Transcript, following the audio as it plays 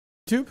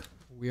YouTube?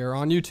 We are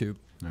on YouTube.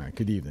 All right,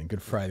 good evening.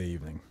 Good Friday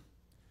evening.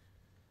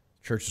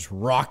 Church is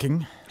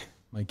rocking.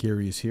 Mike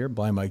Gerry is here,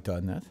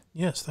 blindmike.net.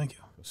 Yes, thank you.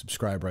 Go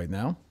subscribe right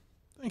now.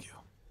 Thank you.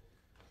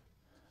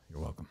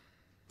 You're welcome.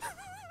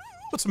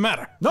 What's the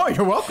matter? No,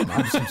 you're welcome.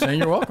 I'm just saying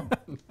you're welcome.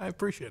 I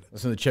appreciate it.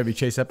 Listen to the Chevy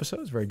Chase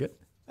episodes. Very good.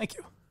 Thank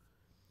you.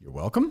 You're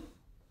welcome.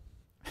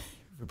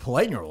 You're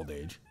polite in your old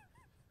age.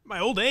 My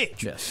old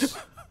age? Yes.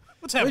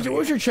 What's happening? What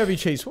was your Chevy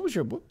Chase? What was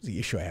the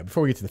issue I had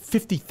before we get to the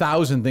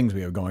 50,000 things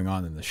we have going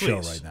on in the show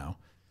right now?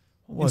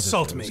 What was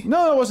Insult me.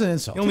 No, it wasn't an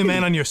insult. The only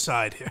man on your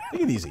side here.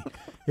 Take it easy.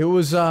 It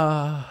was,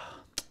 I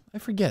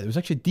forget. It was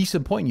actually a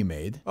decent point you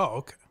made. Oh,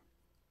 okay.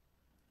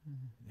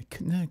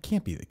 It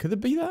can't be that. Could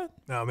it be that?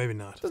 No, maybe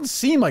not. Doesn't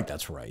seem like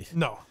that's right.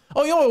 No.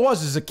 Oh, you know what it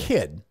was as a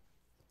kid?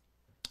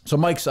 So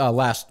Mike's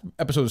last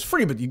episode was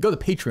free, but you go to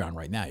Patreon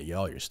right now. You get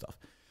all your stuff.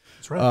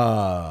 That's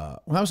right.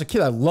 When I was a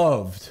kid, I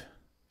loved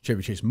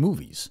Chevy Chase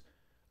movies.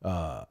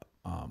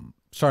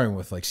 Starting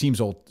with like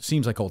Seems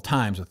Like Old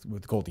Times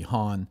with Goldie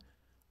Hawn,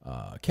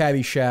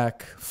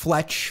 Caddyshack,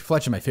 Fletch.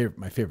 Fletch is my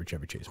favorite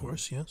Chevy Chase movie. Of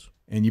course, yes.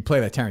 And you play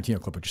that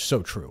Tarantino clip, which is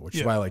so true, which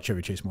is why I like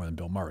Chevy Chase more than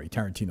Bill Murray.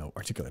 Tarantino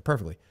articulated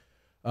perfectly.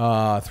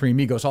 Three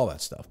Amigos, all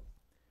that stuff.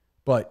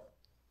 But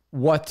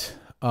what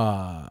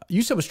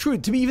you said was true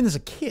to me even as a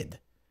kid.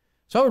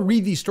 So I would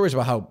read these stories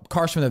about how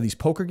Carson would have these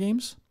poker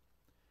games.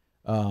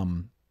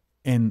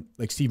 And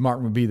like Steve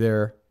Martin would be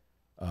there.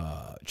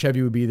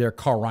 Chevy would be there.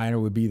 Carl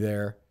Reiner would be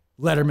there.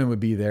 Letterman would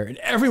be there. And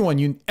everyone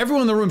in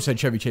the room said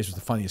Chevy Chase was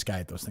the funniest guy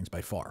at those things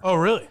by far. Oh,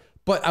 really?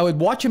 But I would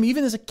watch him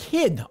even as a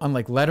kid on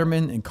like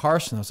Letterman and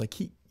Carson. I was like,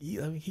 he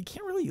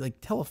can't really like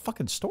tell a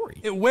fucking story.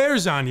 It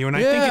wears on you, and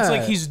I think it's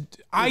like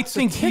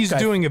he's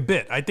doing a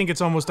bit. I think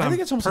it's almost on purpose. I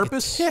think it's almost like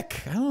a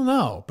tick. I don't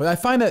know, but I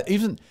find that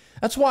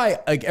that's why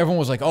like everyone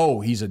was like,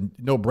 oh, he's a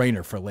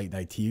no-brainer for late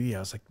night TV. I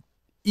was like,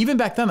 even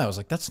back then, I was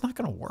like, that's not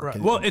going to work. Right.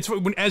 Well,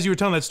 as you were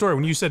telling that story,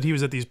 when you said he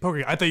was at these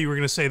poker, I thought you were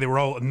going to say they were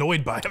all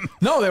annoyed by him.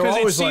 No, they were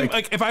always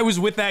like if I was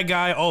with that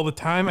guy all the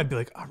time, I'd be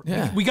like, oh,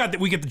 yeah, we get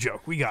the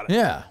joke, we got it.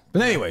 Yeah,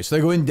 but anyway, so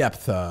they go in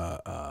depth.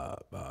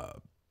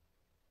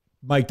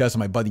 Mike does, and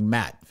my buddy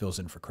Matt fills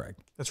in for Craig.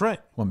 That's right.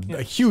 Who I'm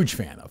a huge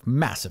fan of,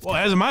 massive. Well,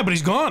 as am I, but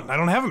he's gone. I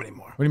don't have him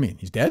anymore. What do you mean?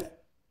 He's dead?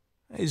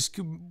 His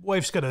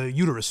wife's got a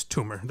uterus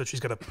tumor that she's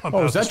got to pump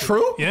out. Oh, is that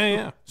true?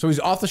 Yeah. So he's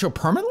off the show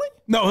permanently?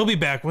 No, he'll be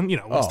back when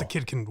once the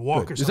kid can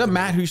walk or something. Is that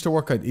Matt who used to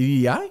work at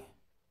EDI?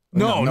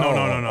 No.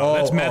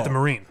 That's Matt the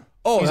Marine.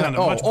 He's on a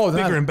much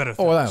bigger and better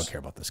things. Oh, I don't care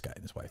about this guy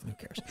and his wife. Who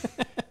cares?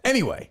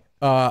 Anyway,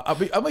 I'm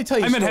going to tell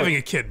you. I meant having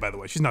a kid, by the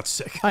way. She's not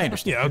sick. I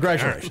understand. Yeah,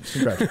 Congratulations.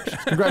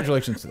 Congratulations.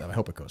 Congratulations to them. I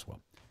hope it goes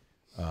well.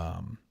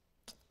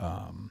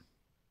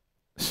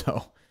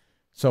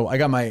 So I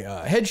got my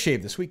head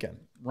shaved this weekend.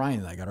 Harry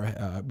and I got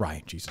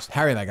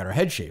our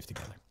head shaved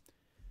together.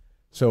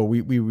 So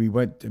we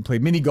went and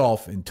played mini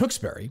golf in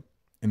Tewksbury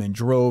and then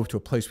drove to a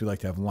place we like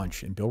to have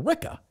lunch in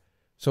Billerica.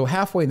 So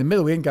halfway in the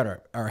middle, we hadn't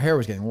got our hair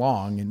was getting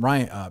long, and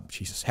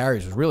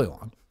Harry's was really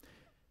long.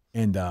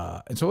 And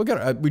so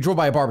we drove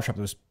by a barbershop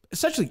that was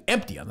essentially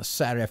empty on the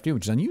Saturday afternoon,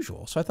 which is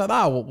unusual. So I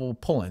thought, we'll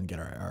pull in and get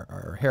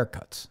our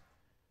haircuts.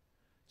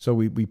 So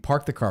we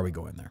park the car, we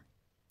go in there.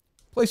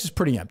 Place is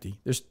pretty empty.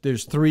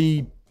 There's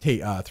three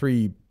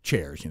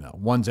chairs,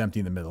 one's empty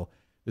in the middle.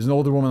 There's an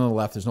older woman on the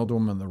left, there's an older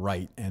woman on the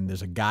right, and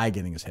there's a guy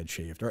getting his head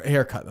shaved or a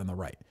haircut on the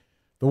right.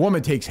 The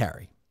woman takes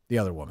Harry, the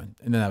other woman,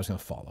 and then I was going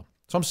to follow.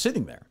 So I'm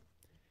sitting there,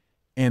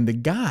 and the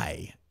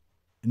guy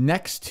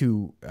next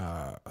to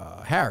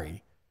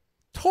Harry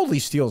totally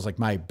steals like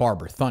my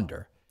barber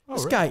thunder.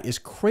 This guy is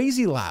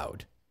crazy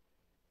loud,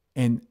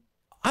 and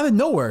out of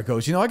nowhere it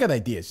goes, I got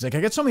ideas. He's like,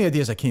 I got so many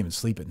ideas I can't even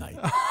sleep at night.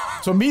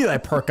 So immediately I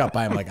perk up.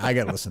 I'm like, I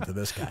got to listen to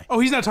this guy. Oh,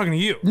 he's not talking to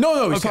you.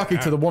 No, he's talking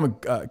to the woman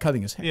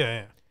cutting his hair.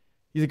 Yeah.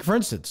 He's like, for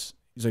instance,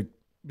 he's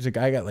like,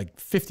 I got like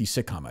 50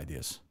 sitcom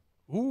ideas.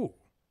 Ooh.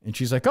 And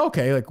she's like,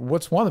 okay, like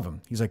what's one of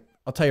them? He's like,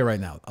 I'll tell you right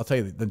now. I'll tell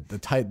you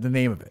the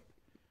name of it.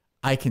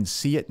 I Can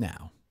See It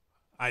Now.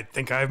 I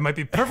think I might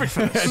be perfect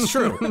for this. That's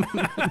true.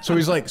 So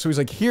he's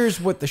like, here's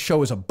what the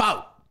show is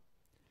about.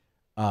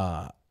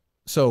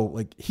 So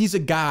like he's a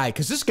guy,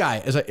 because this guy,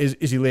 as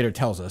he later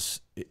tells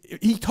us,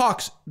 he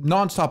talks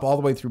nonstop all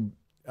the way through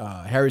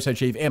Harry's head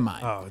shave and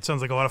mine. Oh, it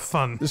sounds like a lot of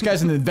fun. This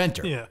guy's an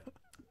inventor. Yeah.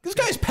 This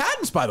guy has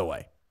patents, by the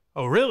way.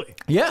 Oh, really?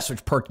 Yes,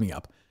 which perked me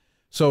up.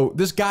 So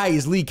this guy,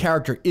 his lead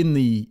character in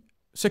the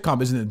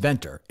sitcom, is an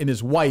inventor, and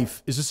his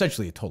wife is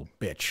essentially a total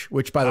bitch.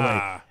 Which, by the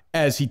way,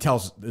 as he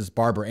tells his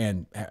barber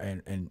and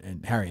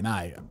Harry and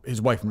I,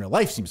 his wife in real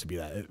life seems to be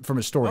that from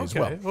his story as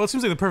well. Well, it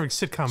seems like the perfect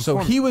sitcom. So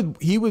he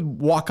would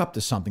walk up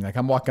to something, like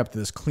I'm walking up to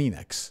this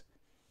Kleenex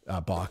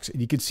box, and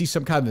you could see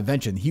some kind of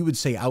invention. He would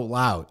say out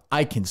loud,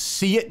 "I can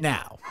see it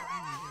now,"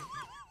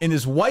 and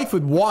his wife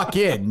would walk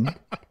in,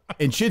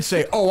 and she'd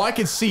say, "Oh, I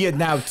can see it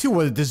now too.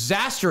 What a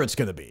disaster it's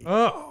going to be!"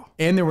 Oh.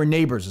 And there were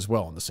neighbors as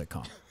well in the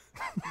sitcom,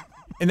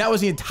 and that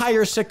was the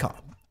entire sitcom.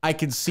 I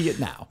can see it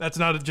now. That's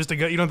not just a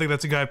guy. You don't think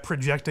that's a guy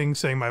projecting,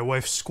 saying my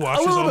wife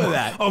squashes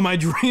all my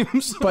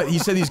dreams? But he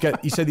said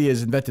he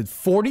has invented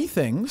 40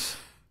 things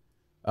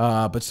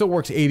but still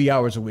works 80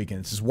 hours a week, and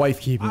it's his wife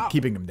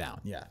keeping him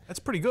down. Yeah, that's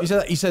pretty good.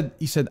 He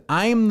said,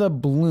 I'm the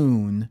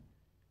balloon,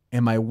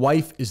 and my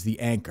wife is the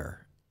anchor.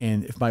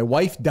 And if my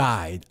wife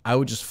died, I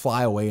would just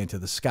fly away into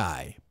the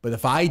sky. But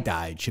if I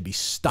died, she'd be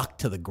stuck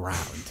to the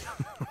ground.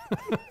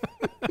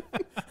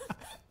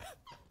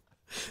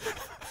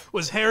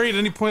 Was Harry at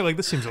any point like,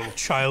 this seems a little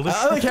childish?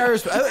 I like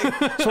Harry's.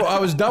 So I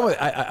was done with.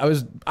 I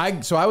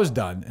was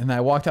done, and I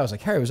walked out. I was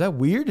like, Harry, was that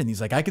weird? And he's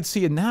like, I could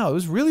see it now. It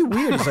was really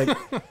weird.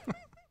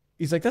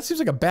 He's like, that seems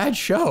like a bad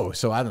show.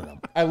 So I don't know.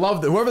 I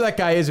love that whoever that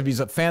guy is. If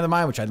he's a fan of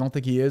mine, which I don't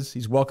think he is,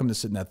 he's welcome to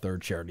sit in that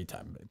third chair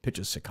anytime.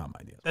 Pitches sitcom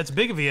ideas. That's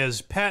big if he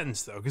has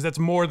patents, though, because that's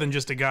more than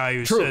just a guy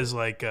who says,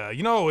 like,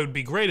 it would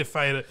be great if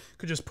I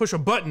could just push a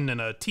button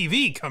and a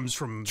TV comes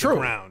from the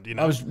ground.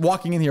 I was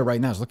walking in here right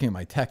now. I was looking at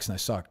my text, and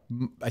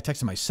I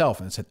texted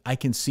myself, and it said, I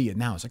can see it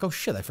now. I was like, oh,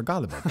 shit, I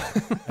forgot about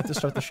that. I have to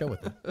start the show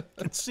with it.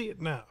 I can see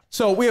it now.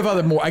 So we have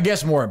other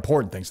more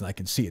important things than I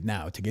can see it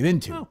now to get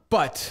into. Oh.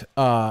 But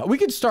we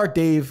could start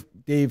Dave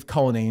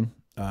Callahan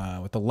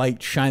with the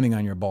light shining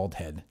on your bald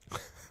head.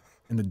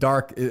 In the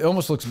dark, it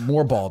almost looks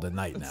more bald at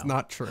night now. It's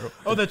not true.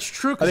 Oh, that's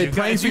true.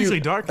 It's usually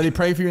dark. Are they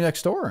praying for you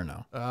next door or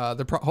no?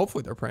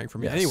 Hopefully they're praying for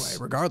me anyway,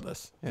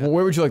 regardless. Yeah. Well,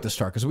 where would you like to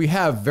start? Because we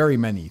have very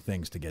many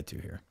things to get to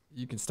here.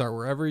 You can start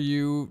wherever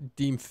you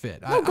deem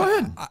fit. Oh, go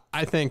ahead.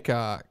 I think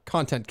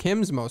Kontent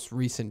Kim's most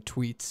recent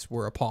tweets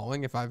were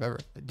appalling. If I've ever,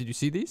 did you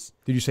see these?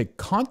 Did you say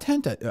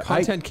Kontent?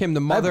 Kontent Kim,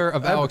 the mother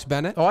of Alex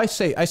Bennett. Oh, I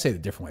say it a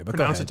different way. But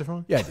pronounce it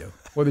differently. Yeah, I do.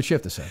 What did she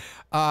have to say?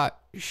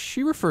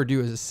 She referred to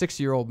you as a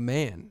 60-year-old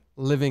man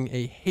living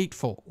a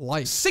hateful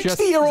life.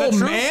 60-year-old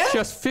man?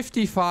 Just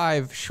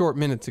 55 short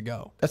minutes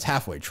ago. That's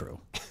halfway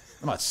true.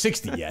 I'm not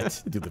 60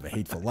 yet. I do live a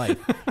hateful life.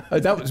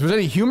 Was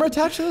any humor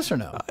attached to this or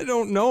no? I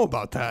don't know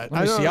about that.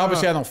 Let me see.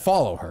 Obviously, I don't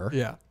follow her.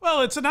 Yeah.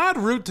 Well, it's an odd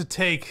route to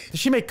take. Does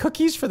she make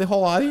cookies for the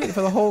whole audience,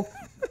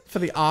 for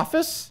the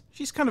office?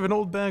 She's kind of an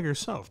old bag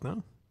herself,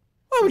 no?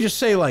 I would just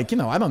say, I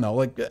don't know.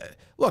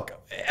 Look,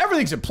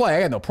 everything's at play.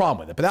 I got no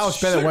problem with it. But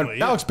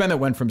Alex Bennett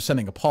went from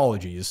sending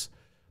apologies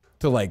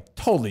to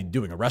totally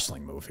doing a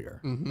wrestling move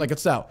here. Mm-hmm.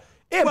 It's now.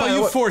 And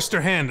you forced her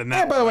hand in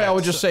that. And by the way, I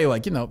would just say, you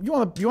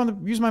want to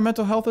use my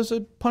mental health as a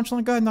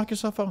punchline? Go ahead, knock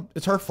yourself out.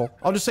 It's hurtful.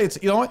 I'll just say it's.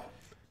 You know what?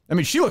 I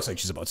mean, she looks like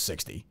she's about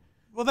 60.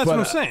 Well, that's what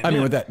I'm saying. I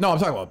mean, with that. No, I'm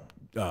talking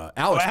about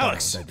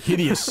Alex. That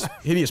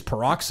hideous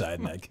peroxide,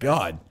 and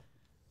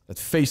that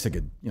face that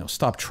could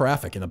stop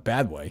traffic in a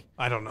bad way.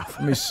 I don't know.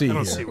 Let me see. I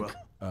don't here. see well.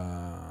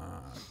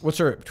 What's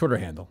her Twitter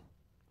handle?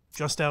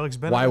 Just Alex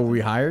Bennett. Why were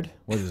we hired?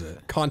 What is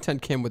it?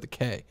 Kontent Kim with a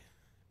K.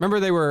 Remember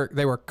they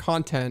were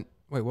content.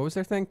 Wait, what was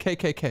their thing?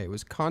 KKK. It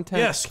was Kontent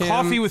Yes, Kim.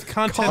 Coffee with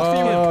Kontent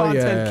Coffee with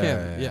Kontent yeah, Kim.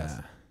 yeah. Yes.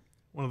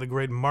 One of the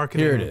great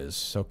marketing. Here it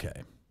is.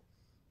 Okay.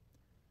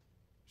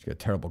 She got a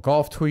terrible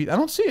golf tweet. I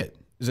don't see it.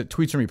 Is it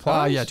tweets and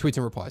replies? Yeah, tweets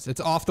and replies. It's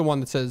off the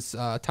one that says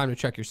time to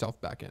check yourself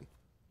back in.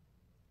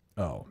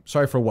 Oh,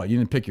 sorry for what? You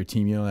didn't pick your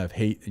team. You don't have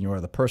hate, and you are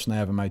the person I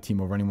have in my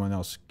team over anyone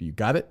else. You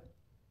got it?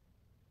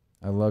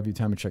 I love you.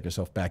 Time to check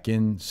yourself back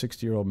in.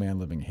 60-year-old man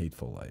living a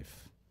hateful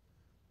life.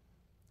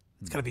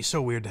 It's got to be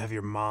so weird to have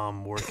your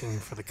mom working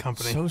for the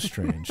company. So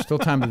strange. Still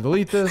time to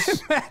delete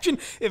this. Imagine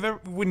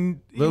if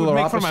when you would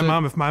make fun of my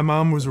mom if my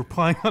mom was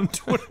replying on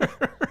Twitter.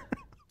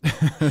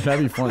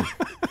 That'd be funny.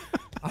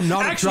 I'm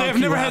not Actually, I've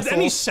never had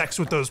any sex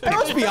with those people.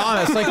 Let's be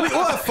honest.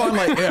 We'll have fun.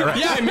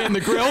 Yeah, I man the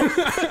grill.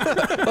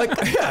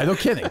 Yeah, no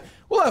kidding.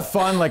 We'll have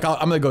fun. I'm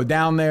going to go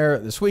down there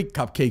this week.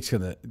 Cupcake's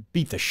going to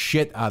beat the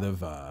shit out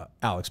of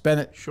Alex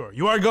Bennett. Sure,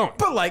 you are going.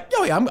 But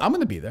I'm going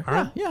to be there.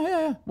 Right.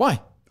 Yeah.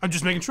 Why? I'm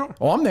just making sure.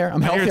 Oh, I'm there.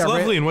 I'm healthy. It's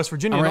lovely in West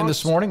Virginia. I ran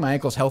this morning. My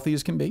ankle's healthy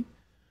as can be.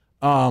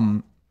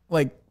 I'm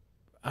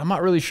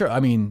not really sure. I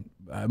mean,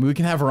 we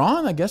can have her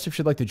on, I guess, if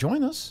she'd like to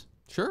join us.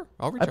 Sure.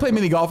 I play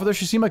mini golf with her.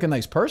 She seemed like a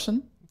nice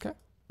person. Okay.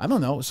 I don't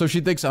know. So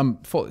she thinks I'm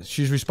full.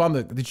 She's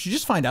responded. Did she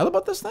just find out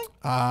about this thing?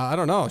 I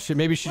don't know.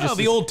 Maybe she just.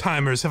 The old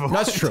timers have a.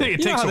 That's true.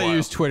 It takes a while. They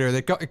use Twitter.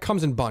 It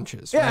comes in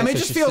bunches. Yeah, right? I mean, it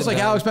just feels like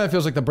Alex Bennett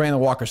feels like the Brandon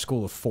Walker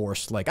School of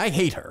Force. I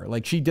hate her.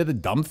 She did a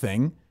dumb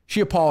thing. She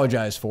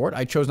apologized for it.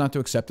 I chose not to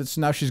accept it. So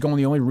now she's going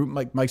the only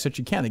route Mike said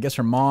she can. I guess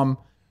her mom.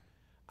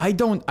 I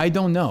don't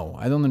know.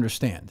 I don't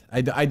understand.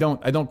 I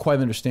don't quite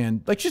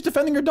understand. She's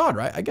defending her daughter.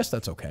 I guess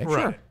that's okay.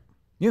 Right.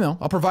 Sure.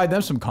 I'll provide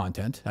them some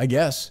content, I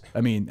guess. I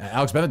mean,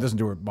 Alex Bennett doesn't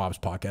do her mom's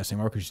podcast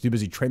anymore because she's too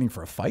busy training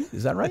for a fight.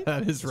 Is that right?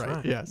 That is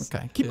right. Yes.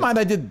 Okay. Keep in mind,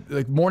 I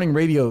did morning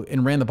radio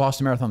and ran the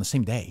Boston Marathon the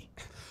same day.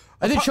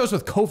 I did shows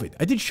with COVID.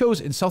 I did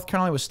shows in South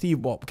Carolina with Steve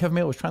while Kevin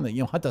Miller was trying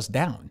to hunt us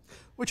down.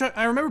 Which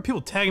I remember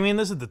people tagging me in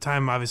this at the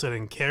time. Obviously, I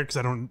didn't care because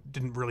I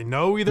didn't really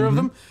know either of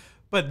them.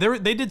 But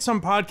they did some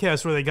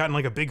podcast where they got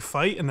in a big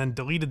fight and then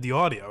deleted the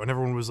audio, and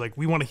everyone was like,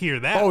 "We want to hear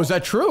that." Oh, is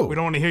that true? We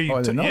don't want to hear you.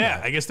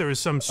 I guess there was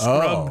some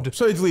scrubbed.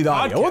 So they delete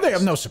audio. Podcast. Well, they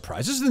have no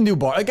surprise. This is the new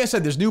bar. Like I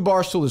said, there's new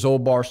Barstool, there's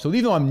old Barstool.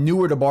 Even though I'm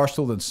newer to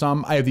Barstool than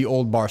some, I have the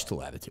old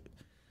Barstool attitude.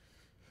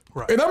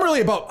 Right. And I'm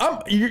really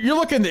about. You're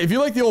looking. If you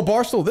like the old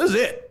Barstool, this is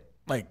it.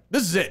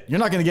 This is it. You're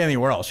not going to get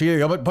anywhere else. You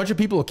get a bunch of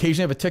people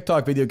occasionally have a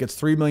TikTok video, gets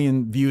 3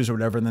 million views or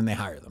whatever, and then they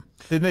hire them.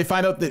 Then they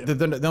find out that they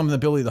don't have the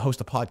ability to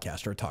host a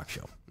podcast or a talk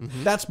show.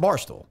 That's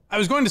Barstool. I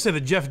was going to say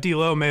that Jeff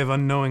D'Lo may have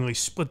unknowingly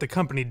split the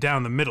company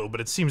down the middle,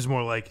 but it seems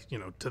more like,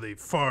 to the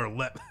far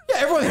left. Yeah,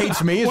 everyone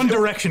hates me. One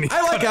direction.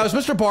 I was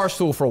Mr.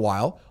 Barstool for a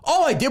while.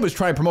 All I did was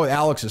try and promote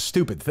Alex's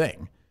stupid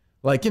thing.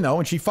 Like,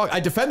 and she fucked. I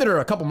defended her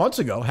a couple months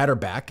ago, had her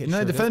back, and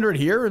then I defended her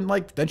here, and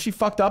then she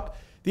fucked up.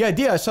 The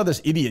idea, I saw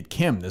this idiot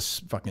Kim,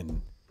 this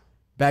fucking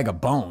bag of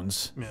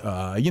bones,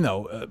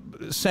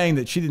 saying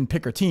that she didn't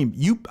pick her team.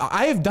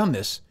 I have done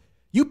this.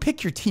 You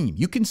pick your team.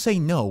 You can say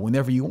no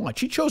whenever you want.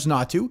 She chose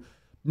not to.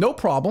 No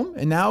problem.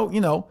 And now,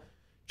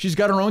 she's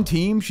got her own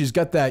team. She's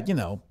got that,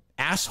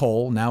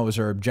 asshole now as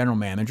her general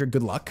manager.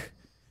 Good luck.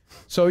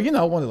 So,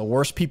 one of the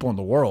worst people in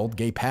the world,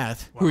 Gay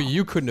Pat. Who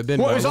you couldn't have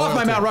been. Well, he's off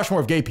my Mount Rushmore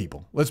of gay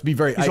people. Let's be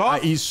very... He's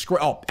off?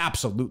 Oh,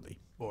 absolutely.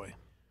 Boy.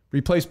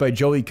 Replaced by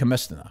Joey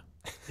Kamestina.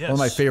 Yes. One of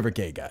my favorite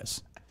gay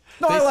guys.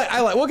 No, I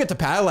like. We'll get to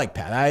Pat. I like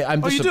Pat.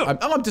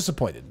 I'm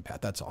disappointed in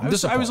Pat. That's all. I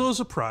was a little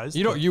surprised.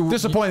 You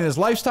disappointed in his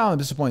lifestyle and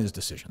disappointed in his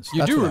decisions.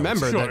 You do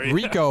remember that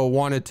Rico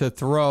wanted to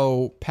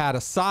throw Pat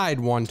aside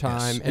one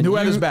time, and who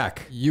had his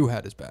back? You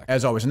had his back,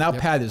 as always. And now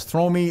Pat is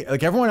throwing me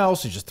like everyone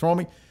else is just throwing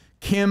me.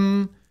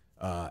 Kim,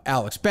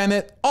 Alex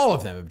Bennett, all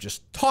of them have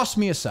just tossed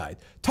me aside.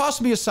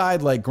 Tossed me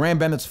aside like Graham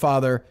Bennett's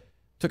father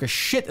took a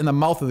shit in the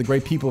mouth of the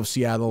great people of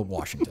Seattle,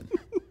 Washington.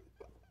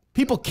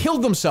 People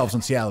killed themselves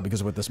in Seattle because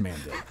of what this man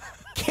did.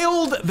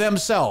 Killed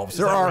themselves.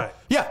 There are,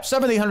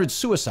 700-800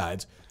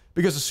 suicides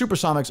because the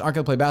Supersonics aren't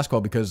going to play basketball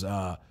because,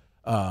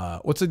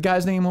 what's the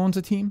guy's name who owns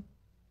the team?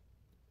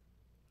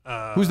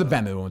 Who's the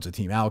Bennett who owns the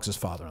team? Alex's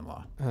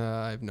father-in-law.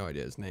 I have no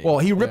idea his name. Well,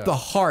 he ripped the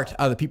heart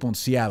out of the people in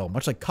Seattle,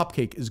 much like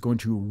Cupcake is going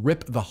to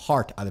rip the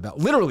heart out of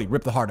Alex. Literally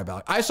rip the heart out of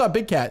Alex. I saw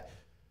Big Cat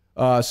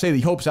say that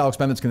he hopes Alex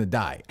Bennett's going to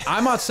die.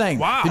 I'm not saying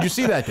that. Did you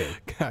see that,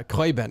 Dave?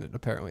 Clay Bennett,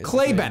 apparently.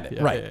 Clay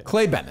Bennett, right. Yeah.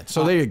 Clay Bennett.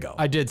 So there you go.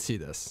 I did see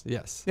this,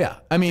 yes. Yeah.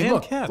 I mean, Damn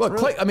look, cats,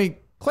 really. really.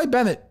 Clay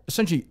Bennett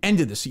essentially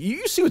ended this.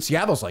 You see what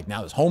Seattle's like now.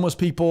 There's homeless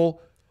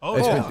people. Oh,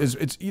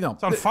 it's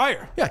on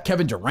fire. Yeah,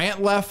 Kevin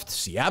Durant left.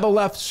 Seattle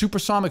left.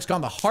 Supersonics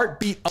gone. The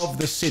heartbeat of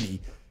the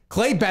city.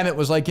 Clay Bennett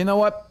was like, you know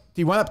what?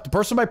 He went up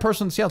person by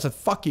person in Seattle and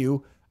said, fuck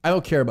you. I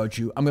don't care about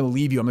you. I'm going to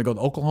leave you. I'm going to go to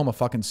Oklahoma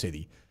fucking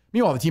City.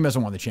 Meanwhile, the team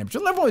hasn't won the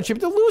championship. They'll never won the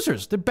championship. They're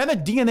losers. They're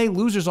Bennett DNA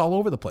losers all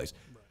over the place.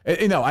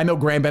 Right. I know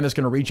Graham Bennett's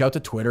going to reach out to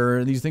Twitter,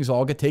 and these things will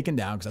all get taken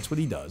down because that's what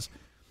he does.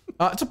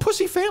 It's a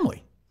pussy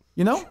family,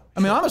 I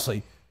mean,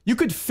 honestly, you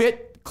could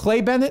fit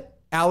Clay Bennett,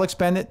 Alex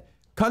Bennett,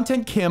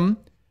 Kontent Kim,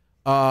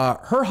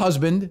 her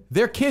husband,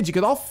 their kids. You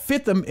could all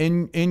fit them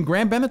in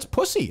Graham Bennett's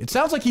pussy. It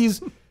sounds like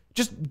he's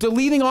just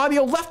deleting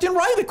audio left and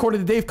right,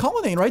 according to Dave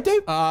Cullinane, right,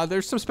 Dave?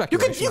 There's some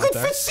speculation. You could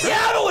fit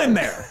Seattle in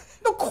there.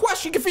 No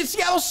question. You could fit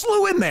Seattle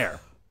Slew in there.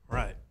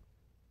 Right.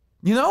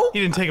 He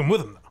didn't take him with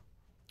him,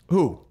 though.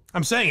 Who?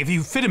 I'm saying if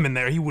you fit him in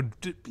there, he would,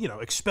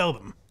 expel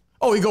them.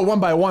 Oh, you go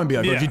one by one and be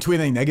like, did you tweet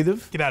anything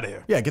negative? Get out of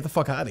here. Yeah, get the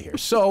fuck out of here.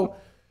 So,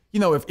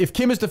 if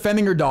Kim is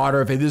defending her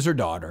daughter, if it is her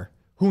daughter,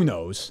 who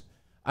knows?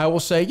 I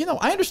will say,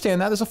 I understand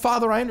that. As a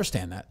father, I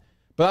understand that.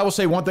 But I will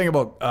say one thing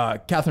about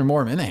Catherine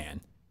Moore Minihane.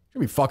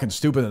 She'll be fucking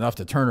stupid enough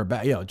to turn her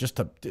back, just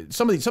to,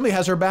 somebody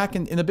has her back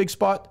in a big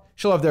spot,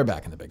 she'll have their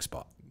back in the big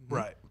spot.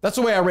 Right. That's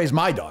the way I raised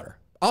my daughter.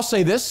 I'll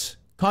say this,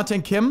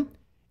 Kontent Kim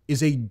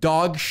is a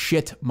dog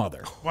shit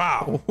mother.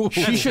 Wow.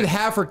 She should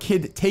have her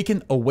kid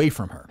taken away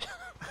from her.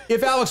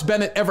 If Alex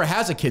Bennett ever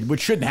has a kid,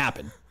 which shouldn't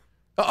happen,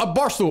 that's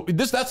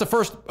the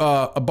first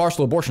a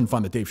Barstool abortion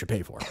fund that Dave should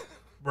pay for.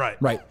 Right.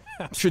 Right.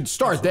 Should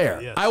start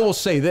there. Yes. I will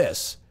say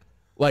this.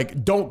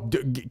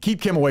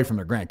 Keep Kim away from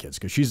their grandkids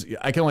because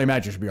I can only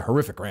imagine she'd be a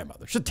horrific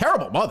grandmother. She's a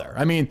terrible mother.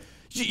 I mean,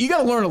 you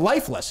got to learn a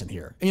life lesson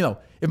here.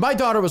 If my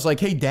daughter was like,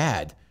 hey,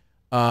 Dad,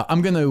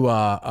 I'm going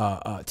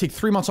to take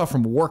 3 months off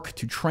from work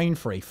to train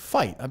for a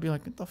fight, I'd be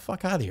like, get the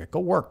fuck out of here. Go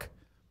work.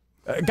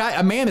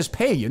 A man is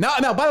paying you.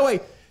 Now, by the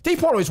way, Dave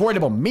Portnoy is worried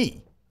about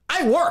me.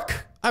 I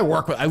work.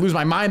 I lose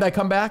my mind. I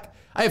come back.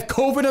 I have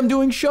COVID. I'm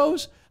doing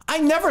shows. I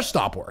never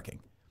stop working,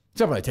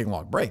 except when I take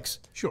long breaks.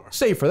 Sure.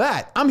 Save for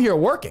that. I'm here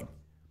working.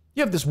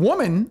 You have this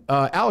woman,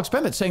 Alex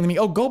Bennett, saying to me,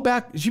 "Oh, go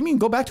back." Do you mean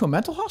go back to a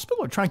mental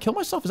hospital or try and kill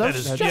myself? Is that what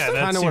you're suggesting?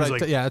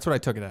 That's what I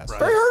took it as. Right.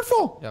 Very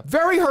hurtful. Yep.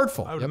 Very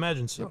hurtful. I would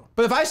imagine so.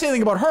 But if I say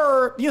anything about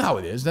her, you know how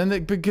it is.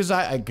 Then because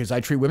I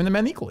treat women and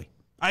men equally.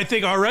 I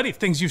think already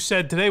things you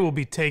said today will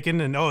be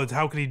taken, and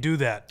how could he do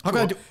that?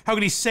 How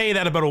could he say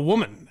that about a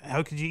woman?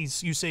 How could you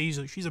say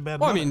she's a bad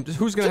mother? I mean,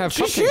 who's going to have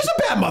She's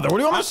a bad mother. What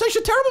do you want me to say?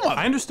 She's a terrible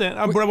mother. I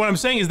understand. But what I'm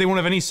saying is they won't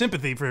have any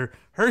sympathy for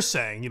her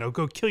saying,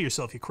 go kill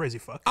yourself, you crazy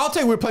fuck. I'll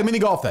tell you, we were playing mini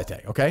golf that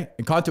day, okay?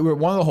 And we were at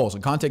one of the holes,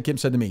 and Kontent Kim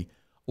said to me,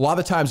 a lot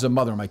of times as a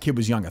mother, when my kid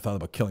was young, I thought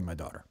about killing my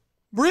daughter.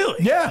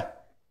 Really? Yeah.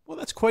 Well,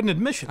 that's quite an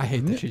admission. I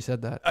hate that she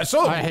said that. I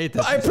hate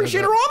that. I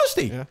appreciate her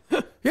honesty.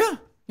 Yeah.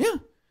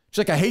 She's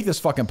like, I hate this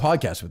fucking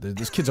podcast with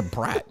this kid's a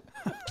brat.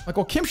 Like,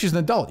 well, Kim, she's an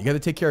adult. You got to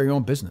take care of your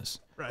own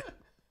business. Right.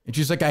 And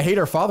she's like, I hate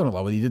her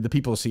father-in-law, what he did to the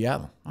people of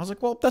Seattle. I was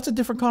like, well, that's a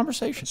different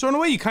conversation. So in a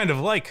way, you kind of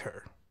like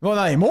her. Well,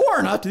 not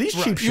anymore. Not to these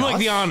cheap shots. You like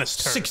the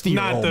honest her,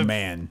 60-year-old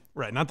man.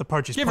 Right, not the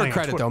part she's Give her playing on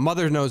credit, Twitter. though.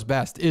 Mother Knows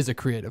Best is a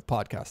creative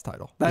podcast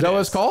title. Is that what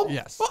it's called?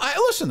 Yes. Well,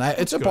 listen,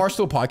 it's a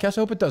Barstool podcast.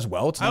 I hope it does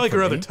well. It's I not like for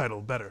her me. other title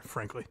better,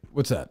 frankly.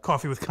 What's that?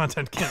 Coffee with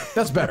Kontent Kim.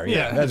 That's better.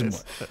 Yeah, Yeah, that's it more.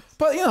 is.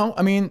 But, you know,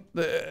 I mean,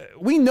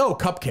 we know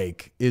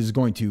Cupcake is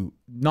going to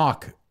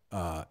knock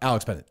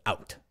Alex Bennett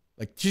out.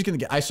 Like, she's going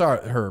to get, I saw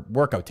her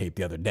workout tape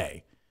the other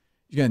day.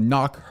 She's going to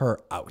knock her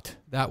out.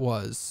 That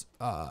was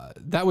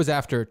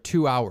after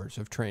 2 hours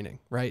of training,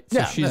 right? So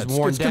Yeah, she's it's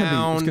worn gonna be-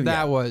 down. it's gonna- That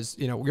yeah. was,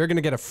 you're going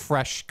to get a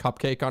fresh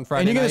Cupcake on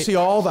Friday And you're going night. to see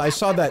all the, I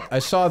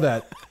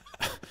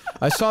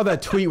saw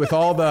that tweet with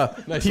all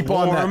the Nice people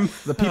warm. on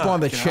the people on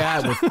the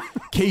chat with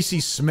Casey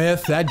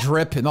Smith, that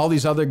drip, and all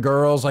these other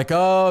girls. Like,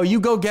 oh, you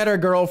go get her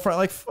girlfriend.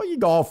 Like, you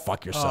go all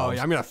fuck yourself. Oh,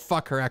 yeah, I'm going to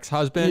fuck her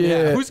ex-husband. Yeah.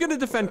 Yeah. Who's going to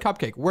defend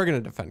Cupcake? We're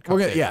going to defend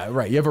Cupcake. Yeah,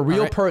 right. You have a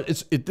real All right.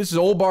 This is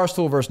old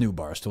Barstool versus new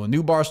Barstool. A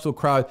new Barstool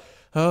crowd.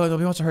 Oh,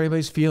 nobody wants to hurt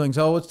anybody's feelings.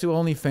 Oh, it's to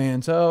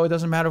OnlyFans. Oh, it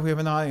doesn't matter if we have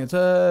an audience.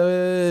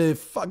 Go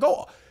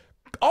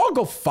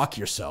fuck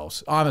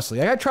yourselves. Honestly,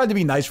 like, I tried to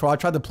be nice for all. I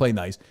tried to play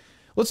nice.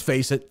 Let's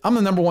face it. I'm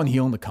the number one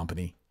heel in the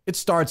company. It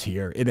starts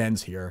here. It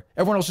ends here.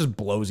 Everyone else just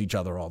blows each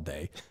other all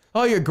day.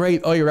 Oh, you're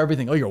great. Oh, you're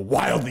everything. Oh, you're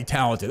wildly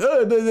talented.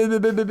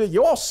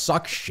 You all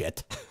suck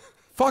shit.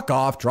 Fuck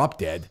off. Drop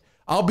dead.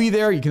 I'll be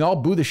there. You can all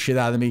boo the shit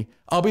out of me.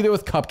 I'll be there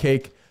with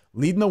Cupcake,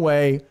 leading the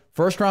way.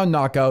 First round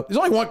knockout. There's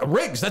only one.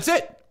 Riggs. That's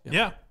it.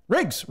 Yeah.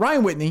 Riggs.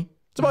 Ryan Whitney.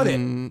 That's about it.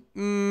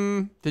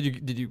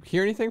 Did you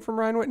hear anything from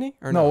Ryan Whitney?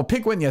 Or No, well,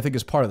 Pink Whitney, I think,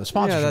 is part of the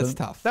sponsorship. Yeah, that's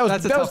tough. That was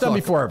That's a that was tough done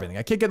look. before everything.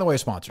 I can't get in the way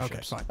of sponsorships.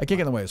 Okay, fine, I can't get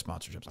in the way of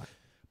sponsorships.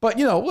 But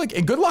you know, like,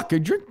 and good luck.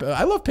 Drink.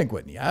 I love Pink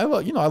Whitney. I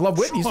love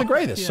Whitney. He's the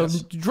greatest. Yes.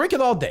 So drink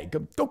it all day.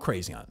 Go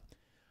crazy on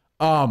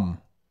it.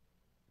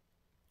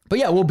 But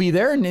yeah, we'll be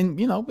there, and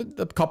you know,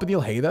 the company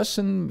will hate us,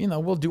 and you know,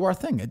 we'll do our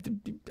thing.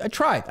 I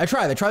tried. I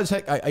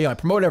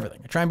promote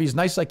everything. I try and be as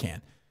nice as I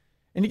can.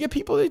 And you get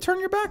people, they turn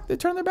their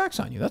backs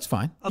on you. That's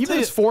fine. Even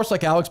if it's forced,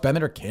 like Alex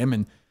Bennett or Kim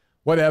and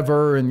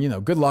whatever, and you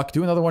know, good luck.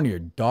 Do another one of your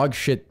dog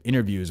shit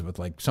interviews with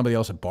like somebody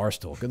else at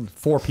Barstool.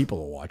 4 people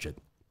will watch it.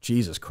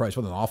 Jesus Christ,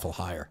 what an awful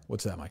hire.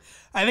 What's that, Mike?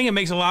 I think it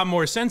makes a lot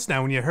more sense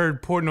now when you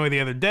heard Portnoy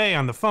the other day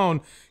on the phone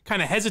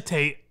kind of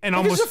hesitate and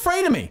He's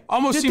afraid of me.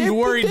 almost seemed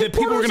worried that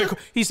people were going to.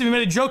 He said he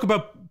made a joke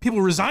about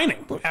people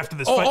resigning after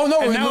this fight. Oh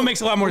no! And now it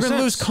makes a lot more We're sense.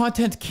 gonna lose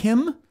Kontent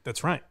Kim.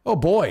 That's right. Oh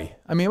boy!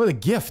 I mean, what a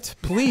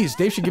gift! Please,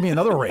 Dave should give me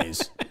another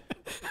raise.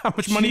 How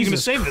much money are you going to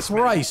Jesus save this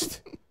man?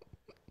 Christ!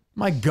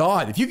 My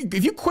God!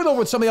 If you quit over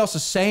what somebody else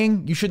is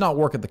saying, you should not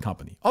work at the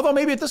company. Although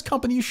maybe at this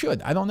company you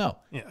should. I don't know.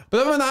 Yeah.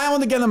 But I'm an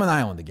island again. I'm an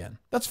island again.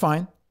 That's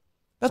fine.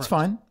 That's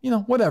fine. You know,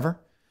 whatever.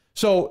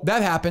 So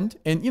that happened,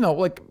 and you know,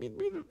 like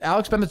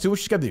Alex Bennett's doing what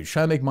she's got to do. She's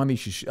trying to make money.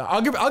 Here's what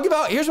I'll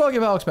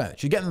give Alex Bennett.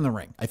 She's getting in the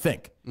ring. I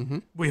think.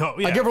 We hope.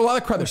 Yeah. I give her a lot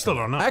of credit. We still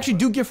don't know. I actually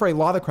do give her a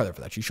lot of credit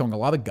for that. She's showing a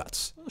lot of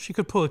guts. Well, she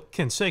could pull a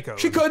Canseco.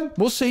 She could.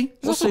 We'll see. There's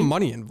We'll also see.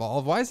 money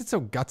involved. Why is it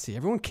so gutsy?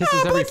 Everyone kisses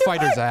Yeah, but every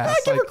fighter's ass.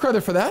 I give her Like,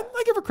 credit for that.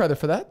 I give her credit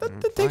for that.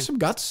 That takes some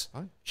guts.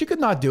 She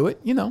could not do it,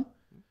 you know.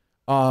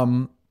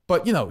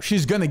 But you know,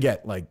 she's gonna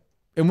get like,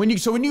 and when you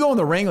go in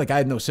the ring, like I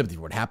had no sympathy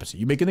for what happens.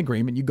 You make an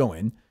agreement, you go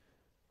in,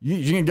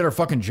 you're gonna get her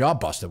fucking jaw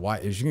busted.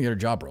 Why? She's gonna get her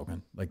jaw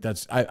broken. Like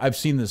I've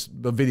seen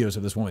the videos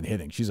of this woman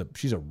hitting. She's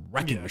a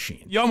wrecking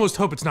machine. You almost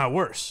hope it's not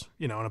worse.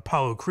 You know, an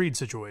Apollo Creed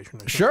situation. Or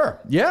something. Sure.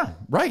 Yeah.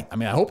 Right. I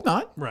mean, I hope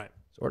not. Right.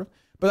 Sort of.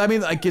 But I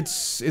mean, like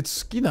it's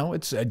you know,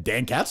 it's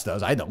Dan Katz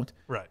does. I don't.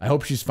 Right. I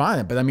hope she's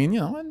fine. But I mean, you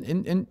know,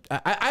 and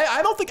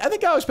I don't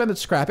think Alex Bennett's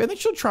scrappy. I think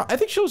she'll try. I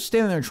think she'll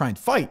stand there and try and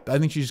fight. But I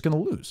think she's just gonna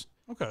lose.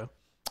 Okay.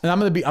 And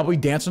I'll be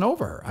dancing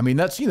over her. I mean,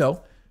 that's, you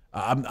know,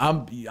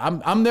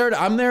 I'm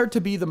there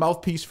to be the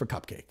mouthpiece for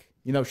Cupcake.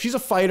 You know, she's a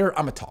fighter.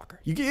 I'm a talker.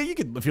 You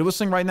could, if you're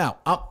listening right now,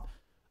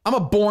 I'm a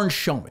born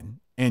showman,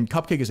 and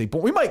Cupcake is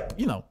we might,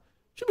 you know,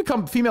 she'll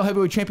become female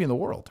heavyweight champion of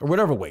the world or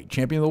whatever weight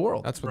champion of the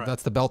world.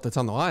 that's the belt that's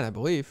on the line, I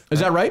believe.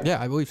 Is that right?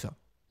 Yeah, I believe so.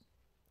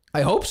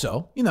 I hope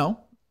so. You know,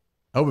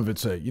 I hope if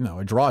it's a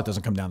draw, it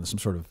doesn't come down to some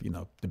sort of, you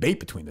know,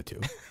 debate between the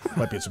two.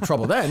 Might be in some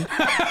trouble then.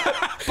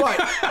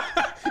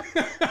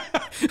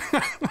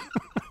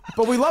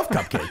 But we love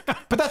Cupcake.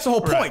 But that's the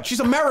whole point. Right. She's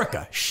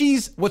America.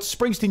 She's what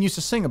Springsteen used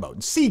to sing about,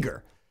 and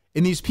Seeger,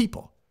 and these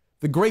people.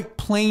 The great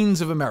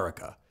plains of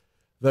America.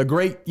 The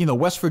great, you know,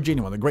 West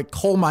Virginia, one of the great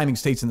coal mining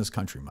states in this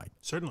country, Mike.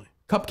 Certainly.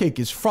 Cupcake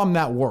is from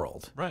that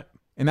world. Right.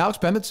 And Alex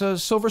Bennett's a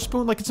silver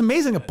spoon. Like, it's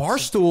amazing that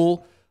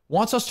Barstool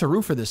wants us to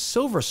root for this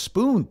silver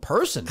spoon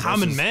person.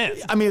 Common man.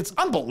 I mean, it's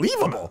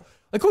unbelievable.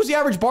 Like, who's the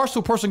average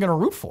Barstool person going to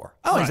root for?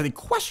 I don't think there's any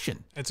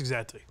question. That's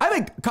exactly. I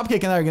think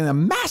Cupcake and I are getting a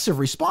massive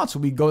response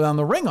when we go down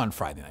the ring on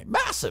Friday night.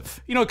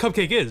 Massive. You know what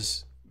Cupcake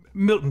is?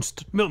 Milton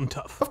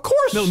tough. Of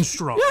course. Milton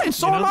strong. Yeah, and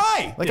so am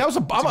I. Like,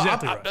 yeah,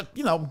 right.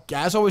 You know,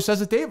 Gaz always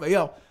says it, Dave, you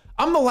know,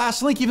 I'm the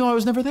last link even though I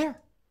was never there.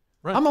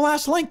 Right. I'm the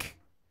last link.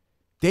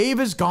 Dave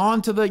has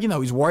gone to the, you know,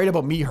 he's worried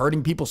about me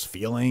hurting people's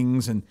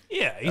feelings and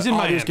yeah, he's in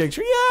my gigs.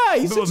 Yeah,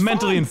 he's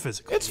mentally fine. and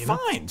physically. It's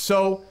fine.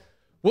 So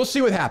We'll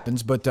see what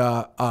happens, but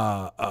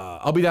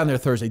I'll be down there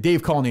Thursday.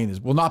 Dave Cullinane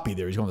will not be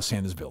there. He's going to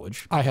Sanders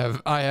Village. I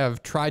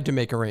have tried to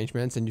make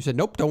arrangements, and you said,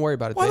 nope, don't worry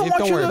about it, Well, Dave.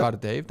 Don't worry about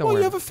it, Dave. Don't well,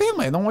 worry. you have a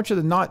family. I don't want you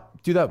to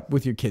not do that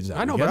with your kids.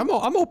 I know, but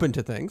I'm open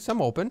to things.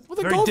 I'm open. Well,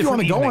 then Very go if you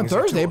want to different go on evenings,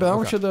 Thursday, but I don't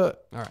want Okay. you to.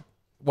 All right.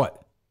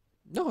 What?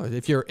 No,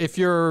 if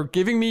you're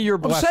giving me your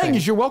What I'm blessing. saying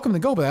is you're welcome to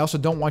go, but I also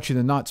don't want you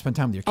to not spend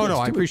time with your kids. Oh, no,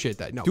 I Do it. appreciate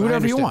that. No, Do but I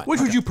whatever you understand. want.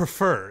 Which would you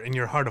prefer in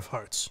your heart of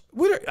hearts?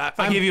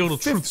 I gave you a little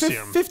truth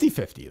serum.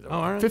 50-50.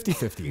 all right.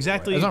 50-50.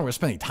 Exactly. As long as we're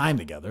spending time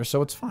together,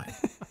 so it's fine.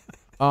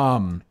 I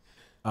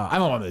don't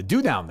know what to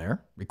do down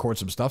there. Record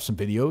some stuff, some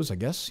videos, I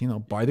guess. You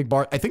know, I think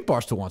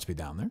Barstool wants me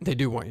down there. They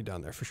do want you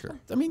down there for sure.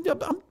 I mean,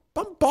 I'm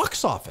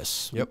box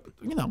office. Yep.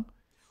 You know.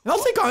 And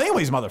I'll take on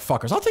anyways,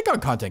 motherfuckers. I'll take on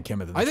Kontent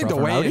Kim. I think the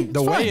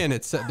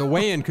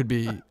weigh-in could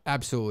be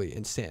absolutely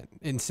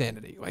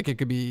insanity. Like it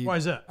could be. Why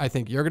is that? I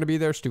think you're going to be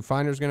there. Stu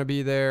Finer's going to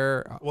be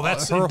there. Well,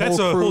 that's her a whole crew's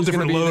gonna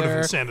different be load of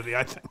there. insanity,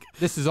 I think.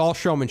 This is all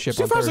showmanship.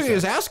 Steve on Farmer's gonna get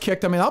his Thursday. ass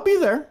kicked. I mean, I'll be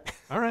there.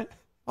 All right.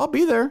 I'll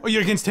be there. Oh,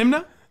 you're against him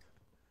now?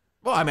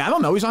 Well, I mean, I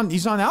don't know. He's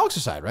on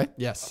Alex's side, right?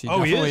 Yes.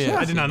 Oh, he definitely is?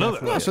 I did not know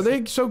that. Yeah.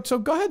 So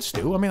go ahead,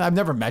 Stu. I mean, I've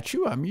never met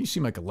you. I mean, you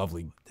seem like a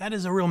lovely. That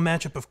is a real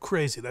matchup of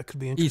crazy. That could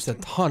be Eats interesting.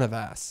 a ton of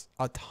ass.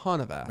 A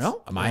ton of ass.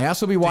 Well, my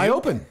ass will be wide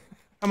open.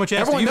 How much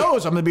ass Everyone do you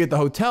knows I'm going to be at the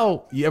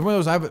hotel. Everyone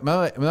knows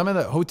when I'm in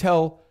the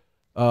hotel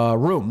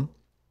room,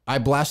 I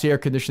blast the air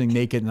conditioning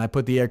naked and I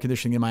put the air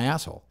conditioning in my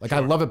asshole. Like I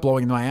love it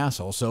blowing into my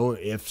asshole. So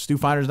if Stu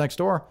Finer's next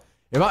door,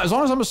 as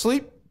long as I'm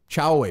asleep,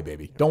 chow away,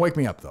 baby. Don't wake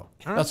me up though.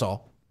 That's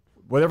all.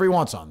 Whatever he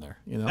wants on there.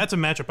 You know. That's a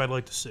matchup I'd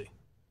like to see.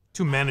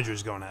 Two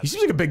managers going at He it.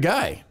 seems like a big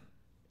guy.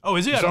 Oh,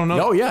 is he? I don't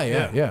know. Oh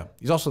yeah.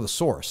 He's also the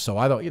source. So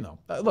I don't.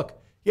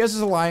 Look, he has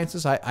his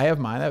alliances. I have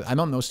mine. I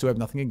don't know Stu. I have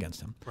nothing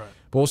against him. Right.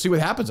 But we'll see what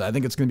happens. I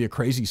think it's going to be a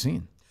crazy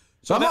scene.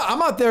 So I'm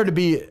not there to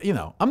be,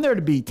 I'm there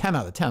to be 10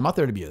 out of 10. I'm not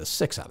there to be a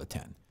 6 out of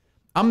 10.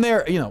 I'm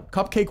there,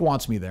 Cupcake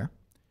wants me there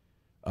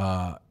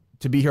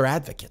to be her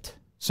advocate.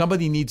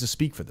 Somebody needs to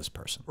speak for this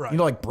person. Right.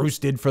 Like Bruce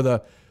did for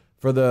the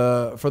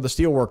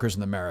steel workers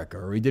in America,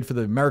 or he did for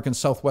the American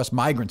Southwest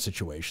migrant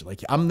situation.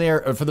 Like I'm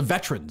there for the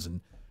veterans and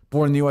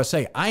born in the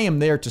USA. I am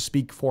there to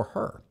speak for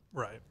her.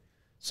 Right.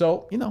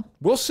 So,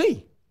 we'll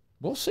see.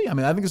 We'll see. I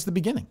mean, I think it's the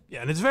beginning.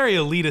 Yeah, and it's very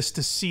elitist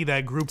to see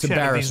that group chat of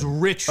these embarrassing.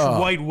 rich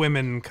white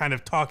women kind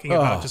of talking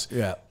about just,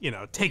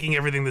 taking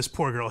everything this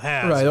poor girl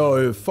has. Right.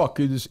 Oh, fuck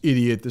this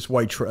idiot, this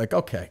white like,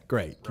 okay,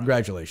 great.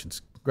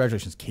 Congratulations.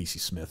 Congratulations, Casey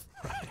Smith.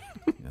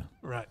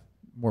 Right.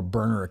 More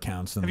burner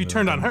accounts than Have you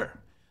turned on her?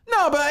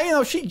 No, but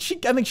I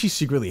think she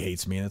secretly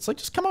hates me, and it's like,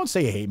 just come out and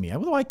say you hate me.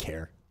 What do I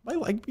care?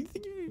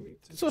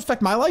 Does it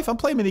affect my life? I'm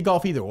playing mini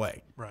golf either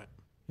way. Right.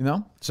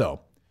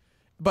 So,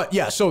 but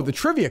yeah. So the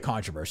trivia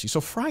controversy.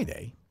 So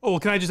Friday. Oh, well,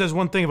 can I just ask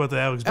one thing about the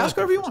Alex Bennett? Ask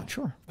whatever you want.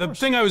 Sure. The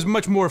thing I was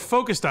much more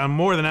focused on,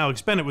 more than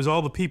Alex Bennett, was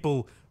all the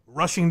people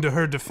rushing to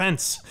her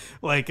defense.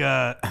 Like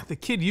the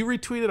kid you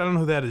retweeted, I don't know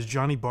who that is,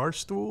 Johnny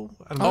Barstool?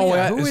 I don't know. Oh,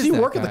 yeah. Who Does is he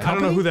that work at the guy? I don't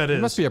company? know who that He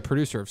is. must be a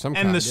producer of some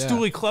kind. And the yeah.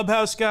 Stooley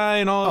Clubhouse guy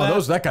and all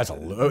that. That guy's a.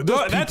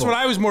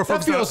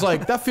 That feels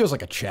That feels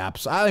like a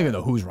chaps. I don't even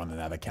know who's running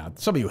that account.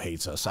 Somebody who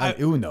hates us.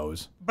 Who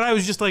knows? But I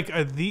was just like,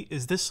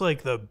 is this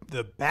like the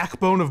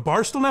backbone of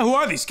Barstool now? Who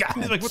are these guys?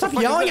 Like, what Stop the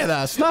fuck yelling is at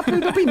that? us.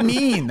 Don't be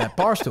mean. That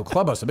Barstool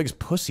Clubhouse, the biggest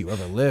pussy who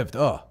ever lived.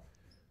 Oh,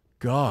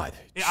 God.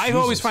 I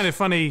always Jesus. find it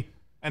funny,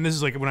 and this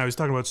is like when I was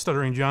talking about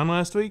Stuttering John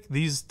last week,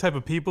 these type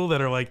of people that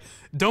are like,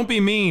 don't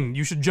be mean.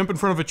 You should jump in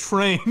front of a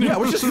train. Yeah,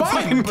 which is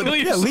fine. Fucking But kill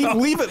yeah, yourself.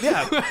 leave it.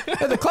 Yeah.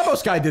 Yeah, the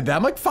Clubhouse guy did that.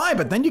 I'm like, fine,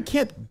 but then you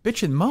can't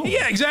bitch and moan.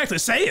 Yeah, exactly.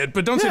 Say it,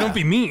 but don't say Yeah. don't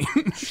be mean.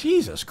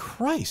 Jesus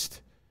Christ.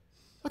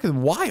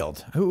 Fucking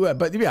wild.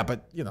 But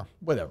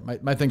whatever.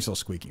 My thing's still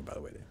squeaking, by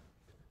the way.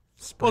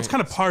 Well, it's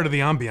kind of part of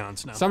the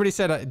ambiance now. Somebody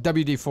said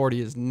WD-40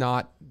 is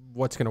not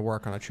what's going to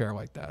work on a chair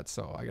like that,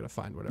 so I got to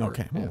find whatever.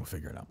 Okay, well, we'll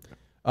figure it out.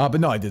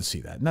 But no, I did see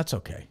that, and that's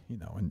okay.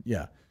 And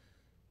yeah.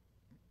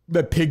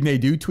 That pig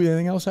Nadeau tweet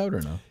anything else out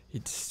or no?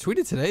 He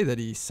tweeted today that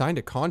he signed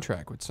a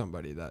contract with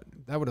somebody that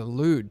would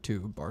allude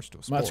to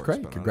Barstool Sports. That's great. but I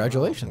don't know.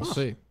 Congratulations. We'll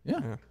see.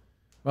 Yeah.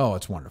 Oh,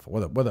 it's wonderful.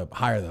 What a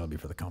hire that'll be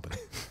for the company.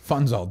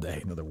 Funds all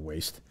day. Another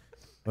waste.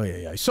 Oh,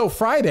 yeah. So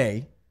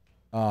Friday,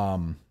 these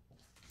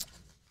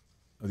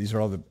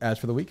are all the ads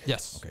for the week?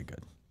 Yes. Okay,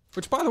 good.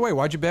 Which, by the way,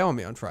 why'd you bail on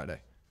me on Friday?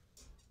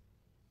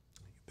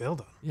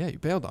 Bailed on. Yeah, you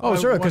bailed on Oh, me.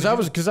 sure. why did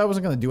Because I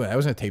wasn't going to do it. I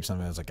was going to tape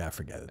something. I was like,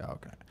 forget it. Oh,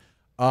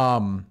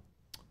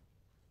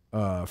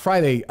 okay.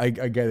 Friday,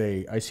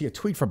 I see a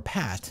tweet from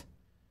Pat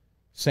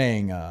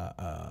saying,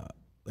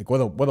 like, what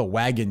a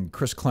wagon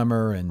Chris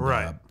Klemmer and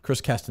Right.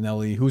 Chris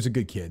Castanelli, who's a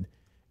good kid,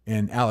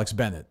 and Alex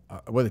Bennett,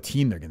 what a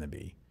team they're going to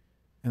be.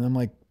 And I'm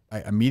like,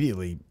 I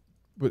immediately,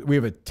 we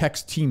have a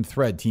text team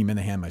thread, Team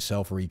Minihane,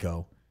 myself,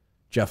 Rico,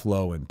 Jeff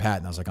Lowe, and Pat,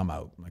 and I was like, I'm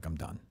out. Like, I'm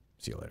done.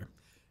 See you later.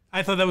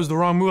 I thought that was the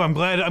wrong move. I'm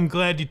glad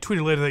you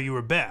tweeted later that you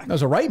were back. That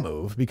was a right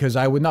move because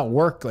I would not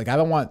work. Like, I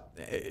don't want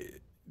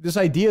this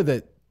idea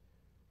that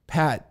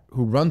Pat,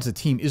 who runs the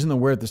team, isn't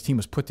aware that this team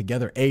was put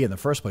together, A, in the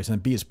first place, and then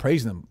B, is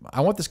praising them.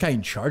 I want this guy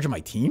in charge of my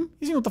team?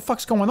 He doesn't know what the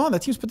fuck's going on.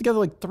 That team's put together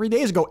like 3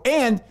 days ago.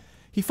 And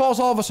He follows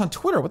all of us on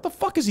Twitter. What the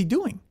fuck is he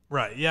doing?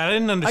 Right. Yeah, I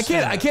didn't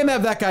understand. I can't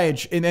have that guy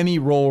in any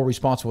role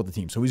responsible with the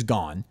team. So he's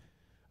gone.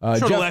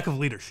 Showed a lack of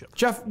leadership.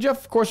 Jeff,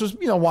 of course, was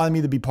wanting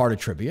me to be part of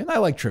trivia, and I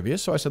like trivia.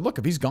 So I said, look,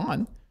 if he's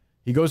gone,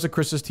 he goes to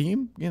Chris's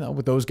team.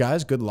 With those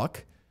guys, good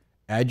luck.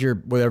 Add your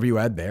whatever you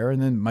add there, and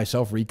then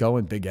myself, Rico,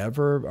 and Big Ev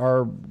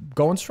are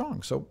going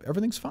strong. So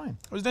everything's fine.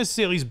 It was nice to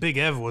see at least Big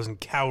Ev wasn't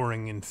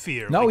cowering in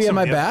fear. No, he had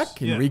my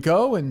back.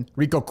 Else. And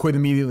Rico quit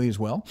immediately as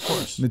well. Of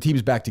course. And the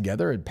team's back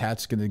together, and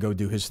Pat's going to go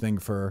do his thing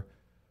for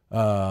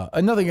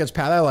nothing against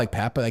Pat. I like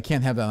Pat, but I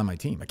can't have that on my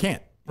team. I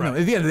can't. Right.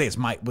 At the end of the day, it's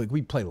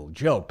we play a little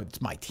joke, but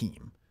it's my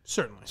team.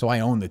 Certainly. So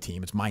I own the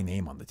team. It's my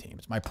name on the team.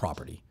 It's my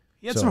property.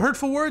 He had some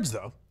hurtful words,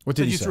 though. What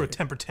did he say? Threw a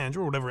temper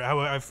tantrum or whatever.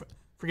 I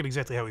forget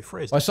exactly how he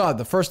phrased it. I saw it.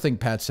 The first thing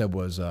Pat said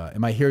was,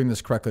 am I hearing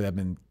this correctly? I've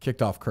been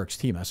kicked off Kirk's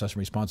team. I saw some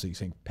responses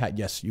saying, Pat,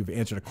 yes, you've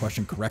answered a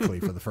question correctly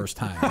for the first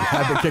time. You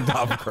have been kicked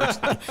off of Kirk's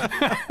team.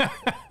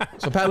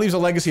 So Pat leaves a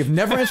legacy of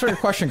never answering a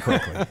question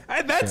correctly.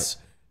 That's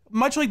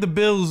much like the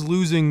Bills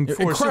losing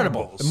 4 Super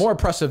Bowls. More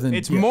impressive than...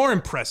 It's more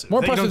impressive. More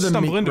impressive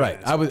than me. Into right.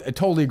 I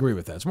totally agree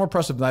with that. It's more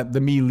impressive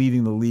than me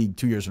leading the league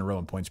 2 years in a row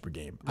in points per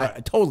game. Right. I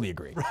totally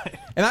agree. Right.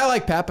 And I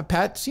like Pat, but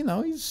Pat's,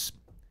 he's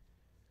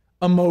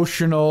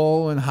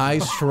emotional and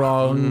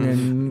high-strung.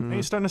 And Are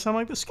you starting to sound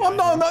like this guy?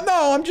 Well,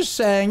 no. I'm just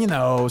saying,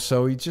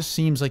 so he just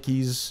seems like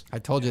he's... I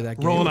told you that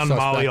guy rolling was on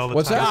suspect. Molly all the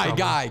What's time.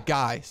 that?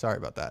 Guy. Sorry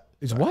about that.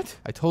 Is what?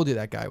 I told you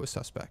that guy was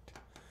suspect.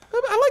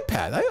 I like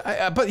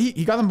Pat, but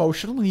he got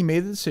emotional and he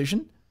made the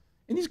decision,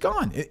 and he's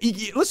gone.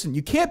 Listen,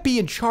 you can't be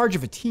in charge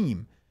of a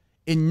team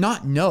and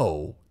not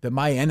know that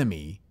my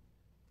enemy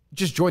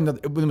just joined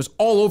when it was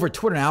all over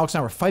Twitter and Alex and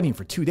I were fighting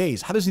for 2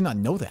 days. How does he not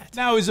know that?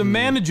 Now, is a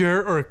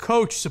manager or a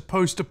coach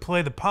supposed to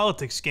play the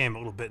politics game a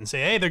little bit and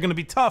say, hey, they're going to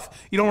be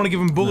tough. You don't want to give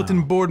them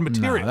bulletin board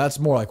material. No, that's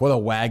more like, what a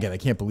wagon. I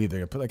can't believe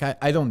they're going to put,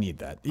 I don't need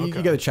that. You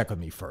got to check with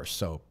me first.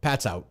 So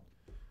Pat's out.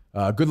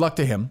 Good luck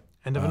to him.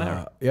 End of an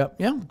era.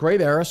 Yeah,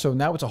 great era. So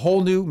now it's a whole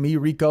new me,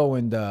 Rico,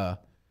 and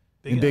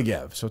Big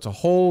Ev. So it's a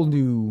whole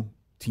new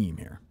team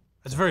here.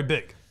 That's very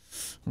big.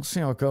 We'll see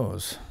how it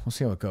goes.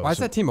 Why is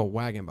that team a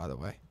wagon, by the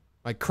way?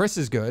 Like, Chris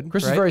is good.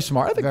 Chris right? is very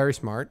smart. I think very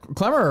smart.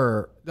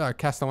 Clemmer,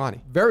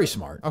 Castellani. very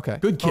smart. Okay.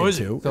 Good kid, is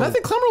he? too. So- And I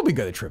think Clemmer will be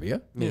good at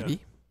trivia. Maybe. Yeah.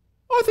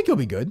 Oh, I think he'll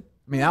be good.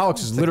 I mean,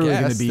 Alex is literally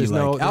going to be There's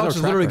like, no Alex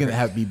is track literally going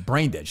record. to be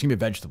brain dead. She's going to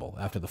be a vegetable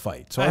after the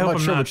fight. So I I'm hope not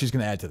I'm sure not- what she's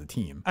going to add to the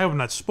team. I hope I'm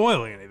not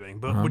spoiling anything,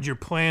 but would your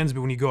plans be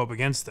when you go up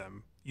against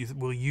them?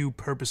 Will you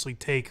purposely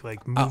take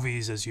like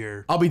movies as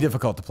your... I'll be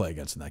difficult to play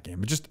against in that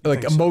game. But just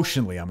like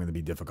emotionally, I'm going to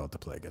be difficult to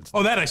play against.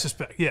 Oh, that I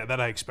suspect. Yeah, that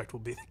I expect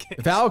will be the case.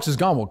 If Alex is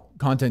gone, will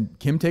Kontent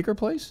Kim take her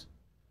place?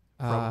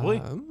 Probably.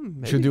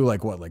 Maybe. She'll do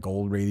like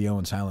old radio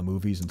and silent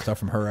movies and stuff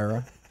from her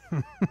era. She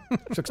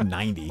looks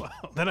 90. Well,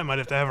 then I might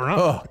have to have her on.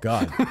 Oh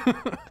God.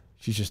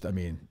 She's just, I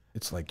mean,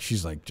 it's like, she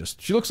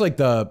looks like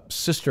the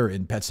sister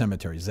in Pet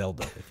Sematary,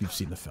 Zelda, if you've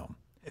seen the film.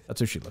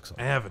 That's what she looks like.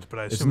 I haven't, but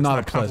I It's assume not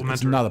a complimentary.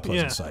 pleasant. It's not a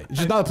pleasant sight. It's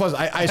just not a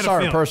pleasant. I had a saw her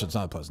in feeling. person. It's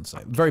not a pleasant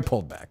sight. Very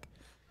pulled back.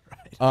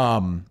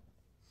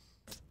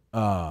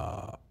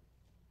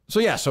 So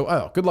yeah.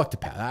 So good luck to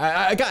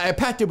Pat.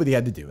 Pat did what he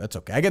had to do. That's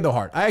okay. I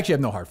actually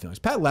have no hard feelings.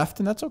 Pat left,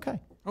 and that's okay.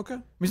 Okay. I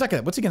mean, he's not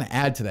gonna. What's he gonna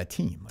add to that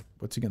team? Like,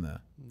 what's he gonna?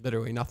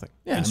 Literally nothing.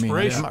 Yeah,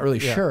 Inspiration. I'm not really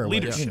sure. what,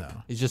 Leadership.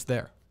 He's just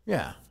there.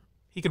 Yeah.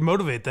 He could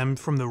motivate them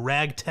from the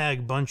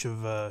ragtag bunch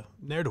of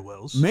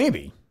ne'er-do-wells.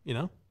 Maybe.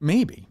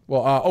 Maybe.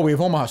 Well, we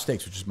have Omaha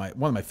Steaks, which is one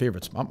of my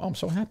favorites. I'm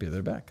so happy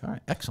they're back. All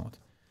right, excellent.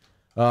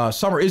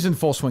 Summer is in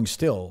full swing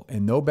still,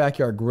 and no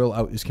backyard grill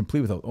out is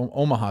complete without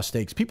Omaha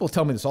Steaks. People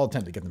tell me this all the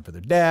time. They get them for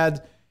their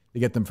dad. They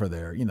get them for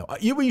their,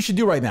 what you should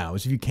do right now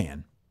is if you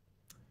can,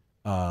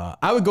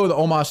 I would go to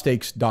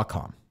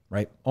omahasteaks.com,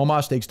 right?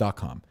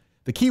 omahasteaks.com.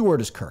 The keyword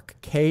is Kirk,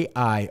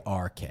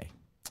 K-I-R-K.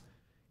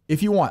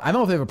 If you want, I don't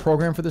know if they have a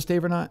program for this,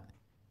 Dave, or not.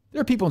 There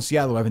are people in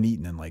Seattle who haven't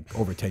eaten in like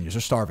over 10 years.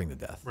 They're starving to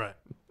death. Right.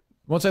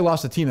 Once they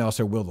lost the team, they lost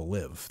their will to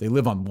live. They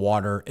live on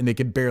water, and they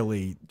can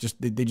barely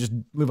they just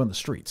live on the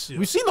streets. Yeah.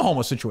 We've seen the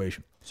homeless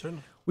situation.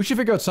 Certainly. We should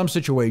figure out some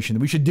situation.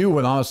 We should do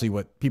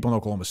what people in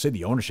Oklahoma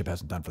City ownership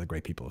hasn't done for the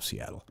great people of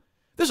Seattle.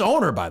 This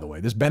owner, by the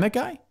way, this Bennett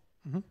guy,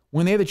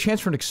 when they had a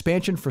chance for an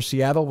expansion for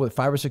Seattle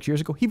 5 or 6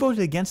 years ago, he voted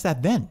against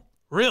that then.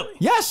 Really?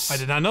 Yes. I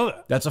did not know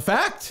that. That's a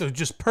fact. So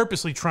just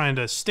purposely trying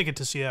to stick it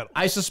to Seattle.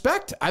 I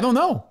suspect. I don't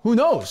know. Who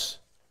knows?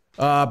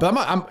 But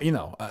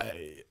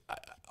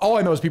all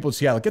I know is people in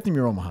Seattle, get them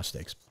your Omaha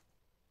Steaks.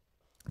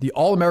 The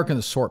All-American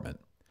assortment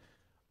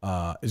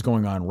is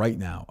going on right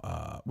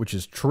now, which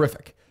is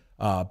terrific.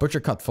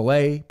 Butcher cut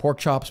filet, pork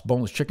chops,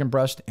 boneless chicken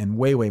breast, and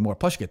way, way more.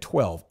 Plus, you get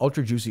 12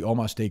 ultra juicy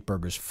Omaha steak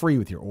burgers free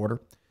with your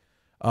order.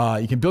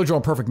 You can build your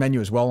own perfect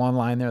menu as well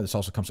online there. This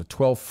also comes with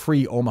 12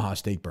 free Omaha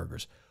steak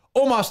burgers.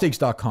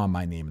 OmahaSteaks.com,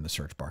 my name in the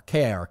search bar.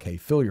 K-I-R-K.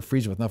 Fill your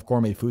freezer with enough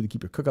gourmet food to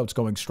keep your cookouts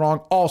going strong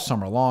all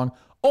summer long.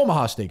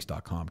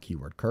 OmahaSteaks.com,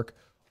 keyword Kirk.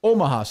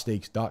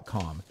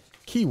 OmahaSteaks.com,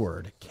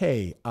 keyword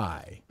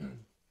K-I-R-K.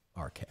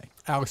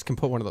 Alex can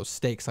put one of those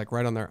steaks like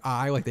right on their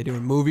eye, like they do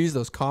in movies,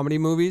 those comedy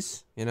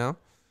movies,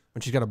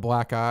 When she's got a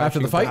black eye. After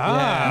she the can fight? put-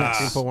 Ah,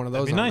 she can put one of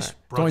those that'd be on nice. there.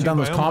 It's only done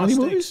those Brought to you by comedy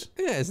Omaha movies? Steaks.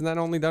 Yeah, isn't that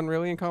only done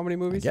really in comedy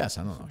movies? Yes,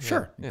 I don't know.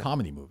 Sure, in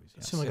comedy movies.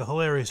 Yes. Seemed like a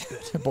hilarious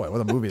bit. Boy,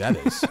 what a movie that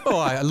is.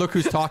 Oh, Look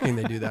Who's Talking,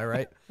 they do that,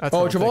 right? That's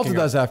Oh, what I'm Travolta thinking of.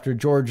 does after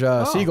George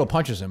Siegel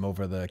punches him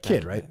over the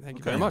kid, right? Thank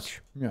you very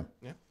much. Yeah.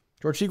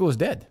 George Siegel is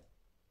dead.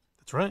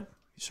 That's right.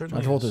 He John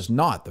certainly Travolta is. is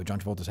not, though. John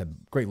Travolta's had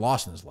great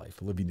loss in his life.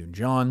 Olivia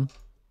Newton-John,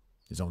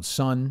 his own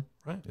son,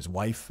 Right. his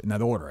wife, in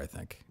that order, I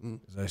think.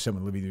 As I said,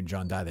 when Olivia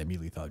Newton-John died, I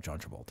immediately thought of John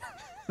Travolta.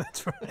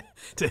 That's right.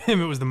 To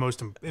him, it was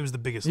the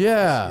biggest.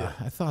 Yeah,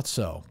 loss. I thought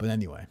so. But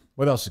anyway,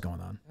 what else is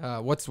going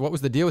on? What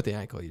was the deal with the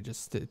ankle?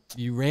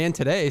 You ran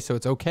today, so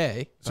it's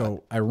okay.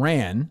 So I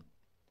ran.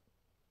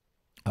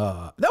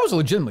 That was a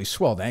legitimately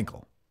swelled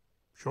ankle.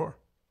 Sure.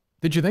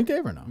 Did you think,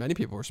 Dave, or no? Many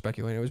people were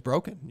speculating it was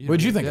broken. What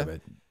did you think of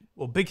it?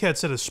 Well, Big Cat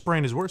said a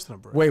sprain is worse than a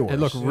break. Way worse. It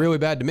looked really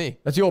bad to me.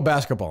 That's the old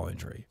basketball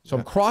injury. So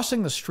I'm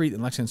crossing the street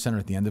in Lexington Center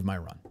at the end of my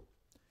run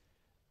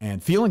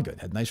and feeling good,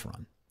 had a nice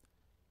run.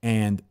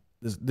 And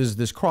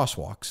there's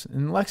crosswalks.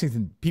 In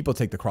Lexington, people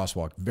take the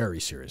crosswalk very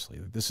seriously.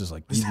 Like, this is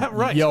like... Is that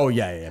right? Yo,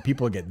 yeah.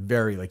 People get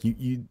very, like,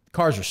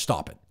 cars are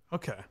stopping.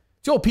 Okay.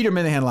 It's the old Peter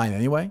Minihane line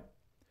anyway.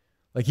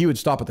 Like, he would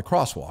stop at the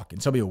crosswalk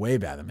and somebody would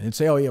wave at him and he'd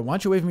say, oh, yeah, why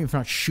don't you wave at me if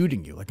I'm not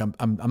shooting you? Like, I'm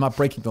not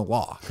breaking the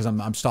law because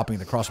I'm stopping at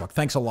the crosswalk.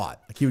 Thanks a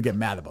lot. Like, he would get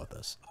mad about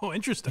this. Oh,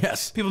 interesting.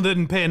 Yes. People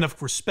didn't pay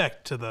enough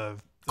respect to the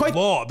Quite-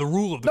 law, the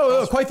rule of the No,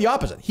 crosswalk. quite the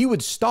opposite. He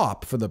would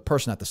stop for the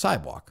person at the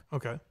sidewalk.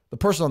 Okay. The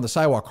person on the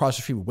sidewalk across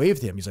the street would wave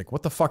to him. He's like,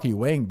 what the fuck are you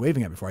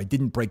waving at me for? I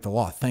didn't break the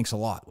law. Thanks a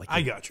lot. Like,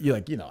 I got you. You're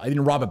like, I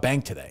didn't rob a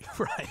bank today.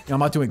 Right. I'm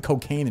not doing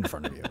cocaine in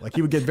front of you. Like,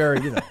 he would get very,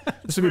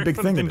 this would be a big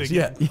thing. Thing To to this.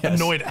 get Yeah, yes.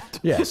 annoyed at.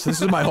 Yes,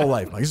 this is my whole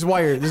life. Like, this is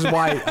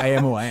why I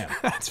am who I am.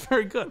 That's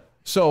very good.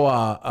 So,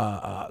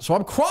 so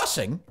I'm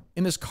crossing,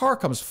 and this car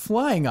comes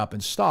flying up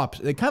and stops.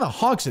 It kind of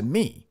honks at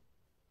me,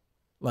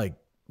 like,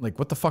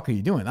 what the fuck are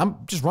you doing? I'm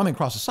just running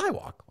across the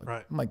sidewalk. Like,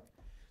 Right. I'm like,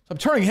 so I'm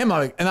turning him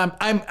out, and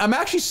I'm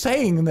actually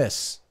saying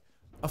this.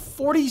 A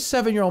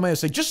 47-year-old man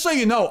say, just so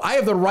you know, I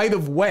have the right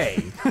of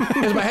way.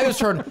 As my head is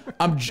turned,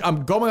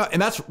 I'm going out, and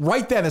that's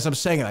right then as I'm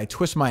saying it, I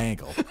twist my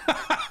ankle.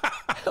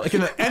 Like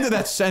in the end of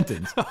that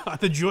sentence.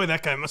 The joy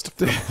that guy must have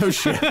felt. Oh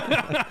shit.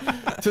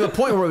 To the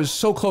point where it was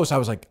so close, I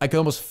was like, I could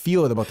almost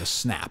feel it about to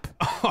snap.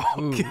 Oh,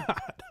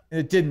 God. And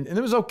it didn't, and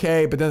it was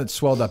okay, but then it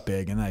swelled up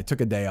big, and I took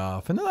a day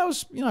off, and then I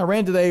was, I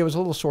ran today. It was a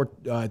little sore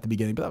at the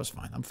beginning, but that was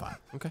fine. I'm fine.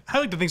 Okay. I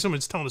like to think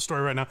someone's telling a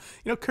story right now.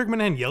 Kirk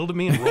Minihane yelled at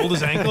me and rolled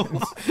his ankle.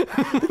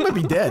 He might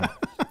be dead,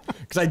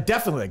 because I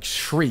definitely like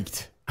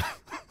shrieked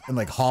and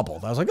like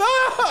hobbled. I was like,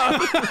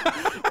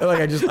 ah!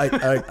 And,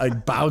 like I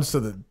bounced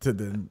to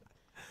the.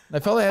 I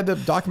felt I had to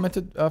document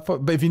it,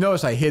 but if you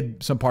notice, I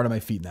hid some part of my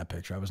feet in that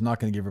picture. I was not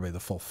going to give everybody the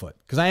full foot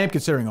because I am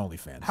considering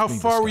OnlyFans. How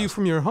far were you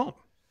from your home?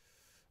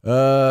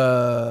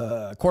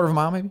 A quarter of a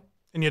mile, maybe.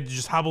 And you had to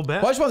just hobble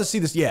back? Well, I just wanted to see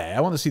this. Yeah,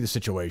 I wanted to see the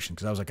situation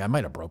because I was like, I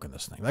might have broken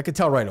this thing. I could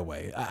tell right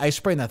away. I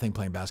sprained that thing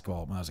playing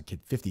basketball when I was a kid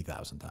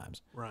 50,000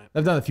 times. Right.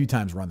 I've done it a few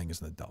times running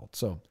as an adult.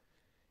 So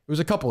it was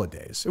a couple of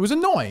days. It was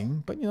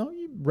annoying, but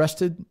you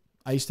rested,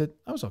 iced it.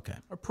 I was okay.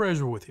 Our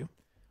prayers were with you.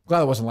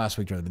 Glad it wasn't last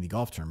week during the mini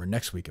golf tournament or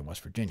next week in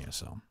West Virginia.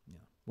 So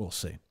we'll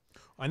see.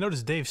 I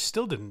noticed Dave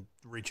still didn't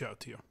reach out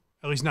to you.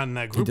 At least not in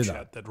that group did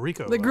chat that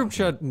Rico. The group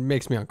chat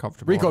makes me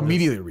uncomfortable. Rico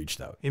immediately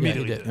reached out.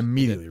 immediately he did. did.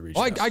 Immediately reached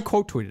Well, out. I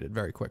quote tweeted it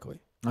very quickly.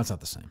 That's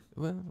not the same.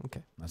 Well,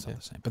 okay. That's not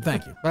the same. But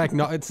thank you. But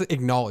it's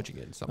acknowledging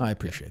it in some way. I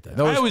appreciate that.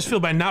 I always feel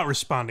by not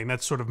responding,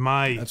 that's sort of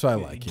my That's what I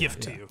like.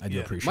 gift Yeah, to you. I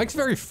do appreciate Mike's that.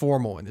 very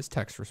formal in his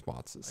text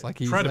responses. Like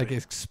he's Try to like be.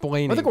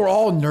 explaining. I think we're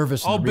all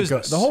nervous. All in the Rico.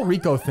 business. The whole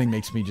Rico thing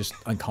makes me just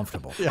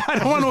uncomfortable. Yeah, I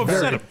don't want to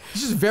upset him.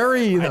 He's just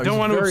very. I don't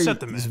want to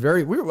upset the man. He's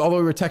very. Although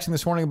we were texting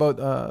this morning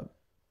about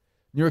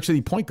New York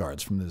City point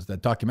guards from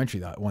that documentary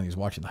that one he was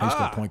watching, the high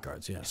school point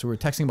guards. Yeah, so we were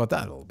texting about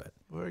that a little bit.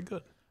 Very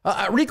good.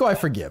 Rico, I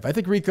forgive. I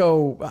think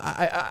Rico.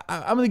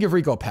 I'm going to give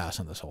Rico a pass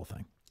on this whole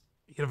thing.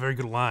 You had a very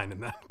good line in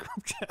that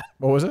group chat.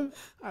 What was it?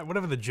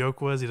 Whatever the joke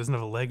was, he doesn't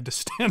have a leg to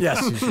stand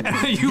Yes, on. you should.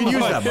 And You can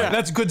use that, Mike.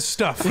 That's good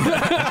stuff. He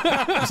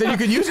said you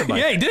could use it.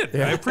 Mike. Yeah, he did.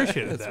 I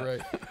appreciated that.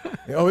 right.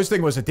 Oh, his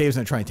thing was that Dave's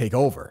going to try and take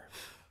over.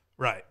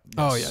 Right.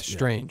 Oh yeah,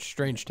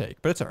 strange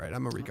take, but it's all right.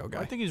 I'm a Rico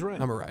guy. I think he's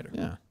right. I'm a writer.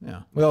 Yeah.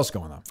 What else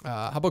going on?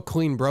 How about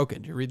Clean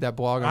Broken? Did you read that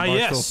blog on Barstool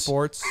Yes.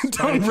 Sports?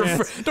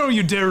 Don't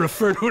you dare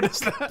refer to it as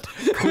that.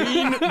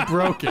 Clean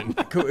Broken.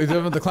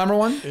 The Klemmer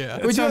one? Yeah.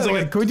 Can we, do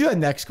that, can we do that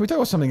next? Can we talk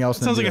about something else?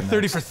 and Sounds then like do a that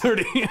 30 next? for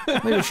 30. I'm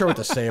not even sure what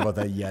to say about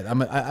that yet.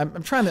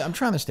 I'm trying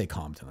to stay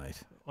calm tonight.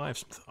 Well, I have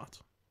some thoughts.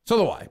 So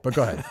do I. But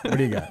go ahead. What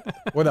do you got?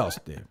 What else,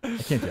 Dave? I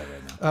can't do that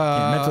right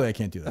now. Mentally, I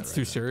can't do that. That's right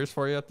too now. serious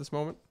for you at this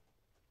moment.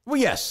 Well,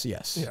 yes.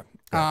 Yeah.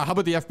 How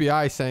about the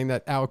FBI saying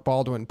that Alec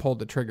Baldwin pulled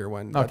the trigger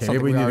when? that's Okay,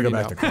 maybe we something need to go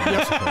already back to know.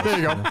 Carrabis, I suppose. There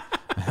you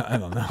go. I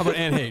don't know. How about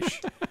Anne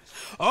Heche?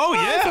 Oh,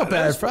 yeah. I feel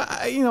bad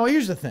for,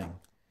 here's the thing.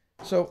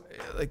 So,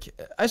 like,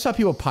 I saw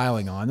people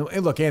piling on.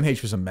 And look, Anne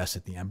Heche was a mess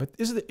at the end. But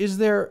is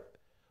there,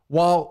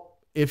 while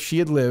if she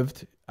had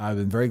lived, I've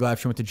been very glad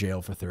she went to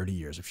jail for 30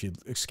 years, if she had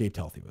escaped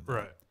healthy with it.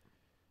 Right.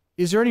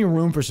 Is there any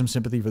room for some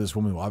sympathy for this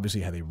woman who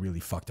obviously had a really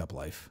fucked up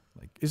life?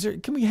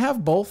 Like, can we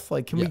have both?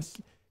 Like, Yes.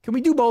 Can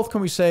we do both?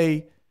 Can we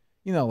say,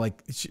 you know,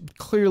 like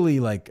clearly,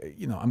 like,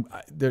 you know,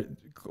 they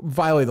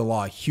violate the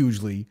law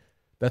hugely.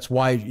 That's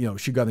why, you know,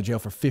 she got in jail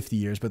for 50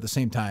 years, but at the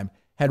same time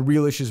had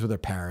real issues with her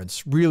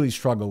parents, really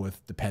struggle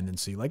with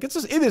dependency. Like it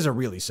is a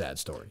really sad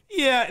story.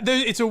 Yeah,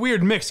 it's a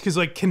weird mix because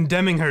like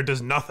condemning her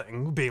does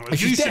nothing. Being like,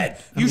 she's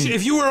dead.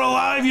 If you were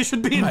alive, you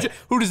should be in jail.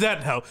 Who does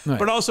that help? Right.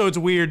 But also, it's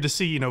weird to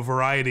see, you know,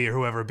 Variety or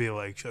whoever be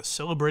like a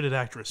celebrated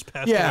actress.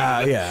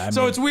 Yeah.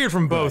 So it's weird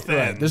from both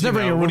ends. There's never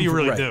any room. What do you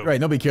really do? do? Right.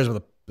 Nobody cares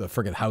about the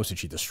friggin' house that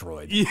she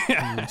destroyed.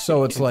 Yeah.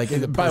 So it's like,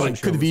 by the way,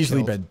 could have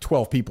easily killed. been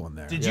 12 people in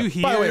there. Did you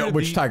hear? By the way,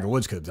 which Tiger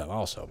Woods could have done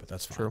also, but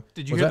that's fine. True.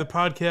 Did you hear the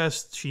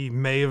podcast she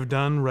may have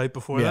done right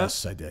before that?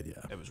 Yes, I did.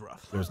 Yeah. It was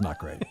rough. It was not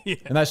great. Yeah.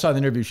 And I saw the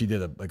interview she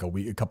did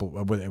a couple.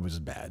 It was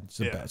bad.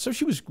 Bad. So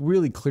she was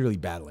really clearly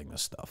battling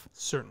this stuff.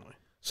 Certainly.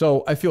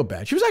 So I feel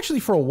bad. She was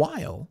actually for a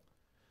while,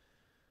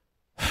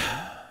 she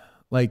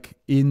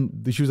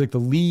was like the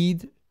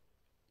lead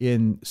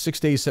in 6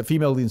 Days,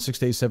 female lead in 6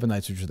 Days, 7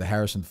 Nights, which was the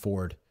Harrison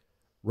Ford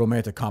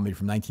romantic comedy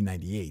from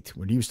 1998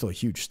 when he was still a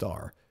huge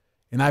star.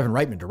 And Ivan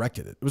Reitman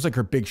directed it. It was like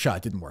her big shot.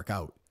 It didn't work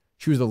out.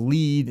 She was the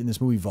lead in this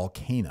movie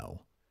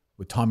Volcano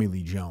with Tommy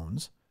Lee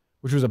Jones,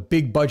 which was a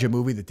big budget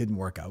movie that didn't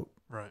work out.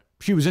 Right.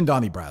 She was in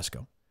Donnie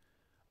Brasco.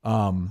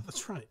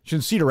 That's right. She's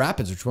in Cedar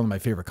Rapids, which is one of my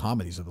favorite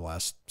comedies of the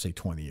last, say,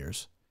 20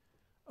 years.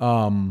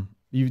 Do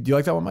you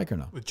like that one, Mike, or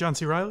no? With John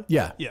C. Reilly?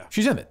 Yeah. Yeah.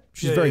 She's in it.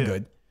 She's very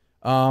good.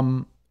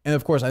 And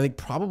of course, I think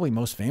probably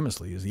most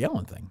famously is the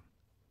Ellen thing.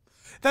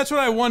 That's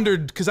what I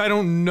wondered because I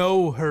don't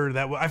know her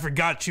that well. I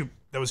forgot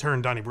that was her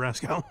and Donnie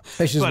Brasco.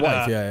 Hey, she's his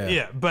wife. Yeah.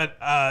 Yeah, but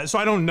so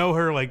I don't know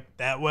her like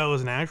that well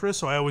as an actress.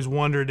 So I always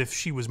wondered if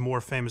she was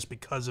more famous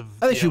because of.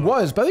 I think she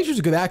was, but I think she was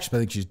a good actress. But I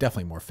think she's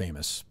definitely more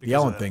famous. The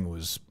Ellen thing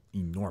was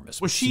enormous.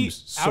 Was she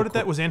out at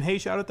that? Was Anne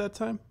Heche out at that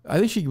time? I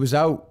think she was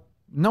out.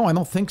 No, I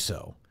don't think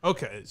so.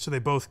 Okay, so they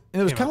both.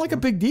 And it was kind of like a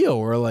big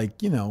deal, where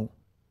like, you know,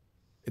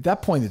 at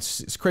that point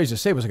it's crazy to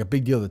say, it was like a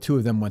big deal. The two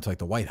of them went to like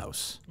the White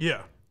House.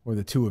 Yeah. Where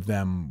the two of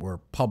them were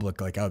public,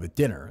 like out at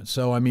dinner.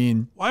 So, I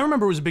mean. Well, I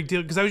remember it was a big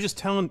deal because I was just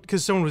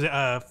because someone was,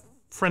 a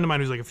friend of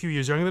mine who's like a few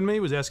years younger than me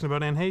was asking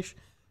about Anne Heche.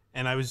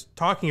 And I was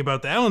talking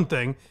about the Ellen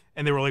thing.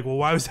 And they were like, well,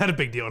 why was that a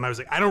big deal? And I was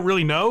like, I don't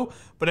really know.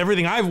 But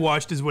everything I've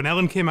watched is when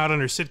Ellen came out on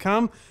her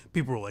sitcom,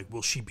 people were like,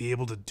 will she be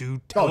able to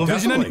do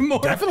television anymore?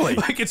 Definitely.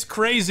 Like, it's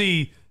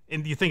crazy.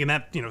 And you think in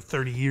that,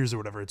 30 years or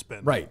whatever it's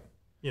been. Right.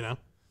 You know?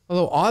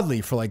 Although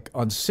oddly, for like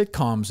on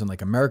sitcoms and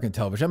like American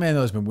television, I mean, I know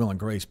there's been Will and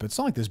Grace, but it's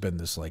not like there's been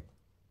this like,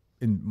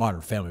 in Modern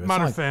Family.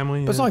 Modern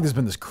Family. But it's not like there's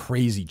been this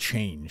crazy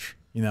change,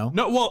 you know?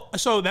 No, well,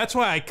 so that's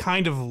why I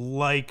kind of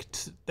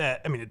liked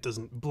that. I mean, it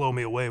doesn't blow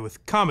me away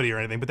with comedy or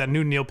anything, but that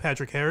new Neil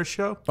Patrick Harris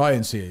show. Oh, I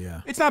didn't see it,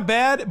 yeah. It's not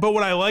bad, but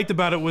what I liked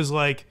about it was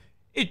like,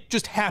 it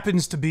just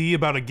happens to be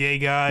about a gay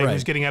guy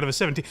who's getting out of a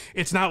 17.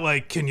 It's not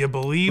like, can you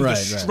believe the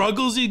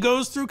struggles he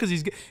goes through?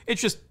 Because it's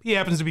just, he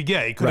happens to be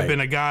gay. He could have been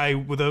a guy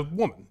with a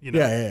woman, you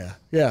know?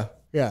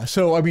 Yeah.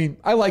 So, I mean,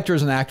 I liked her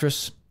as an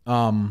actress.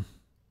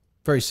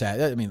 Very sad.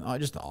 I mean,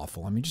 just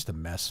awful. I mean, just a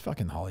mess.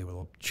 Fucking Hollywood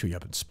will chew you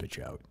up and spit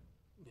you out.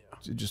 Yeah.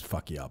 It'll just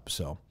fuck you up.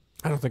 So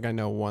I don't think I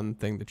know one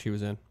thing that she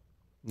was in.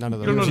 None of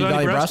those. You don't know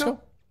Donnie Brasco?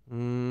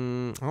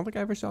 I don't think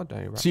I ever saw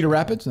Donnie Brasco. Cedar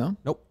Rapids? No?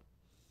 Nope.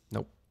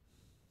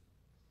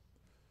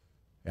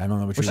 I don't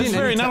know what Not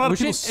a lot of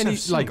people have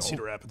seen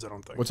Cedar Rapids, I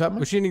don't think. What's that,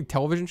 Mike? Was she in any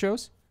television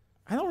shows?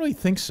 I don't really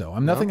think so.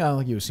 I'm nothing I don't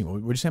think you've seen.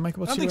 What did you say, Mike?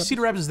 About I don't think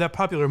Cedar Rapids is that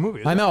popular a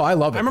movie. I know. I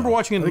love it. I remember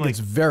watching it in, like, it's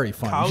very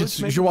fun. college,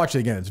 You should watch it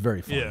again. It's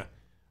very fun. Yeah.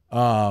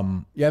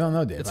 I don't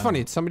know, Dave. It's funny.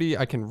 It's somebody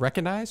I can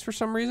recognize for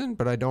some reason,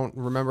 but I don't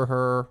remember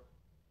her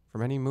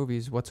from any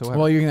movies whatsoever.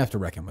 Well, you're going to have to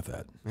reckon with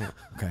that. Yeah.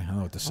 Okay, I don't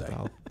know what to say.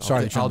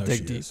 Sorry, Sorry, I'll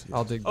dig deep.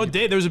 I'll dig deep. Oh,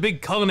 Dave, there was a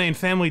big Cullinane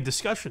family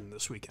discussion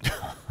this weekend.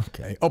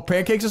 Okay. Oh,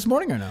 pancakes this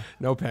morning or no?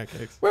 No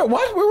pancakes. What?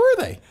 Where were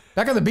they?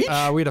 Back on the beach?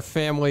 We had a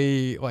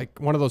family, like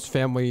one of those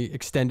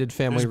extended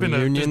family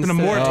reunions. There's been a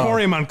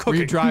moratorium on cooking.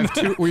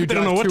 We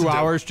drive 2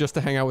 hours just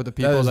to hang out with the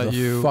people that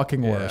is the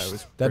fucking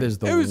worst. That is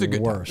the worst. It was a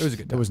good time. It was a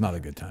good time. It was not a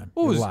good time.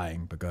 You're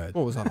lying, but go ahead.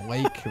 Well, it was on a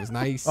lake. It was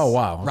nice. Oh,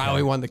 wow. Okay.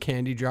 Riley won the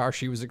candy jar.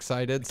 She was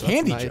excited. So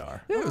Candy nice.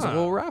 jar? Yeah, it was a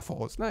little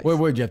raffle. It's nice. Wait,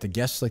 did you have to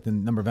guess like the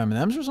number of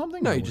M&Ms or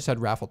something? No, you just had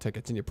raffle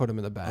tickets and you put them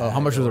in the bag. Oh,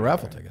 how much were the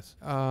raffle tickets?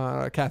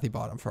 Kathy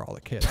bought them for all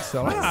the kids.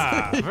 So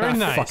very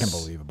nice. Fucking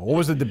believable. What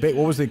was the debate?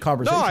 What was the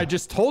conversation? No, I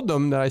just told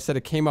them that I said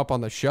it came up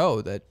on the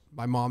show that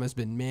my mom has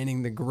been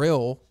manning the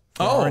grill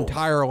for our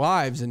entire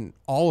lives, and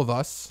all of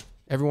us,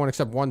 everyone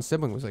except one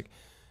sibling, was like,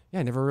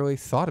 "Yeah, I never really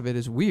thought of it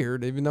as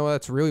weird, even though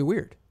that's really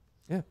weird."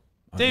 Yeah.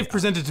 Dave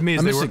presented to me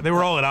as they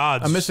were all at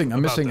odds. I'm missing.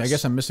 I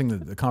guess I'm missing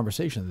the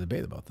conversation, the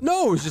debate about this.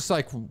 No, it was just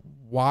like,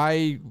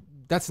 why?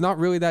 That's not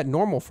really that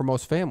normal for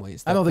most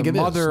families. I don't think it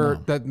is. No.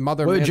 That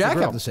mother. What did Jack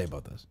have to say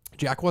about this?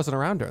 Jack wasn't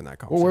around during that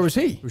conversation. Well, where was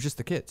he? It was just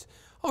the kids.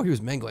 Oh, he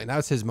was mingling. That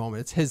was his moment.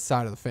 It's his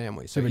side of the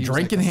family. So Do you have a he was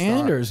drink like in the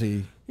hand, star. or is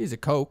he? He's a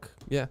Coke.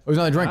 Yeah. Oh, he's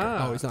not a drinker.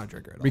 No, he's not a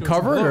drinker at all.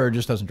 Recovered or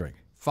just doesn't drink?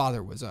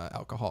 Father was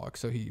alcoholic,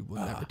 so he would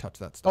never touch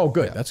that stuff. Oh,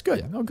 good. Yeah. That's good.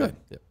 Yeah. Oh, good.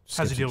 Yeah.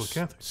 How's he deal with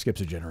Kathy? Skips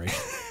a generation.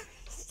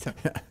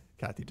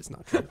 Kathy does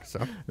not drink.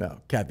 So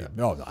No, Kathy.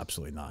 No,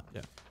 absolutely not.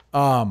 Yeah.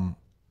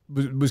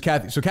 Was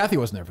Kathy? So Kathy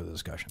wasn't there for the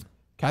discussion.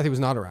 Kathy was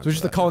not around. So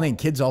just the Cullinane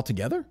kids all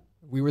together?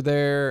 We were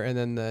there, and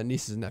then the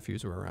nieces and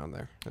nephews were around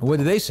there. What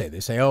did they say? They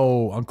say,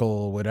 "Oh,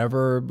 Uncle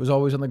whatever was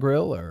always on the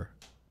grill," or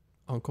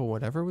Uncle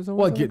whatever was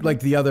well, on the like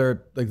the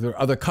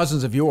other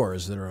cousins of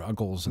yours that are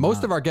uncles. And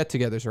Most of our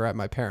get-togethers are at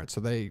my parents, so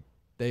they.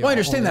 Well, I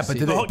understand that, but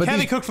did they,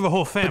 Kathy cooked for the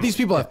whole family. But these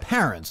people have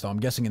parents, though. I'm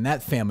guessing in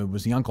that family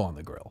was the uncle on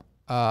the grill.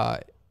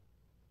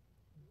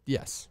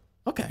 Yes.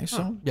 Okay,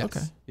 so Yes.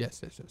 okay,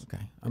 yes.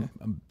 okay.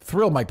 I'm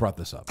thrilled Mike brought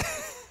this up.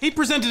 He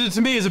presented it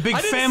to me as a big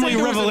family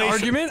revelation.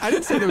 Argument. I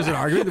didn't say there was an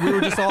argument. We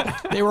were just all.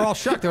 They were all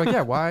shocked. They're like,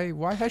 "Yeah,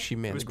 why has she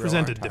manned the grill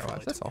presented our entire differently.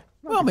 lives?" That's all.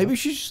 Well, maybe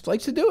she just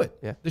likes to do it.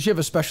 Yeah. Does she have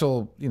a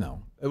special,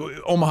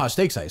 Omaha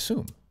Steaks? I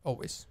assume.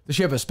 Always. Does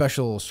she have a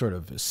special sort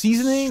of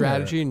seasoning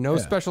Strategy, or- no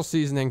Yeah. special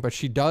seasoning, but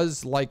she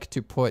does like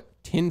to put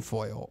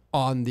tinfoil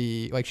on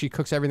she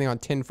cooks everything on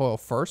tinfoil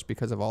first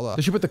because of all the.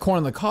 Does she put the corn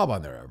on the cob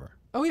on there ever?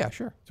 Oh yeah,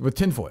 sure. With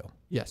tinfoil?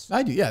 Yes.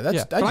 I do. Yeah, that's.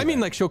 Yeah. But I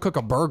mean, like she'll cook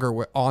a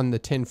burger on the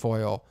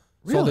tinfoil.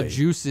 So Really? the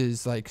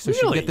juices, so she'll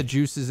Really? get the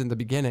juices in the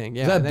beginning.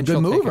 Yeah. is that and a then good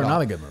she'll take move it or off.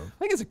 not a good move? I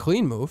think it's a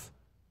clean move.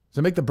 Does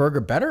it make the burger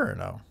better or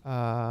no?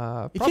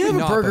 Probably You can't have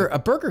not, a burger. but A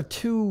burger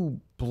too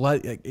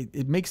blood.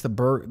 It makes the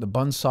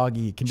bun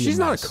soggy. It can be. She's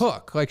a not mess. a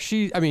cook. Like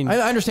I mean. I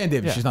understand,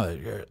 David. Yeah. She's not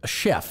a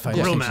chef. I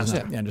Grill understand she's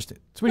master. not- Yeah, I understand.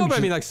 So No, but I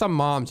she's- mean, like some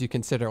moms, you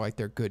consider like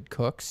they're good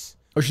cooks.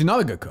 oh, she's not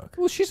a good cook.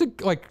 Well, she's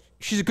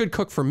a good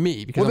cook for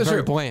me because I'm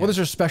very bland. What is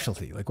her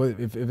specialty? Like,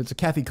 if it's a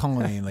Kathy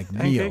Cullinane meal?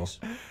 Pancakes?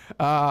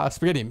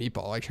 Spaghetti and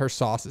meatball. Like her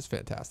sauce is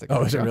fantastic.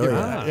 Oh, is it really?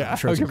 Yeah, I'm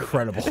sure it's I'll give it-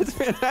 incredible. It's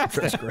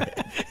fantastic. That's great.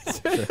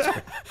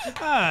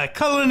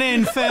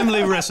 Cullinane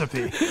family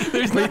recipe.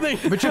 There's nothing.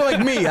 But you're like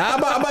me. I'm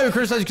not even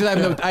criticizing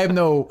because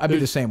I'd be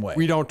the same way.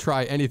 We don't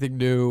try anything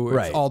new. It's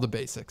Right. all the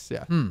basics.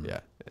 Yeah, yeah.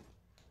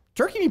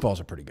 Turkey meatballs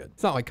are pretty good.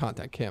 It's not like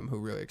Kontent Kim who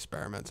really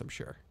experiments. I'm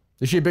sure.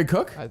 Is she a big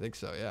cook? I think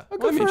so. Yeah.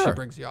 good Well, I mean, for she her.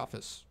 brings the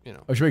office.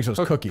 Oh, she makes those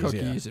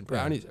cookies and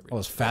brownies every All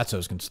those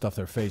fatzos can stuff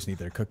their face and eat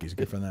their cookies.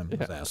 Good for them,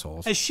 those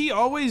assholes. Has she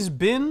always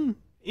been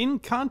in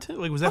content?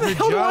 Like, was that How her the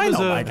hell do job I as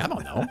know, a? Mike? I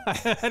don't know.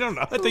 I don't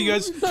know. I think you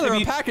guys. No, they're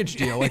a package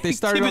deal. Like they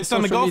started on Tibbetts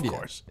on the social golf media.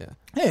 course. Yeah.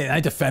 Hey, I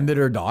defended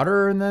her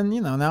daughter, and then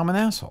now I'm an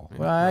asshole.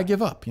 Well, I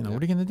give up. What are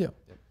you gonna do?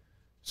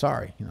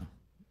 Sorry,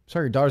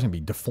 sorry, your daughter's gonna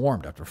be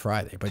deformed after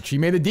Friday, but she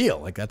made a deal.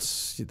 Like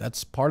that's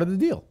part of the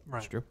deal.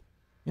 That's true.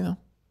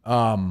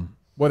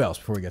 What else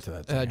before we get to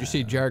that? Did you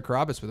see Gerry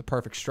Callahan with a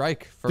perfect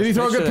strike? Did he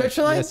throw a First good pitch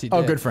tonight? Yes, he did.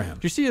 Oh, good for him.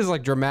 Did you see his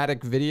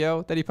dramatic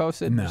video that he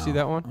posted? No. Did you see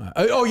that one?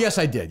 Oh, yes,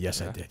 I did.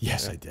 Yes, I did.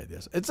 Yes, I did.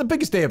 Yes, it's the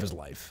biggest day of his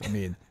life. I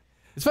mean,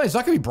 it's funny. It's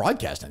not gonna be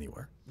broadcast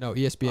anywhere. No,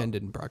 ESPN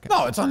didn't broadcast.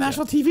 No, it's on a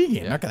national TV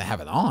game. They're not gonna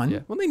have it on. Yeah.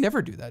 Well, they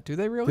never do that, do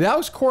they? Really? That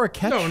was Cora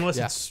catch. No, unless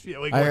Yeah. it's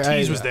like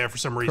Ortiz was there for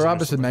some reason. or Carrabis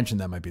had something.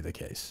 mentioned that might be the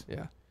case.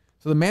 Yeah.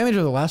 So the manager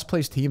of the last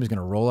place team is going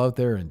to roll out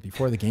there and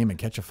before the game and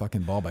catch a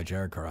fucking ball by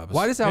Jared Carrabis.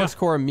 Why does Alex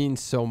Cora mean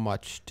so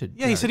much to?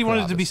 Yeah, he said he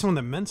wanted to be Carrabis? someone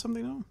that meant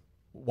something to him.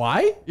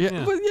 Why?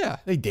 Yeah. Well, yeah.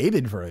 They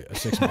dated for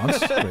 6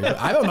 months.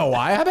 I don't know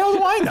why. How the hell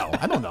do I know?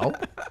 I don't know.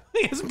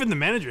 He hasn't been the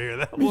manager here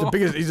that He's long. the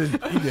biggest. He's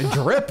a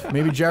drip.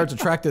 Maybe Jared's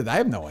attracted. I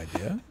have no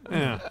idea.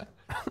 Yeah.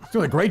 He's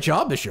doing a great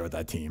job this year with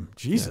that team.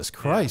 Jesus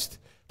Christ.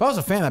 If I was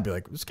a fan, I'd be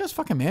like, this guy's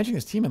fucking managing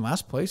his team in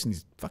last place and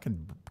he's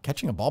fucking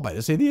catching a ball by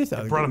this idiot.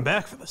 Brought him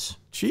back for this.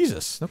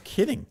 Jesus, no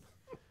kidding.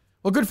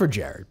 Well, good for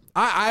Jared.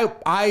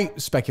 I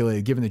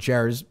speculated, given that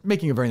Jared is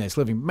making a very nice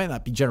living, might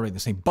not be generating the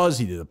same buzz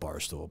he did at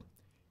Barstool.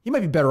 He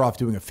might be better off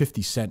doing a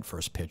 50 Cent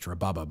first pitch or a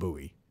Baba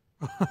Booey.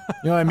 You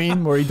know what I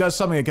mean? Where he does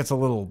something that gets a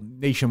little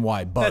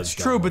nationwide buzz. That's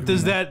true, but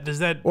does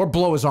that or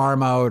blow his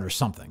arm out or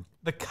something?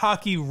 the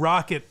cocky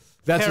rocket?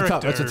 That's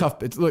character, a tough.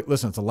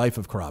 Listen, it's a life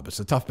of Carrabis. It's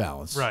a tough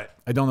balance. Right.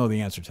 I don't know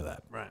the answer to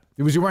that. Right.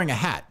 Was he wearing a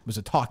hat? Was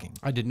it talking?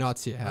 I did not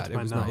see a hat. It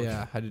my was not. knowledge.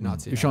 Yeah, I did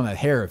not see. He's a hat. showing that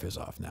hair of his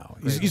off now.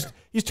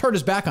 He's turned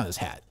his back on his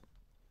hat.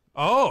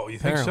 Oh, you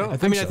think Apparently. so? I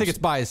think mean, I so. think it's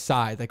by his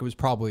side. Like it was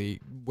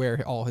probably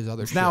where all his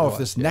other. Shit Now, was. if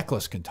this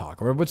necklace can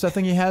talk, or what's that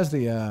thing he has?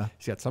 The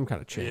he's got some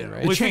kind of chain, right?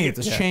 Well, you chain. figured-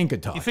 This chain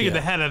could talk. You figured yeah.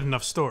 the hat had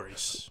enough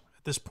stories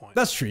at this point.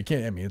 That's true. You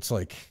can't. I mean, it's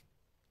like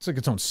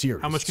its own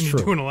series. How much can It's you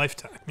true. do in a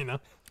lifetime? You know.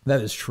 That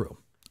is true.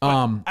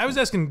 I was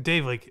asking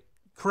Dave, like,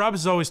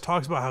 Carrabis always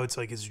talks about how it's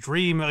like his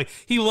dream. Like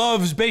he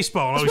loves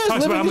baseball. And always This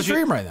man's talks about how living much his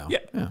dream right now.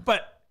 Yeah,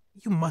 but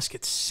you must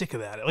get sick of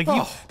that. Like,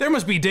 Oh. there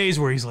must be days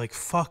where he's like,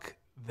 "Fuck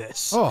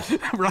this," Oh,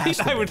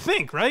 right? I would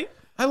think, right?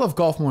 I love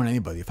golf more than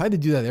anybody. If I had to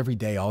do that every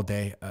day, all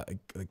day,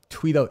 like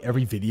tweet out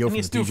every video And from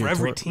he the has to do it PGA for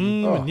every Tour.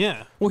 team, Oh. and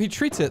yeah. Well, he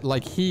treats it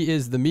like he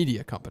is the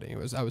media company.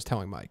 I was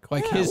telling Mike.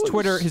 Like Yeah, his well,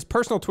 Twitter, it's- his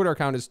personal Twitter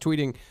account is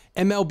tweeting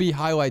MLB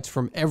highlights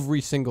from every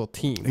single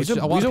team. He's which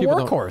a, lot he's a of people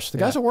don't- workhorse. The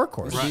guy's a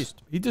workhorse. Right.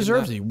 He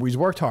deserves it. He's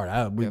worked hard.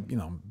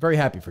 I'm very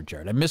happy for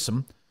Jared. I miss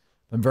him.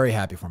 I'm very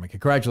happy for him.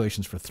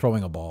 Congratulations for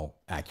throwing a ball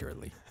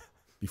accurately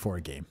before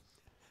a game.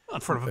 In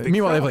front of a big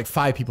Meanwhile, they have crowd. like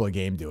 5 people a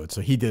game do it. So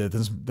he did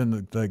it.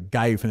 Then the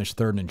guy who finished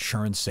third in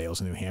insurance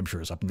sales in New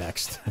Hampshire is up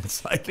next.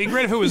 It's like, It'd be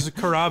great if it was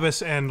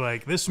Carrabis and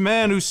like this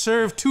man who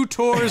served 2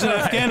 tours in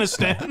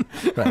Afghanistan.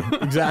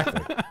 right,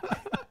 exactly.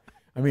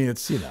 I mean,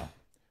 it's,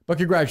 but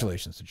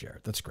congratulations to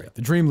Jared. That's great.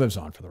 The dream lives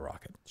on for the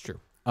Rocket. It's true.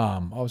 I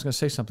was going to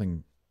say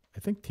something I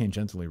think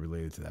tangentially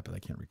related to that, but I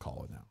can't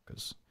recall it now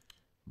because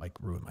Mike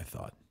ruined my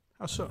thought.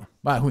 How so?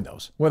 But who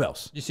knows? What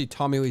else? Did you see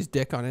Tommy Lee's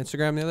dick on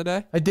Instagram the other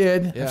day? I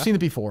did. Yeah. I've seen it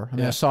before. I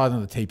mean, Yeah. I saw it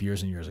on the tape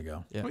years and years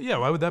ago. Yeah. Well, yeah,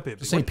 why would that be? A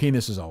big Same deal?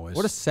 penis as always.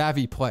 What a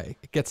savvy play.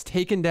 It gets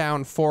taken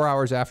down 4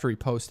 hours after he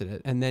posted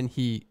it, and then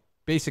he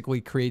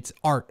basically creates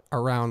art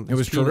around It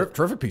was his penis.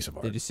 terrific piece of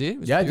art. Did you see it? It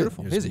was Yeah, I did.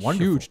 beautiful. It He was has a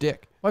wonderful. huge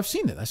dick. Well, I've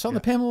seen it. I saw the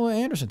Pamela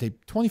Anderson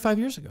tape 25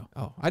 years ago.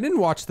 Oh, I didn't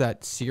watch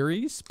that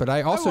series, but I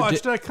I also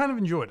watched did, it. I kind of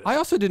enjoyed it. I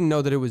also didn't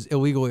know that it was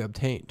illegally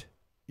obtained.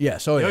 Yeah.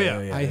 So yeah,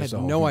 yeah. yeah, I it's had a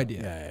whole no thing.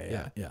 idea.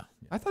 Yeah. Yeah.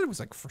 I thought it was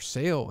like for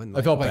sale and I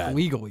like, felt bad.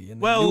 legally,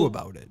 and well, they knew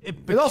about it. It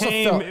It also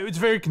became. felt- It was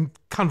very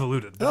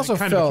convoluted. It also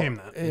kind felt. of became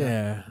that.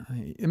 Yeah.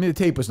 I mean, the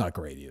tape was not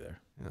great either.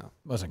 No. It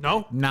wasn't.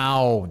 No?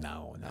 Great.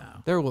 No.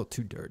 They're a little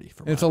too dirty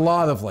for It's my a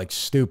lot of like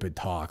stupid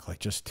talk, like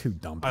just too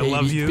dumb. I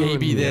love you.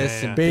 baby and-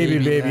 this yeah, and Baby,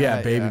 Baby baby, yeah,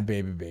 that, baby, yeah.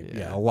 baby. Yeah,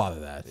 Yeah. a lot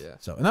of that. Yeah.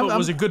 So, and But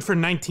was it good for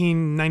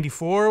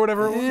 1994 or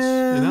whatever it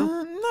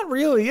was? Not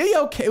really. Yeah,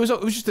 okay. It was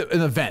just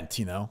an event,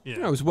 you know. Yeah.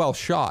 You know, it was well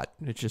shot.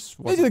 It just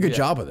They wasn't, did a good yeah.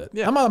 job with it.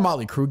 Yeah. I'm not a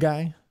Motley Crue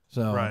guy,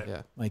 so Right.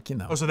 Yeah. like you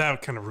know. Oh, so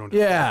that kind of ruined it.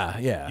 Yeah,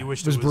 yeah. You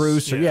wished it was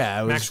Bruce, or yeah,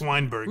 it was Max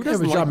Weinberg. Who it was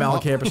doesn't John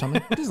like Mellencamp or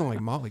something. Who doesn't like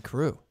Motley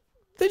Crue?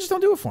 They just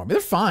don't do it for me.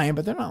 They're fine,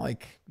 but they're not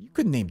like you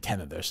couldn't name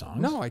 10 of their songs.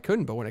 No, I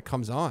couldn't. But when it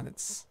comes on,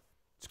 it's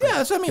great. Yeah,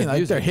 that's what I mean. Good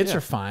Like their music, hits yeah.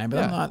 are fine, but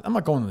Yeah. I'm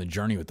not going on the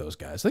journey with those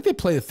guys. Like they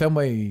played at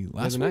Fenway The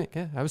last other week.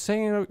 night. Yeah, I was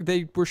saying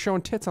they were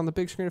showing tits on the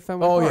big screen of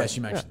Fenway. Oh Park. yes,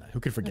 you mentioned that.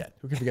 Who could forget?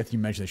 Who could forget that you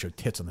mentioned they showed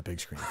tits on the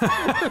big screen?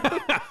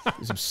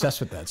 He's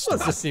obsessed with that Well,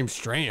 stuff. it just seems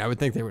strange. I would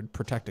think they would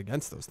protect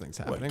against those things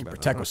happening. But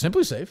Protect was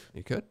Simplisafe.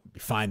 you could. Be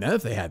fine then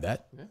if they had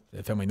that.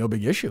 If Fenway, no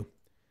big issue.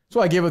 So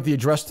I gave out the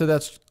address to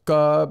that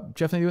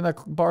Jeff doing that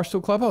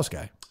Barstool Clubhouse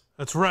guy.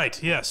 That's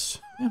right. Yes.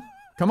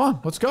 Come on,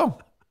 let's go.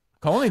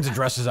 Colleen's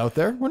address is out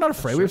there. We're not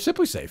afraid. We have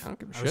Simplisafe. I don't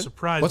give a I was shit.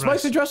 surprised. What's when I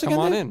Mike's address again?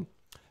 Come on Dave? in.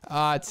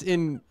 It's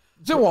in.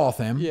 It's in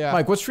Waltham. Yeah.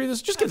 Mike, what street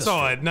is? Just give That's the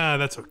all. street. Nah,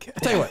 that's okay.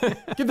 Tell you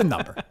what, give the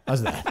number.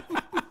 How's that?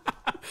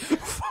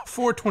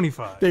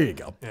 425. There you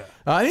go.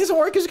 Yeah. It needs to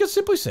work because it's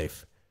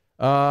Simplisafe.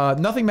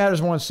 Nothing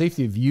matters more than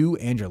safety of you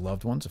and your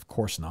loved ones. Of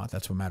course not.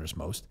 That's what matters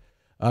most.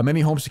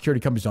 Many home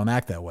security companies don't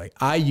act that way.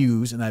 I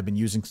use, and I've been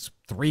using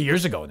 3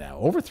 years ago now,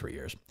 over 3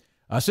 years,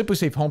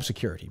 Simplisafe Home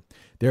Security.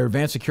 Their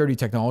advanced security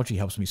technology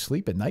helps me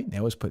sleep at night, and I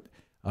always put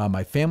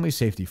my family's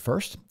safety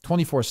first.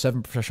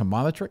 24/7 professional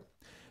monitoring.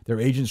 Their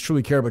agents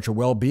truly care about your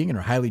well-being and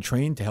are highly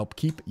trained to help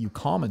keep you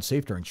calm and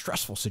safe during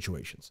stressful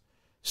situations.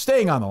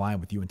 Staying on the line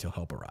with you until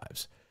help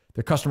arrives.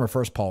 Their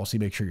customer-first policy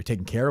makes sure you're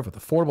taken care of with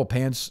affordable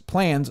plans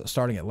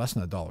starting at less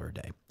than $1 a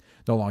day.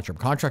 No long-term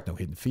contract, no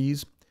hidden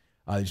fees.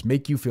 They just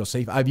make you feel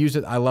safe. I've used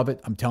it. I love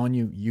it. I'm telling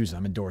you, use it.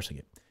 I'm endorsing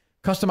it.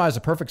 Customize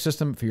the perfect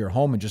system for your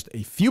home in just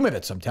a few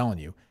minutes, I'm telling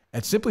you,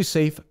 at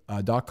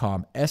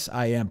simplisafe.com,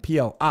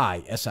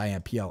 SIMPLI,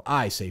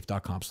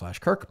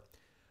 safe.com/Kirk.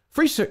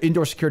 Free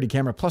indoor security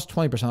camera plus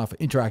 20% off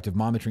interactive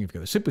monitoring if you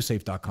go to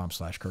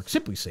simplisafe.com/Kirk,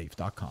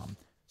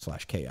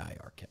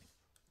 simplisafe.com/KIRK.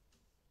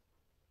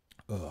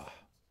 Ugh.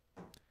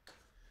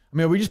 I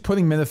mean, are we just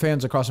putting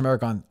Minifans across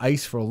America on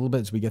ice for a little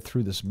bit as we get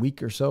through this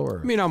week or so? Or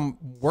I mean, I'm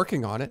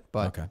working on it,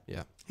 but Okay.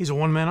 yeah. He's a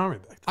one-man army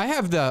back there. I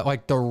have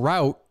the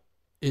route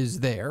is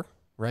there,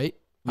 right?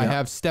 I Yeah.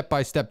 have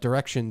step-by-step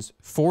directions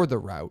for the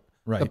route.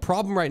 Right. The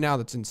problem right now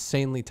that's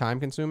insanely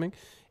time-consuming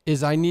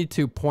is I need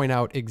to point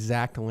out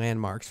exact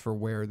landmarks for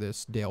where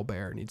this Dale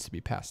Bear needs to be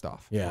passed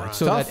off. Yeah. Right. it's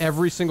So tough. that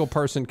every single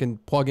person can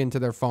plug into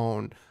their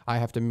phone. I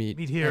have to meet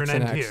here X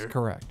and end X. here.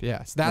 Correct.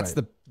 Yes. That's Right.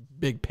 the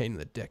big pain in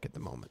the dick at the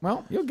moment.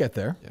 Well, you'll get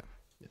there. Yeah.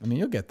 I mean,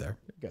 you'll get there.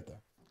 You'll get there.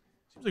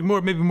 Seems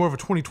like maybe more of a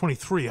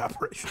 2023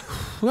 operation.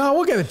 Well,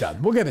 we'll get it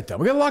done. We'll get it done.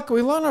 We got a lot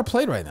on our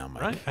plate right now,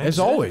 Mike. Right. I As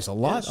understand. always, a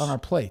lot Yes. on our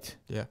plate.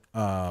 Yeah.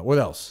 What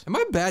else? Am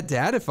I a bad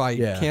dad if I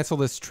Yeah. cancel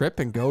this trip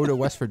and go to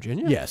West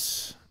Virginia?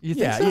 Yes. You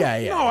think yeah, so? yeah,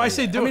 yeah. No, I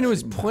say do I mean, it. it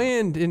was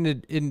planned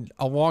in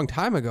a long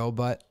time ago,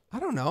 but I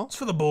don't know. It's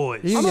for the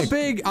boys.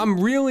 I'm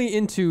really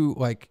into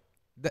like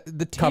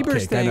the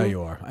Tabers Cupcake. thing. I know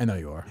you are. I know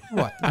you are.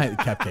 What?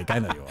 Cupcake. I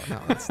know you are. No,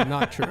 that's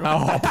not true.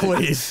 Oh,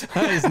 please.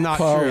 That is not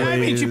Please. true. I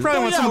mean, she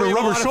probably wants yeah, someone we to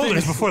have a rub her lot of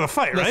shoulders things. before the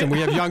fight, right? Listen, we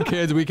have young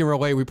kids. We can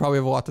relate. We probably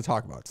have a lot to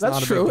talk about. It's That's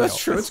not a true. big That's deal.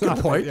 true. It's a not good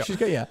a big point. deal. She's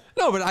got, yeah.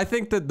 No, but I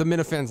think that the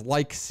Minifans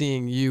like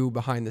seeing you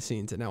behind the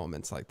scenes in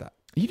elements like that.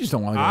 You just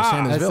don't want to go to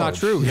Santa's That's Village. not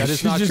true. That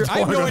is You not just true. don't I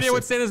have wanna no go idea to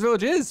what Santa's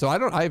Village is, so I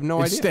have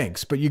no It idea.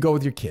 stinks, but you go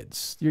with your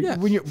kids. Yes.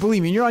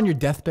 Believe me, when you're on your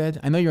deathbed,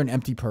 I know you're an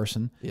empty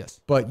person. Yes.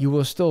 But you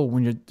will still,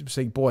 when you're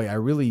saying, boy, I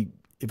really,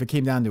 if it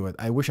came down to it,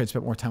 I wish I'd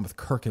spent more time with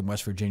Kirk in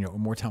West Virginia or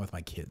more time with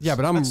my kids. Yeah,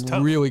 but I'm That's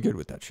tough. really good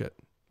with that shit.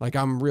 Like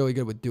I'm really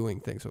good with doing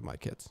things with my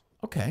kids.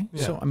 Okay.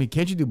 Yeah. So, I mean,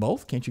 can't you do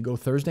both? Can't you go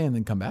Thursday and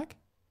then come back?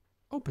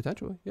 Oh,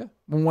 potentially, yeah.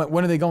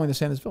 When are they going to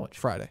Santa's Village?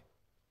 Friday.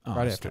 Oh,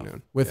 Friday that's tough.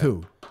 afternoon. With Yeah.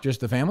 who? Just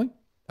the family?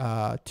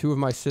 Two of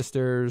my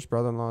sisters,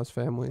 brother-in-law's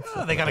family. Oh,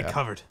 stuff they got like it that.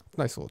 covered.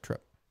 Nice little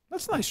trip.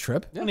 That's a nice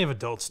trip. Plenty of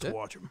adults to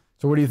watch them.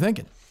 So what are you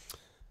thinking?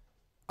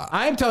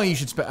 I'm telling you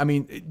should spend, I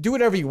mean, do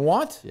whatever you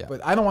want, Yeah.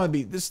 but I don't want to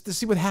be, this to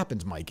see what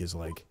happens, Mike, is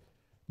like,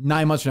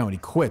 9 months from now when he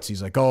quits,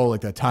 he's like, oh,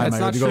 like that time That's I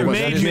not had to go true. to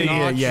West That is Virginia.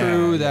 not Yeah,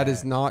 true. yeah. That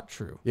is not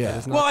true. Yeah. That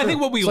is not Well, I true.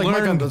 think what we It's like,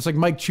 learned. it's like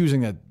Mike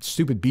choosing that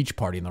stupid beach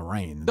party in the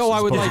rain. No,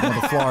 I would As opposed like- to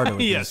going to Florida.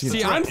 With Yes. his,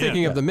 See, I'm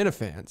thinking of the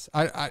Minifans.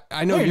 I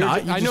know No, you're you're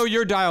not. You I know just-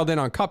 you're dialed in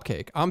on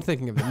Cupcake. I'm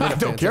thinking of the Minifans. I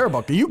don't care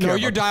about you. Care No,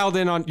 about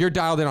you're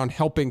dialed in on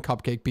helping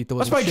Cupcake beat the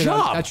living my shit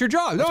out- job. That's your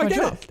job. No, That's I my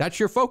get job. it. That's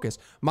your focus.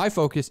 My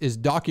focus is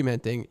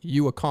documenting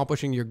you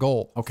accomplishing your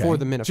goal Okay. for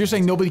the Minifans. So you're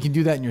saying nobody can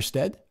do that in your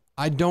stead?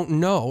 I don't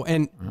know.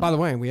 And by the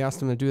way, we asked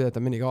them to do that at the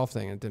mini golf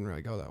thing, and it didn't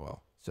really go that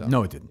well. So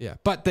No, it didn't. yeah,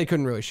 but they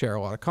couldn't really share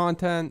a lot of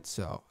content.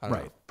 So I don't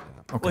Right.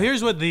 know. Well,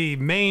 here's what the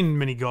main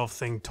mini golf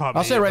thing taught me.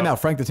 I'll say right now,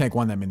 about- Frank the Tank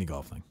won that mini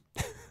golf thing.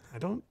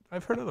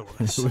 I've heard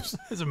otherwise.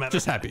 Doesn't matter.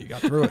 Just happy you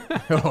got through it.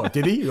 Oh,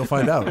 did he? You'll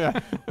find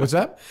out. What's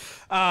that?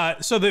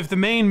 So if the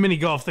main mini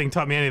golf thing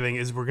taught me anything,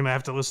 is we're gonna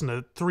have to listen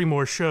to 3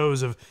 more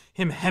shows of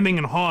him hemming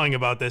and hawing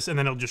about this, and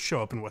then it'll just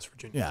show up in West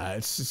Virginia. Yeah,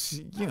 it's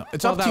it's Well, up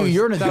that to you. was-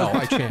 You're an that was adult.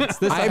 by chance.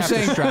 This I am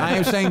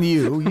have to saying to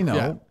you,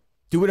 Yeah.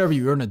 do whatever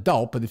you're an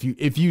adult. But if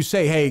you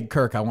say, hey,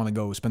 Kirk, I want to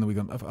go spend the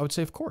weekend, I would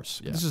say, of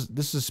course. Yeah.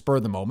 This is spur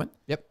of the moment.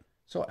 Yep.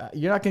 So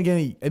you're not going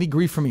to get any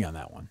grief from me on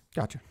that one.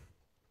 Gotcha.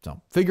 So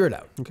figure it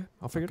out. Okay,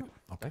 I'll figure it out.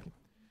 Okay. Thank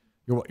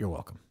you. You're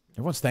welcome.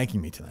 Everyone's thanking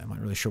me tonight. I'm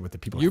not really sure what the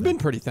people. You've are been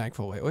thinking. pretty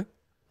thankful lately.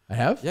 I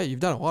have. Yeah, you've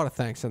done a lot of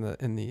thanks in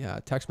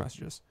the text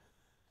messages.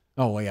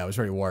 Oh well, yeah. I was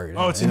very worried.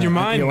 Oh, it's in your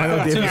mind I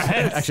now. It's in your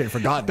head. Actually, I'd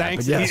forgotten.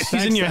 Thanks. That, but yes.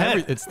 He's in your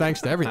head. It's thanks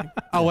to everything.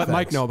 I'll let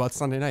Mike Thanks. know about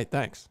Sunday night.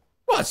 Thanks.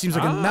 Well, it seems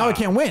like now I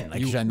can't win.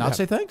 Like, should I not yeah.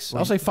 say thanks?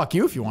 I'll say fuck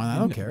you if you want. I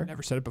don't care.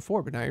 Never said it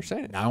before, but now you're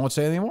saying it. Now I won't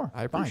say it anymore.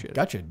 I appreciate it.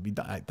 Gotcha. Be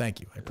done. Thank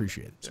you. I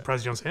appreciate it.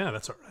 Surprised you don't say, yeah,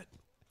 that's all right.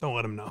 Don't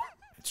let him know.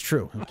 It's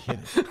true. I'm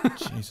kidding.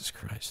 Jesus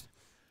Christ.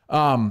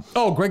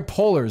 Greg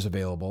Poehler is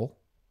available.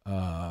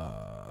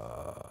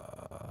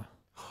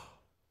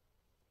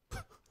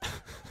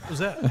 What was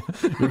that?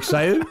 You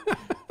excited?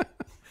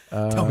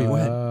 Tell me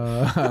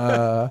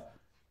when.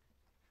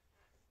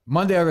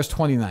 Monday, August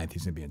 29th,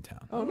 he's going to be in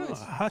town. Oh, nice.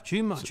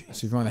 Hachi machi.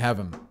 So if you want to have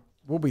him,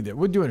 we'll be there.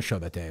 We're doing a show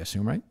that day, I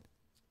assume, right?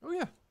 Oh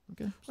yeah.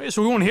 Okay. Wait,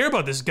 so we won't hear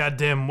about this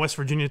goddamn West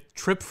Virginia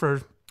trip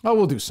for Oh,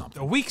 we'll do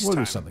something. a week's We'll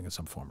time. do something in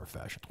some form or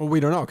fashion. Well,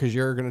 we don't know because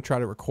you're going to try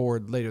to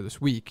record later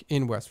this week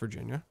in West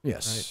Virginia.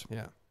 Yes. Right?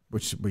 Yeah.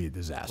 Which would be a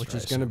disaster. Which I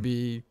is going to assume.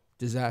 be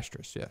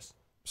disastrous. Yes.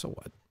 So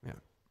what? Yeah.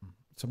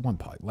 It's a one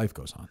pod. Life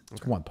goes on.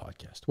 It's one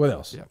podcast. What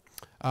else?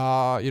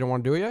 Yeah. You don't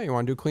want to do it yet? You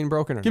want to do clean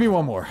broken or Give me not?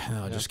 one more, and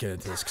I'll just get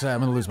into this because I'm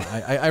going to lose my.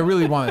 I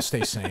really want to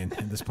stay sane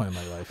at this point in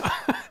my life.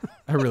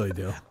 I really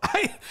do.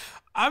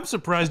 I'm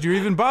surprised you're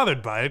even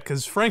bothered by it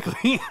because,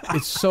 frankly,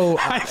 It's so.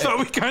 I thought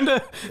we kind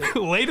of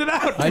laid it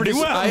out I pretty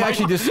dis- well. I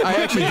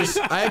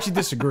actually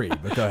disagree.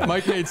 But go ahead.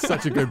 Mike made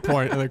such a good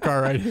point in the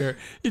car right here.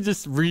 He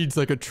just reads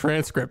like a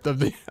transcript of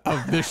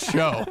this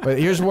show. But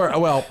here's where.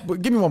 Well,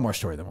 give me one more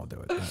story, then we'll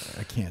do it.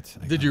 I can't.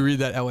 Did you read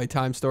that LA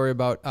Times story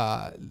about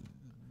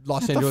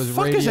Los Angeles the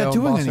fuck radio? is that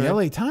doing in Boston? the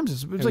LA Times?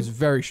 It's It like was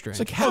very strange.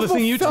 it's like half the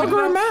thing you Felger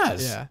tweeted and about?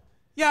 Maz. yeah.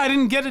 Yeah, I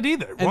didn't get it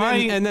either. And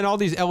Why? then all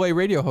these LA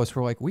radio hosts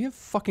were like, we have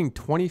fucking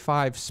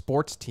 25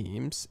 sports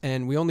teams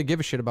and we only give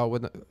a shit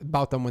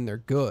about them when they're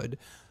good.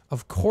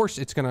 Of course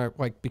it's going to,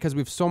 like, because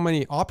we have so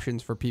many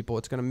options for people,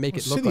 it's going to make The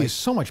it look city like is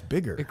so much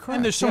bigger.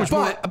 and there's so much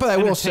more. But I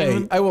will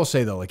entertainment.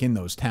 say though, like in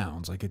those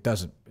towns, like it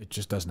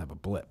just doesn't have a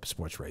blip.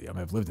 Sports radio. I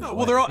mean, I've lived in. No, LA.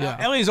 well, they're all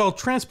Yeah. LA's all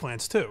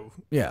transplants too.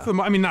 Yeah.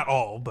 I mean, not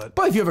all, but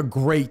But if you have a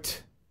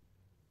great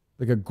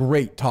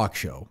talk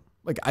show,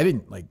 like I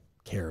didn't like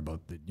care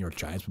about the New York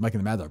Giants, but Mike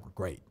and the Mad Dog were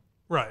great.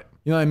 right.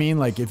 You know what I mean?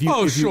 Like if you,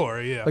 Oh, if you-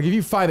 sure, yeah. Like if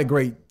you find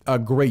a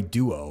great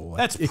duo, like,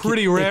 That's it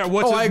pretty can- rare.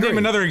 I agree. Name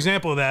another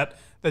example of that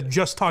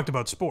just talked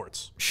about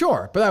sports?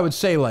 Sure, but I would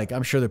say like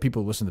I'm sure there are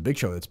people who listen to the Big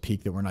Show that's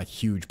peak that were not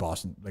huge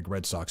Boston like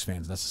Red Sox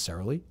fans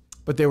necessarily,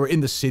 but they were in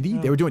the city.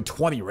 They were doing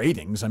 20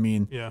 ratings. I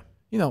mean, Yeah.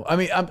 you know, I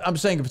mean, I'm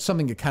saying if it's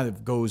something that kind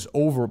of goes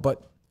over,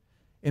 but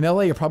in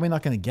LA you're probably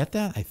not going to get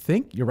that. I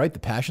think you're right. The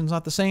passion's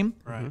not the same.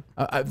 Right.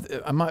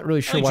 I'm not really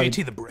I sure think why.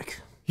 JT the Brick.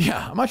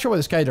 Yeah, I'm not sure why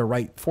this guy had to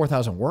write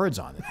 4,000 words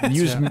on it and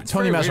use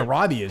Tony very weird.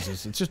 Maserati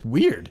as it's just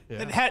weird.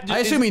 I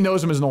assume is- he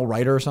knows him as an old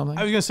writer or something.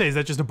 I was gonna say, is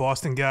that just a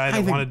Boston guy that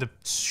think- wanted to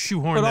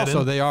shoehorn But that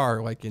also, in? they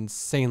are like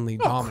insanely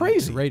dominant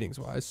crazy. ratings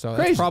wise. So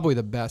Crazy. that's probably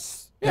the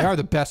best. They are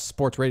the best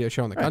sports radio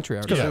show in the country.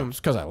 I would assume. It's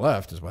because I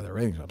left is why their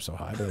ratings are up so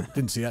high. But I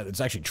didn't see that.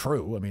 It's actually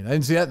true. I mean, I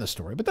didn't see that in the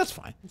story, but that's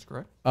fine. That's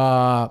correct.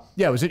 Yeah,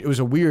 it was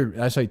a weird.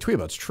 I saw you tweet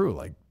about. It's true.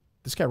 Like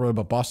this guy wrote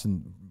about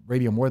Boston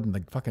radio more than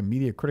the fucking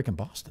media critic in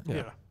Boston.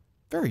 yeah.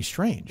 Very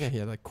strange. Yeah, he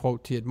had like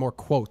he had more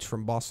quotes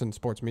from Boston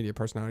sports media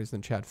personalities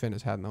than Chad Finn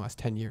has had in the last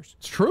 10 years.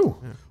 It's true.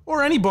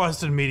 Or any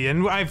Boston media,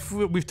 and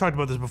we've talked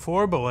about this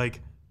before, but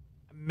like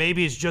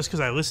maybe it's just because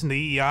I listened to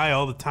EEI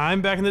all the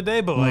time back in the day,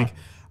 but like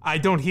I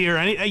don't hear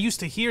any. I used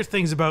to hear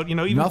things about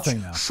even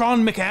Nothing now.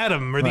 Sean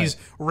McAdam or these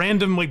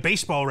random like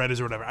baseball writers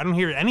or whatever. I don't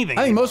hear anything.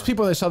 I think anymore. most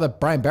people that saw that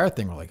Brian Barrett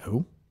thing were like,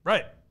 who?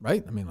 Right.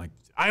 Right? I mean, like,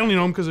 I only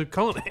know him because of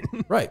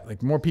Cullinan. right.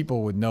 Like more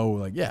people would know.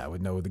 Like, yeah,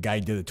 would know the guy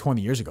who did it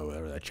 20 years ago.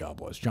 Whatever that job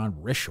was, John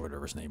Risch or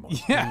whatever his name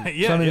was. yeah, So,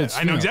 yeah, I mean, yeah. it's,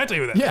 I you know exactly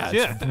who that is.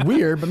 Yeah, it's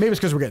weird, but maybe it's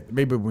because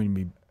maybe when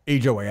we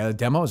age away out of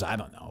demos. I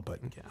don't know, but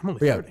Yeah, I'm only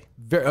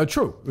 30.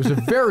 True. It was a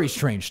very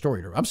strange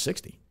story. I'm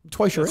 60,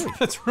 twice your age.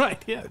 That's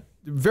right. Yeah.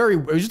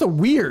 It was just a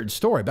weird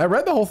story. But I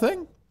read the whole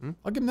thing.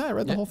 I'll give him that. I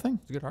read the whole thing.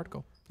 It's a good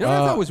article. You know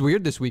what I thought was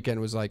weird this weekend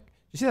was like,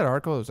 you see that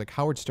article? It was like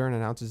Howard Stern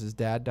announces his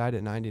dad died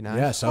at 99.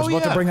 Yes, I was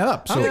about to bring that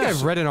up. I don't think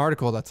I've read an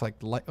article that's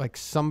like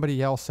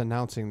somebody else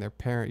announcing their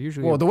parent.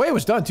 Usually, well, the way it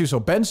was done too. So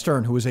Ben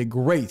Stern, who was a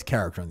great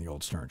character on the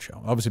old Stern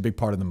show, obviously a big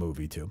part of the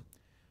movie too,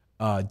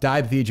 died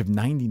at the age of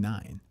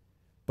 99.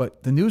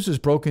 But the news was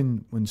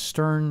broken when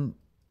Stern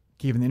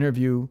gave an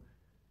interview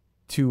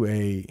to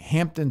a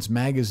Hamptons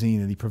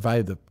magazine that he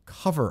provided the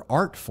cover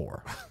art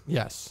for.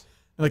 Yes.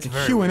 Like a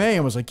Q&A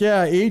and was like,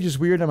 yeah, age is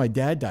weird and my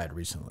dad died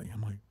recently.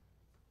 I'm like,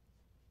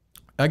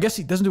 I guess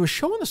he doesn't do a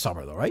show in the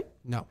summer though, right?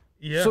 No.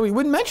 Yeah. So he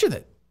wouldn't mention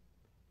it.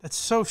 That's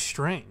so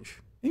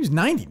strange. He was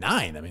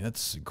 99. I mean,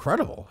 that's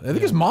incredible. I think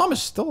his mom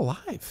is still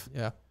alive.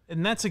 Yeah.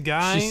 And that's a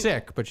guy. She's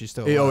sick, but she's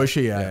still Oh, alive. is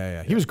she?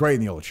 Yeah. He was great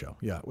in the old show.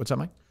 Yeah. What's that,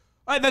 Mike?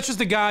 That's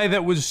just a guy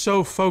that was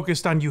so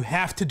focused on you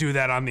have to do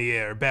that on the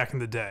air back in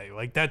the day.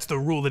 Like that's the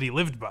rule that he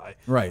lived by.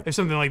 Right. If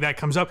something like that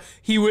comes up,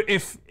 he would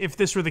if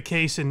this were the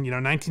case in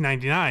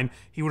 1999,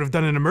 he would have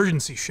done an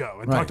emergency show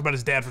and talked about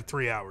his dad for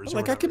 3 hours.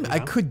 Like I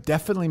could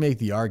definitely make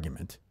the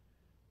argument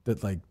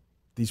that like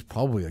he's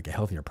probably like a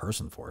healthier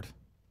person for it.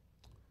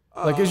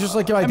 Like it's just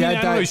like my dad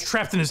I died. know he's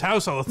trapped in his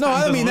house all the time. No,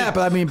 I don't mean doesn't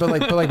that, leave.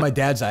 but like my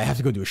dad's. I have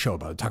to go do a show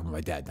about talking about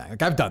my dad dying.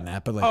 Like I've done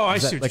that, but like, Oh, I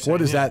is see that, what like you're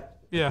what is saying, that?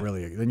 Yeah.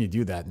 Really? Then you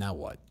do that. Now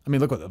what? I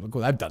mean, look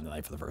what I've done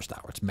tonight for the first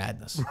hour. It's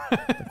madness.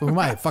 Like, who am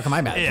I? Fuck am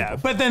I mad at? Yeah,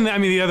 people? but then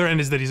the other end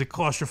is that he's a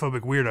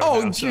claustrophobic weirdo.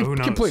 Oh, now, so who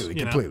knows?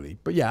 completely.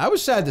 But yeah, I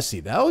was sad to see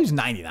that. Oh, he's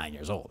 99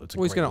 years old. It's a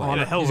Well, he's great gonna life.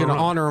 honor. hell He's of a gonna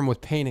run. honor him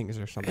with paintings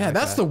or something. Yeah, like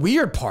that's that. the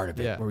weird part of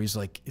it, Yeah. where he's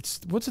like,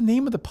 what's the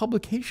name of the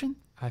publication?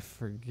 I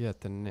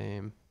forget the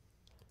name.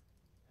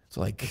 It's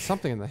like It's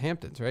something in the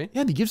Hamptons, right? yeah,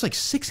 and he gives like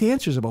 6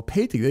 answers about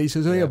painting. He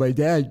says, "Oh yeah, my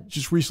dad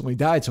just recently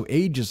died, so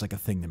age is like a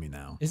thing to me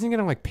now." Isn't he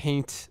gonna like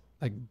paint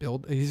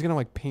He's gonna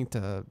like paint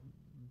a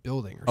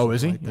building or something. Oh,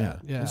 is he? Like that.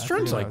 Yeah. Yeah. I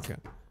Stern's forget what I like was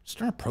gonna-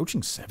 Stern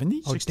approaching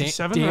 70. Oh,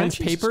 67, Dan's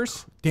right?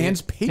 Papers.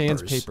 Dan's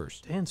Papers. Dan's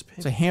Papers. Dan's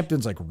It's a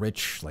Hamptons like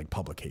rich like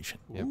publication.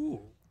 Yep.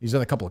 He's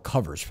done a couple of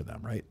covers for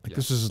them, right? Like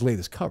this is his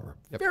latest cover.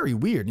 Yep. Very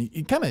weird.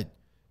 He kind of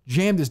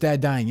jammed his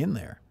dad dying in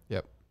there.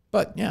 Yep.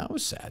 But yeah, it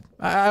was sad.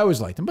 I always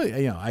liked him, but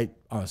I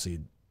honestly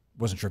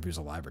wasn't sure if he was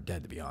alive or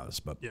dead, to be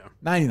honest. But Yeah.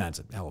 99's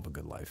a hell of a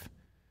good life.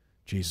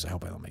 Jesus, I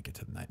hope I don't make it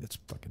to the night. It's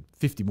fucking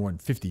 50 more than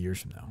 50 years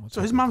from now.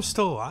 So his mom's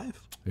still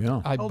alive? Yeah.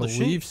 I old is she?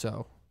 believe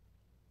so.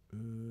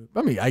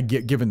 I mean,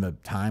 given the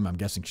time, I'm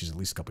guessing she's at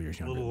least a couple years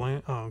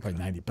younger. Probably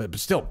 90, but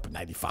still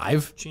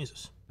 95,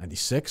 Jesus.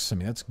 96. I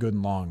mean, that's good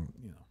and long.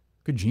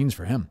 Good genes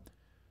for him.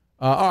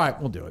 All right,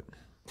 we'll do it.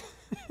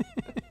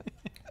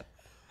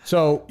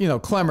 So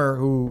Klemmer,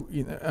 who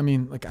I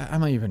mean, like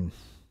I'm not even.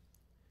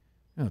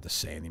 I don't know what to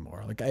say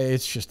anymore. Like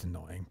it's just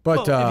annoying.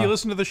 But Well, if you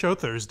listen to the show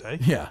Thursday,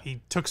 yeah.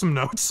 he took some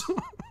notes.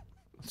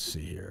 Let's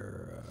see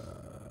here.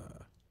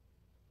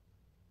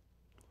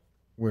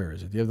 Where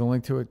is it? Do you have the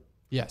link to it?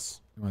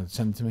 Yes. You want to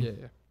send it to me?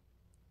 Yeah.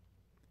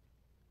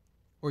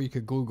 Or you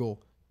could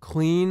Google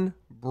 "clean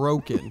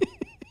broken."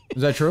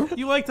 Is that true?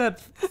 You like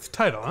that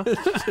title, huh?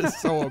 It's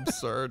so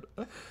absurd.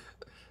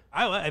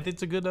 I think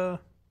it's a good.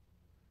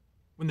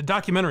 When the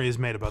documentary is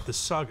made about this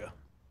saga.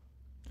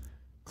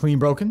 Clean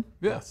broken?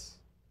 Yes.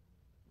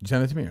 You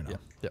send it to me or no?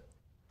 Yep.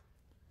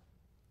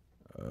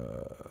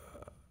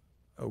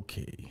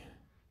 Okay.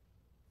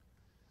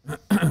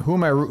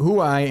 Who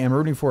I am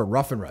rooting for at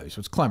Rough and Rowdy. So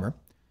it's Klemmer,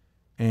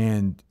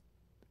 and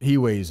he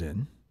weighs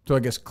in. So I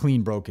guess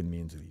clean broken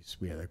means that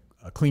we had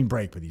a clean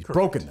break, but he's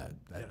broken that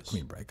Yes.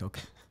 clean break.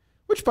 Okay.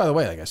 Which, by the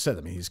way, like I said,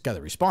 I mean he's got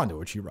to respond to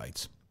what she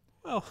writes.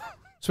 Well,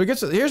 So he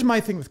gets. Here's my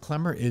thing with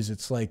Klemmer is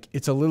it's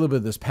a little bit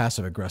of this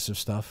passive aggressive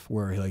stuff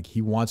where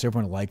he wants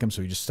everyone to like him.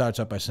 So he just starts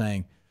up by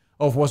saying,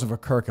 "Oh, if it wasn't for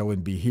Kirk, I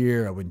wouldn't be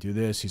here. I wouldn't do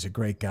this. He's a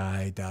great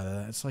guy." Da, da,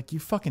 da. It's like you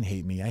fucking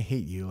hate me. I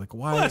hate you. Like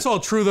why? that's all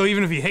true though.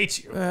 Even if he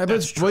hates you, But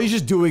that's true. well, he's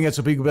just doing it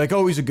so people be like,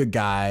 "Oh, he's a good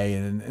guy,"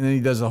 and then he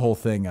does the whole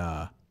thing.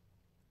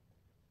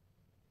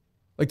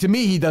 Like to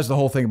me, he does the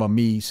whole thing about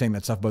me saying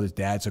that stuff about his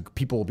dad, so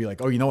people will be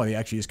like, "Oh, you know what? He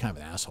actually is kind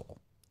of an asshole."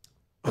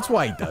 That's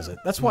why he does it.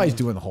 That's why he's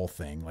doing the whole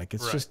thing. Like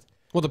it's just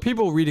Well, the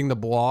people reading the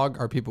blog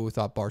are people who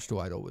thought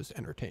Barstool Idol was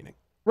entertaining.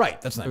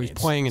 right. That's not. So me. he's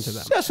playing into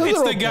them. Yeah, so It's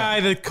they're the okay. guy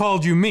that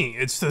called you me.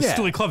 It's the Yeah.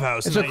 Steely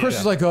Clubhouse. And so Chris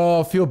is like,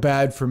 "Oh, feel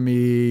bad for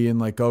me," and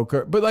like, "Oh,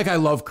 Kirk," but like I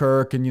love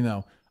Kirk, and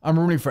I'm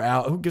rooting for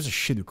Al. Who gives a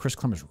shit who Chris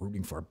Klemmer's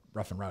rooting for?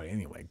 Rough and Rowdy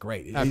anyway.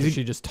 Great. After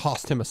she just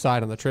tossed him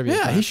aside on the trivia.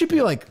 Yeah, time. he should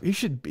be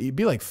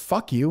like,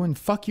 fuck you and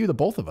fuck you to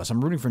both of us.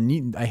 I'm rooting for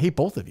Neaton. I hate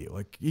both of you.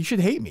 Like, he should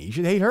hate me. He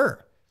should hate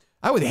her.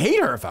 I would hate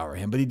her if I were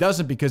him, but he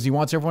doesn't because he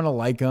wants everyone to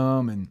like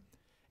him, and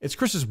it's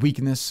Chris's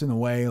weakness in a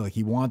way. Like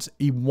he wants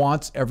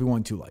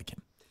everyone to like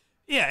him.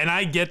 Yeah, and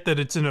I get that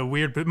it's in a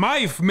weird. But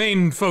my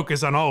main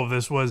focus on all of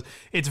this was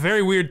it's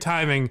very weird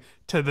timing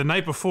to the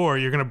night before.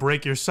 You're gonna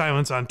break your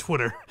silence on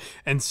Twitter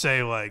and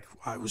say like,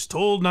 "I was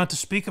told not to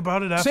speak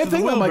about it after Same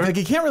thing the though, Mike. Wilbur." Like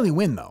he can't really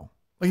win though.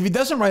 Like if he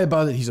doesn't write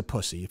about it, he's a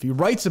pussy. If he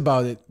writes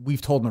about it,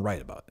 we've told him to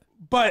write about it.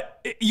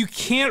 but you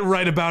can't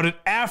write about it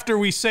after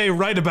we say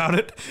write about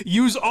it.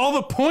 Use all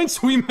the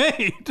points we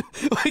made.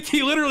 Like,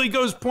 he literally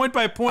goes point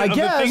by point of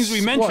the things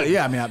we mentioned. Well,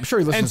 yeah, I mean, I'm sure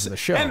he listens to the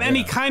show. And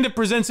he kind of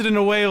presents it in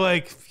a way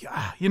like,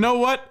 you know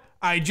what?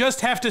 I just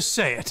have to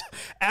say it.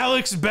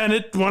 Alex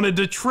Bennett wanted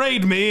to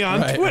trade me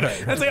on Twitter.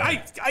 It's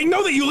like, I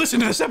know that you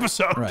listened to this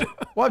episode. Right.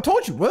 Well, I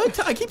told you. Well,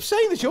 I keep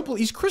saying this.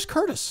 He's Chris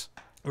Curtis.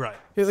 Right.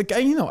 Like,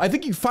 I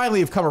think you finally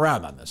have come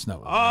around on this.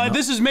 No.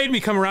 This has made me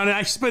come around,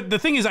 but the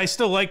thing is, I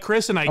still like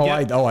Chris, and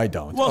I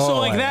don't. Well, so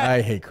like that.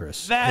 I hate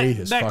Chris.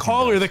 That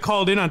caller that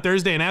called in on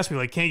Thursday and asked me,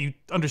 like, can't you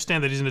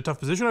understand that he's in a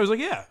tough position? I was like,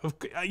 yeah,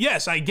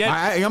 yes, I get.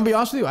 I'm gonna be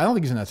honest with you. I don't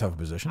think he's in that tough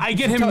position. I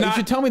get him not. You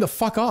should tell me to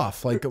fuck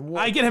off. Like,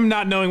 I get him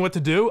not knowing what to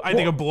do. I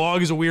think a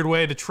blog is a weird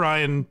way to try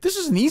and. This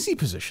is an easy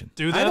position.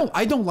 Do that.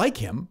 I don't like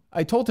him.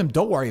 I told him,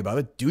 don't worry about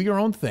it. Do your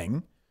own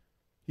thing.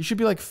 He should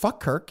be like,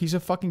 fuck Kirk. He's a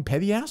fucking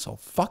petty asshole.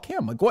 Fuck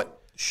him. Like, what?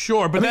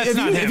 Sure, but that's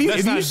not him.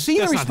 Have you seen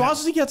the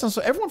responses he gets on?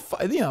 So everyone,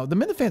 the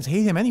Minute fans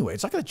hate him anyway.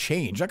 It's not going to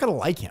change. You're not going to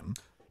like him.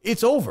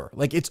 It's over.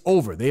 Like, it's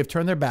over. They have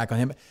turned their back on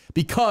him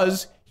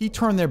because he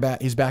turned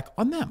his back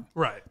on them.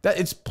 Right. That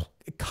it's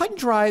cut and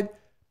dried,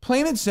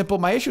 plain and simple.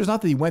 My issue is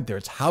not that he went there;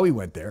 it's how he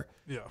went there.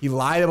 Yeah. He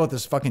lied about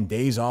this fucking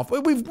days off.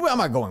 I'm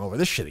not going over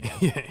this shit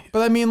again.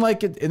 But I mean,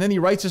 like, and then he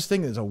writes this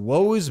thing. There's a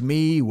woe is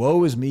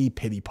me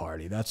pity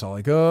party. That's all.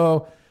 Like,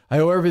 oh, I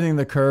owe everything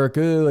to Kirk.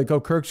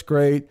 Kirk's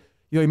great.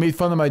 You know, he made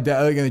fun of my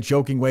dad like, in a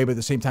joking way, but at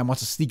the same time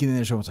wants to sneak it in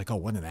there. So it's like, oh,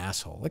 what an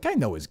asshole. Like, I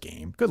know his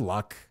game. Good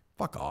luck.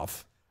 Fuck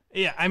off.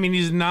 Yeah, I mean,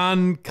 he's a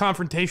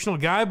non-confrontational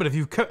guy, but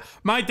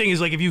my thing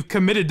is, like, if you've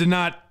committed to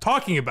not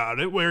talking about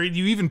it, where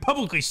you even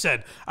publicly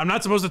said, I'm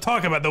not supposed to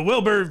talk about it. The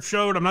Wilbur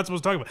showed, I'm not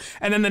supposed to talk about it.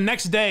 And then the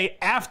next day,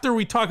 after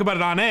we talk about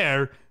it on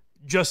air,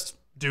 just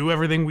do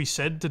everything we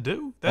said to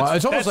do.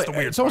 It's almost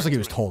like he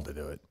was told to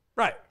do it.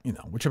 Right. You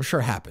know, which I'm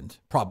sure happened.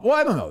 Well,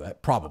 I don't know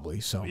that.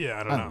 Probably. So yeah,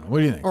 I don't know. What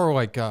do you think? Or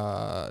like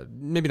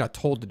maybe not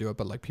told to do it,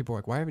 but like people are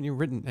like, why haven't you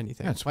written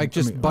anything? Yeah, like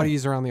just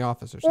buddies around the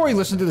office or something. Or he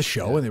listened to the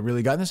show and it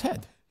really got in his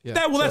head. Yeah.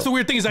 That's the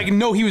weird thing is I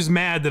know he was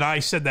mad that I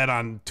said that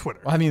on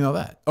Twitter. Well, how do you know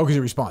that? Oh, because he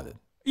responded.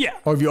 Yeah.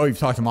 Oh, you've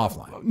talked to him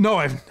offline. No,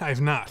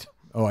 I've not.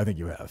 Oh, I think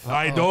you have.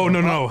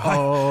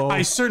 No.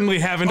 I certainly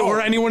haven't,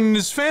 or anyone in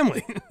his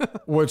family.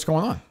 What's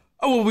going on?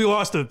 Oh, well, we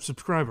lost a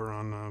subscriber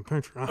on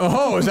Patreon.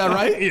 Oh, is that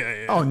right?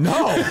 Yeah. Oh, no.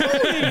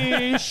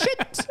 Holy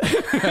shit.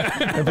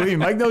 I believe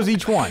Mike knows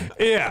each one.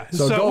 Yeah.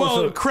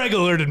 So Craig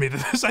alerted me to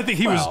this. I think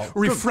he was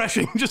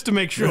refreshing just to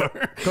make sure.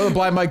 Go to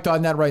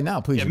blindmike.net right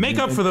now, please. Yeah, make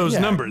up for those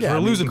numbers. We're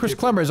losing Chris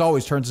Klemmer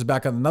always turns his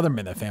back on another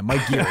Minute fan,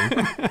 Mike Geary.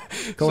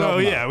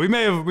 We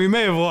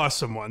may have lost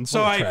someone.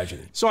 So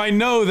I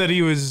know that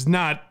he was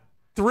not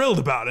thrilled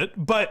about it,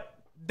 but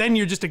then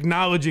you're just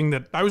acknowledging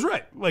that I was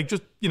right. Like,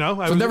 just, you know.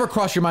 So never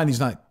cross your mind he's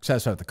not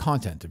satisfied with the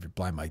content of your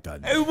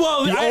blindmike.net.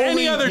 Well,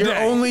 any other day.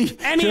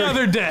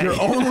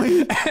 Your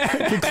only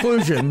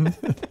conclusion,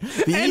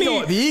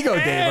 the ego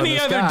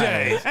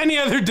Dave. Any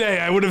other day,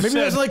 I would have said.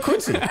 Maybe that's like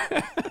Quincy.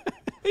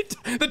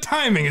 The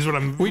timing is what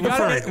I'm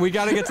referring to. We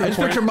got to get to the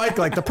point. Picture Mike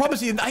like, the problem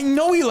is, I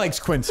know he likes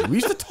Quincy. We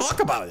used to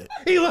talk about it.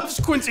 He loves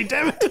Quincy,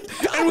 damn it.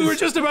 And we were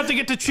just about to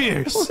get to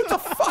Cheers. What the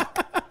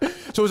fuck?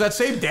 So was that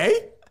same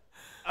day?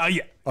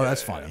 Yeah. Oh,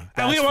 that's funny.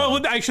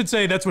 I should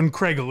say that's when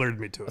Craig alerted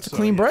me to it. That's a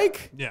clean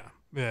break? Yeah.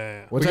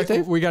 What's that,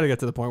 Dave? We got to get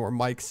to the point where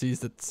Mike sees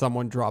that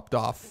someone dropped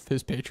off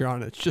his Patreon.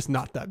 And it's just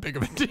not that big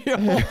of a deal.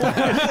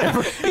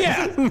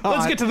 Yeah.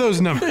 Let's get to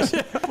those numbers.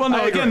 Well,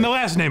 no, again, the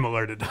last name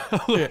alerted.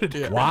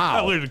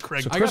 Wow. Alerted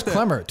Craig. So Chris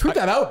Klemmer. Tweet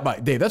that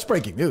out, Dave. That's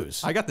breaking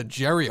news. I got the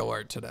Gerry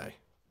alert today.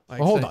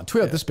 Well, hold on.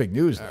 Tweet out this big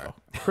news, though.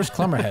 Chris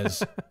Klemmer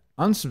has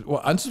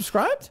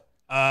unsubscribed?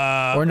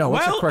 Or no,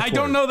 what's the correct word? I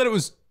don't know that it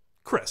was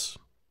Chris.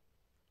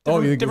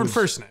 Different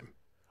first name.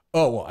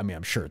 Oh, well, I mean,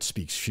 I'm sure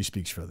she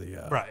speaks for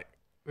the... right,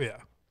 yeah.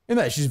 And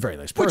that she's a very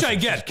nice person. Which I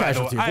get, by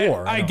the way.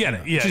 I get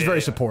it, yeah. She's very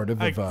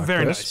supportive of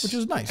very Chris, nice. which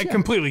is nice. I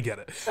completely get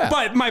it. Yeah.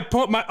 But my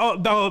point,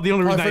 the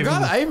only reason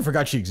I even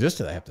forgot she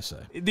existed, I have to say.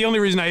 The only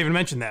reason I even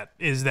mentioned that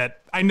is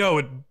that I know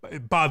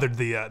it bothered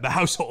the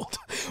household.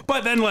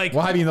 But then, like...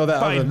 Well, how do you know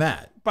that other than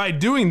that? By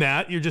doing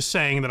that, you're just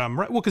saying that I'm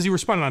right. Well, because you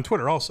responded on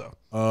Twitter also.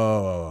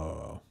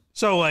 Oh.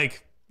 So,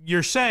 like...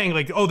 You're saying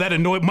like, oh, that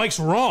annoyed Mike's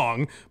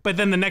wrong, but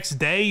then the next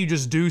day you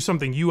just do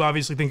something you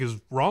obviously think is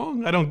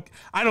wrong. I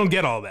don't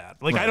get all that.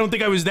 Like, right. I don't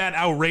think I was that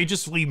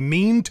outrageously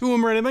mean to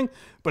him or anything,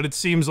 but it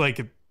seems like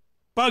it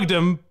bugged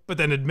him, but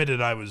then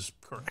admitted I was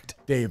correct.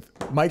 Dave,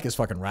 Mike is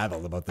fucking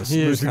rattled about this.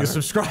 Losing a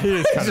subscriber.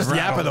 He's just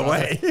yapping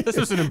away. This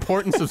was an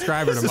important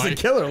subscriber to Mike. This is a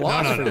killer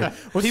loss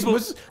for you.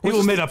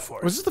 People made up for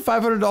it. Was this the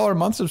 $500 a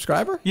month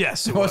subscriber?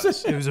 Yes, it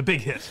was. It was a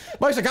big hit.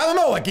 Mike's like, I don't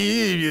know. Like,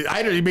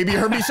 maybe you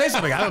heard me say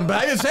something. But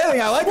I didn't say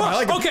anything. I like him. I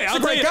like him. Okay,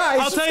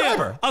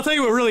 I'll tell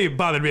you what really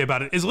bothered me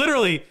about it is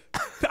literally,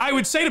 I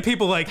would say to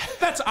people like,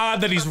 that's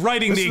odd that he's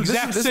writing the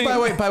exact same. By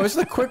the way, this is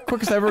the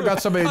quickest I ever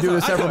got somebody to do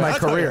this ever in my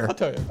career. I'll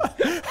tell you.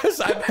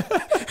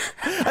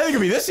 I think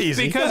it'd be this easy.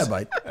 because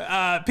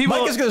people.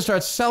 Mike is going to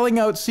start selling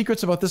out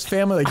secrets about this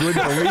family like you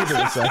wouldn't believe it.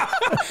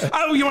 Like,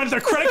 oh, you want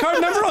their credit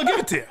card number? I'll give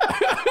it to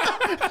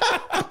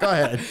you. go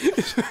ahead.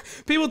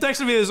 People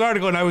texted me this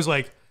article, and I was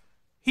like,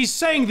 he's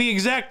saying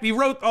he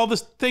wrote all the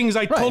things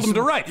I told him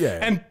to write. Yeah.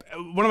 And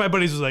one of my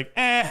buddies was like,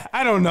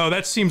 I don't know.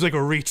 That seems like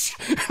a reach.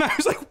 And I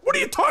was like, what are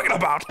you talking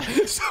about?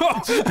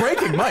 So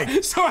Breaking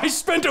Mike. So I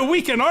spent a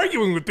weekend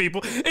arguing with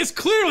people. It's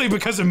clearly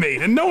because of me,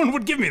 and no one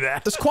would give me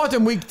that. This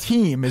Quantum Week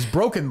team is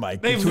broken,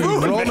 Mike. They've between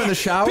ruined Rome me. and the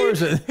showers.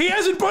 He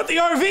hasn't bought the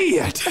RV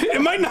yet.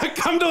 It might not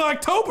come till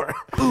October.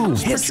 Ooh,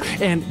 hiss,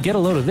 and get a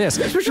load of this.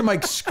 Picture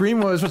Mike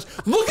screaming was,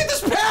 look at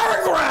this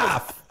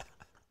paragraph.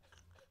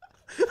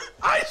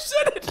 I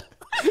said it.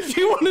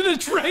 You wanted to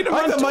trade him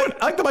on Twitter.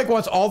 I like that Mike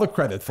wants all the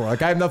credit for it.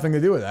 Like, I have nothing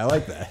to do with it. I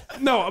like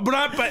that. No, but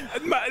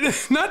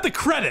not the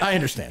credit. I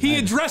understand. He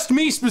addressed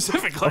me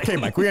specifically. Okay,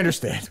 Mike, we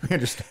understand. We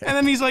understand. And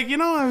then he's like,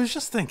 I was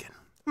just thinking.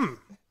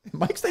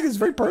 Mike's thing is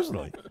very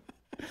personally.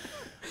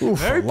 Oof,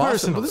 Very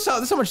personal. This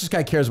is how much this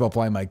guy cares about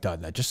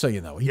BlindMike.net, just so you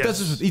know. He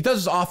does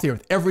this off the air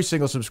with every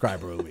single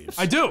subscriber who leaves.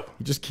 I do.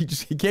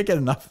 He can't get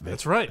enough of it.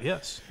 That's right,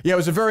 yes. Yeah, it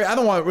was a very, I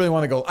don't want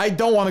to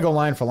go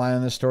line for line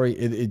on this story.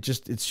 I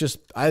just think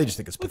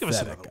it's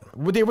pathetic. What's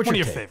One of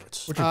your take?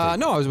 favorites. What's your take?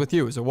 No, I was with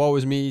you. It was a woe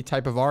is me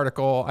type of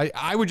article.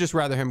 I would just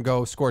rather him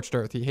go scorched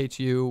earth. He hates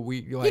you.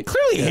 He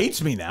clearly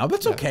hates me now.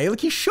 That's okay. Like,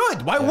 he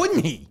should. Why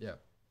wouldn't he? Yeah.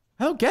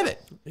 I don't get it.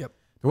 Yep.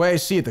 The way I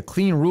see it, the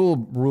clean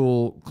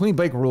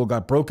bake rule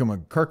got broken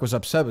when Kirk was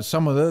upset with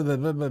some of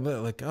the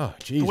like, oh,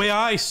 Jesus. The way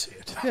I see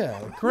it. Yeah,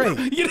 great.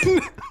 You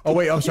didn't. Oh,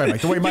 wait, I'm sorry, Mike.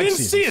 The way Mike You didn't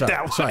sees see it. it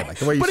that way. Sorry, Mike.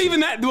 The way you but see even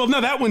it. that, well,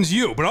 no, that one's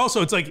you. But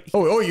also, it's like,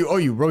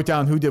 you wrote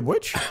down who did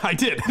which? I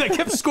did. I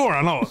kept score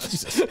on all of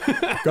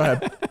it. Go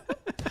ahead.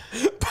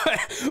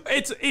 But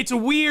it's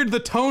weird. The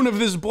tone of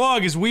this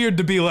blog is weird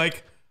to be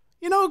like,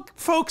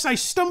 folks, I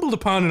stumbled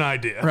upon an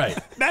idea. Right.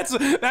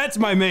 That's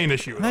my main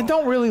issue. And I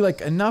don't really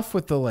like enough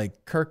with the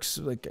like Kirk's,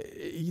 like,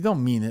 you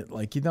don't mean it.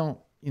 Like, you don't,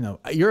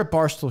 you're at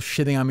Barstool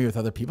shitting on me with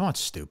other people. I'm not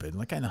stupid.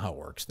 Like, I know how it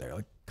works there.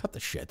 Like, cut the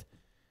shit.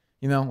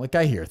 Like,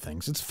 I hear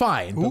things. It's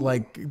fine.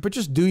 But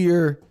just do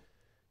your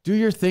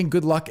thing.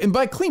 Good luck. And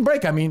by clean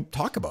break, I mean,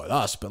 talk about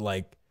us, but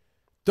like,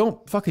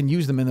 don't fucking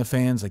use them in the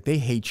fans. Like, they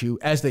hate you,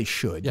 as they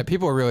should. Yeah,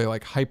 people are really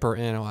like hyper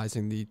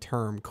analyzing the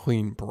term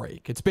clean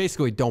break. It's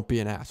basically don't be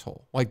an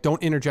asshole. Like,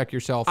 don't interject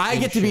yourself. I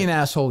get to be an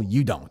asshole.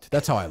 You don't.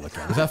 That's how I look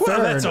at it. Is that fair?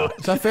 Well, or no?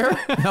 Is that fair?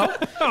 No.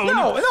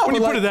 No. When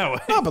you but put it that way.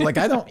 No, but like,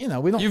 I don't.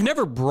 We don't. You've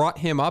never brought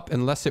him up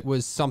unless it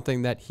was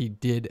something that he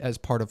did as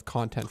part of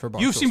content for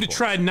Barstool You seem to Sports.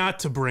 try not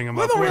to bring him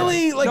I up. don't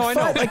really like. No, I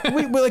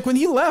know. Like when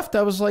he left,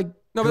 I was like,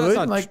 No, but good.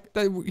 that's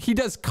not like. he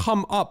does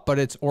come up, but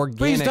it's organic.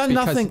 But he's done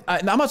because- nothing.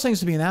 I'm not saying this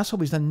to be an asshole,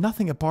 but he's done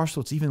nothing at Barstool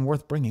that's even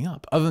worth bringing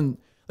up. Other than,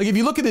 like, if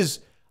you look at his,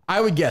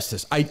 I would guess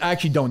this. I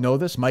actually don't know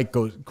this. Mike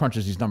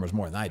crunches these numbers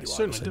more than I do.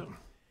 Certainly obviously. do.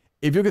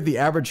 If you look at the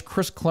average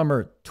Chris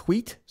Klemmer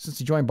tweet since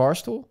he joined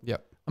Barstool,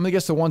 Yep. I'm gonna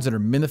guess the ones that are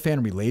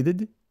Minifan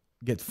related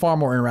get far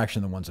more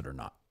interaction than the ones that are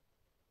not.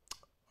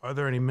 Are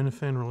there any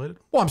Minifan related?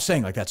 Well, I'm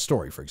saying like that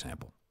story, for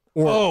example,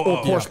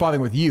 or corresponding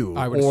with you,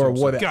 I would or assume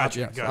so. whatever. Gotcha.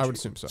 Yes, gotcha. I would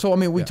assume so. So I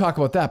mean, we talk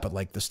about that, but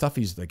like the stuff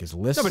he's like his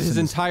lists. No, but his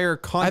and entire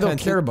I content. don't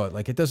care about.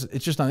 Like, it does.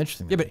 It's just not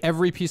interesting. to Yeah, me. but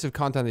every piece of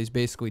content that he's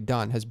basically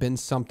done has been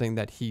something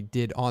that he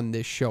did on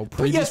this show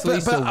But yes,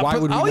 previously. so why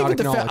would we I'll not even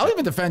acknowledge I'll it?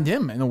 even defend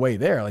him in a way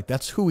there. Like,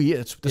 that's who he is.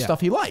 It's the Yeah.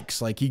 stuff he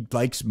likes. Like, he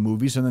likes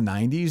movies in the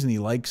 90s, and he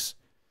likes,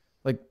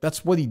 like,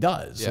 that's what he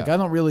does. Like, Yeah. I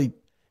don't really,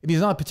 and he's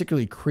not a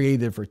particularly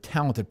creative or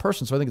talented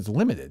person, so I think it's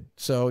limited.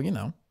 So,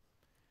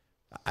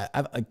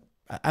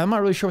 I'm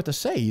not really sure what to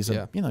say. He's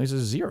a, he's a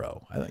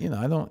zero. I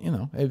don't,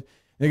 if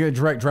they're going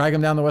to drag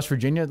him down to West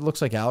Virginia. It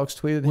looks like Alex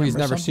tweeted. Well, him he's or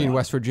never something. seen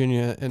West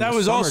Virginia. In That the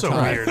was also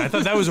summertime. weird. I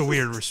thought that was a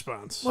weird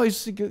response. Well,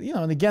 he's,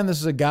 and again, this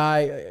is a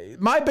guy.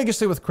 My biggest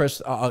thing with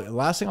Chris,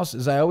 last thing else,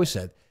 as I always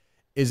said,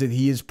 is that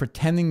he is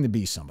pretending to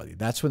be somebody.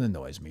 That's what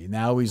annoys me.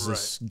 Now he's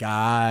this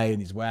guy,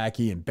 and he's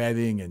wacky and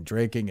betting and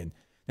drinking, and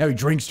now he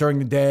drinks during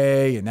the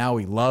day, and now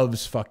he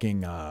loves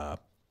fucking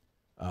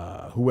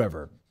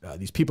whoever.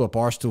 These people at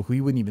Barstool who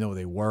he wouldn't even know who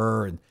they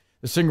were. And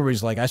the singer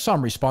was like, I saw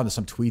him respond to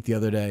some tweet the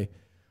other day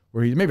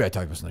where maybe I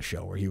talked about this on the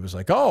show, where he was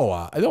like,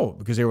 I know,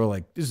 because they were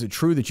like, is it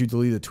true that you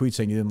deleted a tweet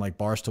saying you didn't like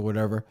Barstool or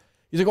whatever?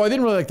 He's like, I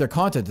didn't really like their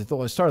content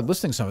until I started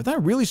listening to some of it. Then I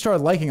really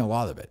started liking a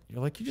lot of it.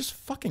 You're like, you're just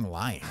fucking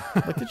lying.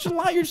 Like, it's just a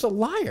lie. You're just a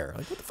liar.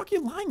 Like, what the fuck are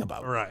you lying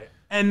about? Right.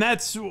 And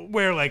that's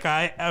where, like,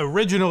 I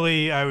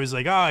was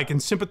like, I can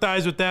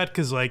sympathize with that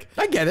because, like,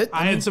 I get it.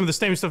 I had some of the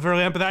same stuff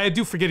early on, but I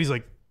do forget he's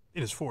like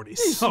in his 40s.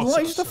 He's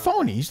a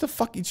phony. He's the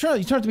fuck. He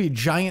turned out to be a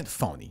giant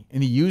phony,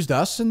 and he used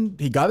us, and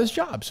he got his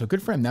job. So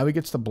good for him. Now he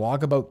gets to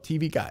blog about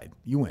TV Guide.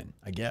 You win,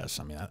 I guess.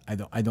 I mean,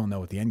 I don't know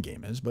what the end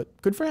game is, but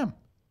good for him.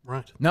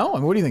 Right. No, I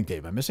mean, what do you think,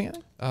 Dave? Am I missing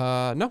anything?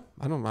 No,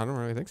 I don't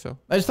really think so.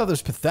 I just thought it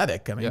was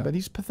pathetic. I mean, but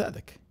he's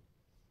pathetic.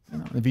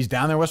 If he's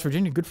down there in West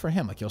Virginia, good for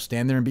him. Like, he'll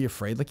stand there and be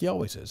afraid, like he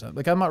always is.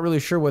 Like, I'm not really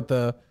sure what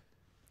the.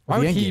 Why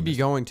would he be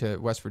going to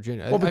West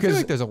Virginia? Well, I feel because-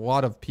 like there's a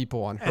lot of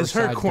people on her As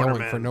her side corner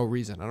going man. for no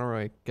reason. I don't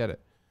really get it.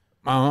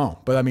 I don't know,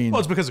 but I mean, Well,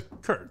 it's because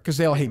of Kirk. because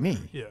they all hate me.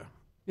 Yeah.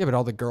 Yeah, but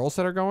all the girls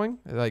that are going,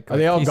 Are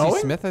they all Casey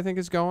going? Smith, I think,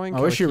 is going.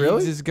 Oh, is she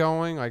really? Is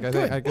going. Like I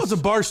think. I Well, guess it's a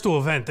barstool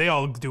event. They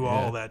all do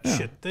all that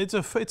shit. It's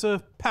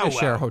a powwow.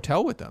 share a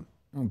hotel with them.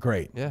 Oh,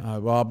 great. Yeah.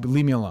 Well,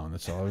 leave me alone.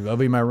 That's all. I'll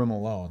be in my room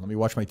alone. Let me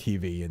watch my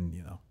TV, and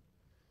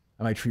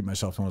I might treat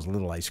myself to one of those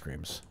little ice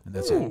creams, and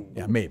that's it.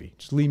 Yeah, maybe.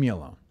 Just leave me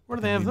alone. Where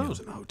do they have those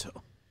in the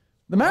hotel?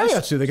 The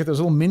Marriott's do. They get those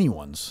little mini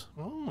ones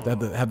that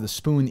have the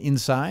spoon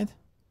inside.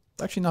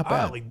 It's actually not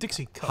bad. Like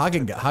Dixie cups.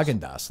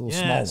 Haagen-Dazs, little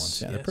small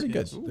ones. Yeah, they're pretty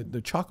yes. good.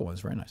 The chocolate one's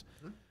very nice.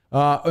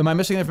 Am I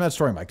missing anything from that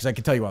story, Mike? Because I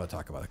can tell you want to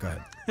talk about it. Go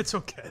ahead. It's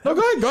okay. No,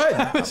 go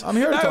ahead. I'm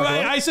here to talk about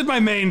it. I said my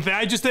main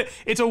thing.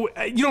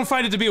 You don't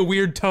find it to be a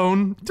weird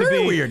tone.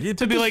 Very weird.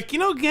 To be like,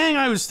 gang,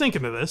 I was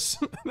thinking of this.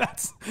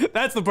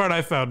 That's the part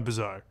I found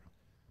bizarre.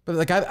 But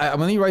like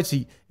when he writes,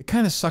 it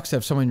kind of sucks to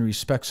have someone you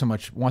respect so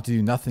much want to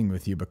do nothing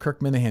with you. But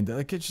Kirk Minihane,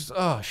 like, it's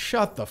just,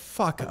 shut the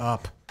fuck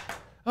up.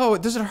 Oh,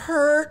 does it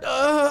hurt?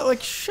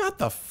 Shut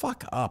the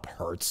fuck up.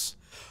 Hurts.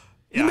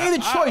 You made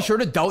a choice. You're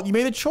an adult. You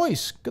made a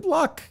choice. Good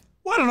luck.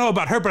 Well, I don't know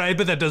about her, but I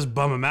bet that does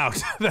bum him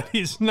out that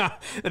he's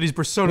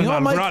persona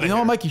non grata. You know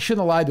what, Mike? You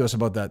shouldn't have lied to us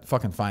about that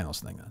fucking finals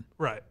thing then.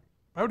 Right.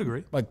 I would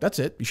agree. Like, that's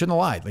it. You shouldn't have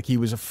lied. Like, he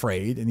was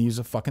afraid and he was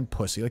a fucking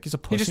pussy. Like, he's a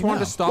pussy. He just wanted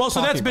to stop. Well,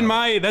 so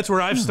that's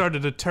where I've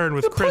started to turn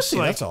with Chris. Pussy,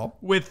 like, that's all.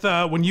 With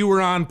when you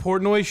were on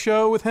Portnoy's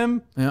show with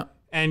him. Yeah.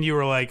 And you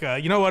were like,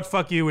 you know what?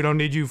 Fuck you. We don't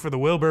need you for the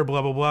Wilbur,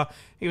 blah, blah, blah.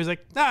 He was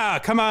like,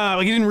 come on.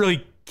 Like, he didn't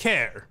really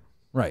care.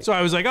 Right. So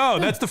I was like,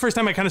 that's the first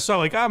time I kind of saw,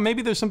 like,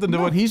 maybe there's something to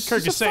what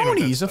Kirk is saying.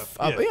 Phony. He's a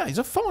phony. He's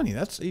a phony.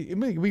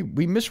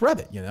 We misread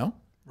it,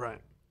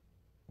 Right.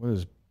 What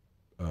is,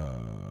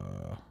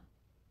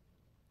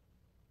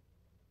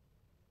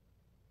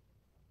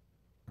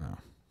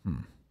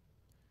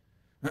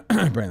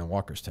 Brandon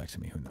Walker's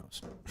texting me. Who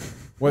knows?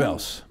 What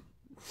else?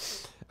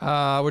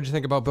 What'd you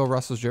think about Bill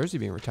Russell's jersey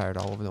being retired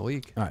all over the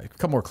league? All right, a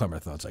couple more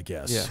Klemmer thoughts, I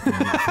guess. Yeah. Go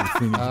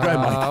ahead,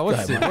 Mike.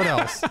 Let's see. What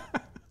else?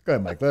 Go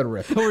ahead, Mike. Let it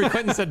rip. Hillary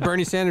Clinton said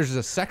Bernie Sanders is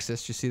a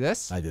sexist. You see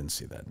this? I didn't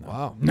see that. No.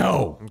 Wow.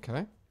 No. Okay.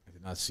 I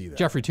did not see that.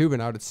 Jeffrey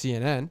Toobin out at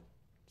CNN.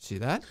 See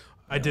that?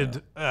 I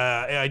did.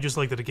 I just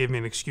like that it gave me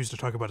an excuse to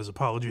talk about his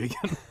apology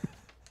again.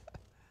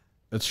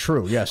 That's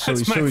true. Yes.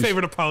 That's my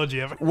favorite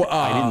apology ever. Well,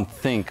 I didn't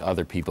think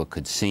other people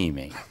could see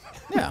me.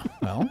 Yeah.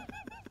 Well,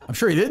 I'm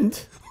sure he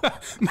didn't.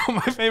 No,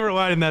 my favorite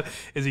line in that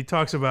is he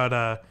talks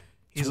about.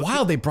 It's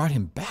wild they brought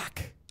him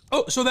back.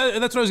 Oh, so that's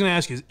what I was going to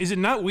ask you. Is it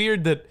not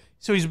weird that?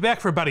 So he's back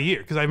for about a year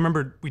because I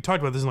remember we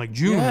talked about this in like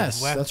June.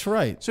 Yes, that's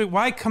right. So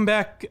why come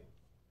back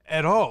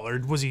at all, or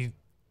was he?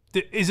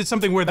 Is it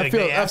something where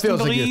they asked him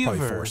to like leave? He was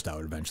probably forced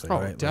out eventually. Oh,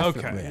 right?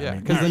 definitely. Okay. Yeah,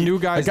 because the new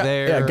guy's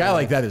there. Yeah, a guy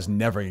like that is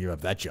never going to give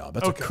up that job.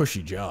 That's a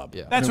cushy job.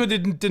 Yeah. That's what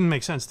didn't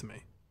make sense to me.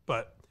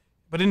 But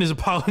in his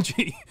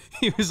apology,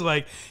 he was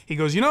like, he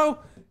goes,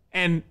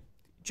 and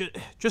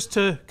just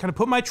to kind of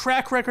put my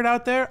track record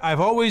out there, I've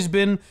always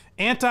been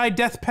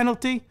anti-death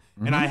penalty.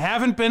 And I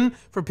haven't been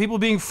for people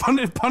being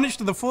punished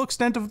to the full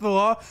extent of the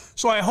law.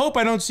 So I hope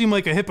I don't seem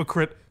like a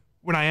hypocrite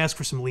when I ask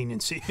for some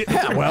leniency.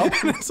 Yeah, well.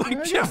 And it's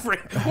like, Jeffrey,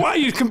 why are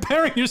you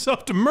comparing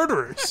yourself to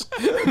murderers?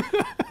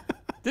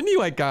 Didn't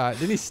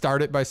he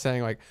start it by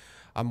saying, like,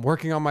 I'm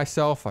working on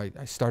myself. I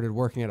started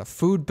working at a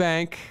food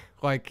bank.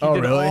 Like, he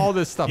did really? all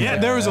this stuff. Yeah,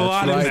 there was a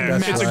lot in there.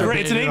 That's It's an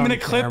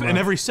 8-minute clip, camera. and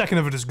every second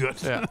of it is good.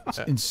 Yeah. It's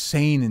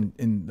insane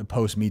in the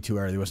post-Me Too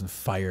era. He wasn't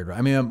fired. I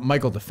mean,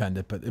 Michael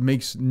defended it, but it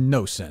makes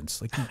no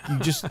sense. Like, you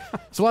just,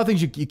 it's a lot of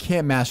things you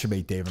can't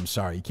masturbate, Dave. I'm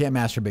sorry. You can't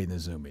masturbate in a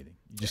Zoom meeting.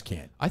 You just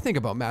can't. I think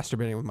about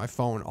masturbating with my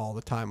phone all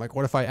the time. Like,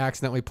 what if I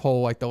accidentally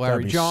pull, like, the Larry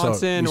That'd be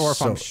Johnson, or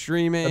if I'm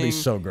streaming? That'd be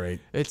so great.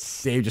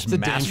 It's Dave just it's a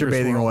dangerous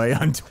masturbating world. away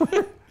on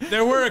Twitter.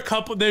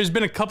 There's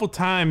been a couple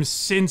times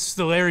since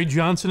the Larry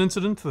Johnson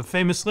incident, the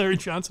famous Larry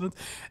Johnson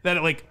incident,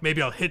 that like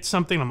maybe I'll hit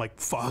something and I'm like,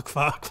 fuck.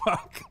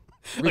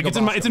 Like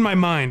it's in my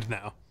mind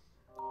now.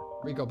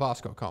 Rico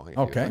Bosco calling.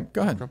 Okay,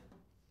 go ahead.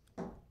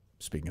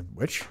 Speaking of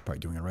which, probably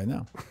doing it right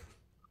now.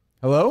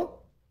 Hello?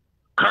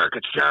 Kirk,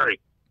 it's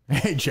Gerry.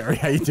 Hey, Gerry,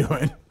 how you doing?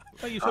 I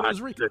thought you said it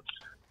was Rico.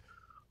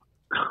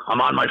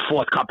 I'm on my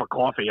fourth cup of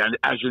coffee, and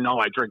as you know,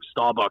 I drink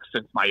Starbucks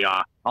since my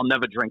I'll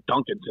never drink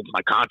Dunkin' since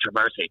my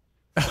controversy.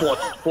 Four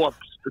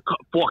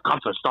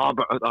cups of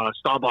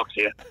Starbucks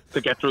here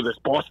to get through this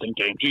Boston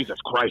game. Jesus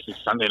Christ, these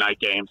Sunday night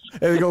games.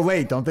 They go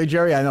late, don't they,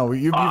 Gerry? I know.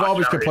 You've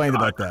always Gerry, complained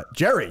about that.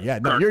 Gerry, yeah.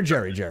 No, Kirk, you're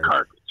Gerry.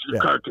 Kirk,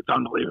 it's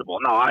unbelievable.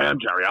 No, I am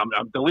Gerry.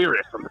 I'm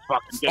delirious from this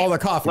fucking game. All the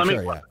coffee, Let me-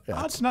 Gerry,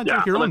 yeah. Let's not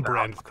drink your own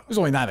brand of coffee. It was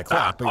only 9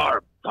 o'clock. but yeah.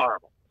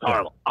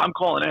 Horrible. I'm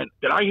calling in.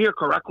 Did I hear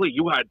correctly?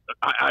 You had,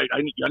 I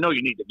know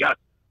you need to guess.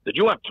 Did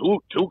you have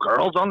two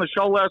girls on the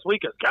show last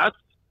week as guests?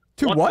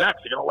 What's what?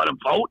 next? You gonna let them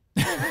vote?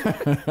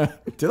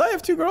 Did I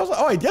have 2 girls?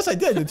 Oh, yes, I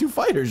did. The 2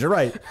 fighters. You're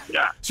right.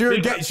 Yeah. So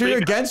you're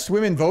against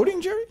women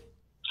voting, Gerry?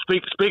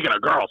 Speaking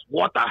of girls,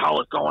 what the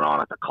hell is going on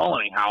at the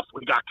Colony House?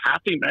 We got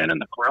Kathy Man in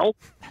the grill.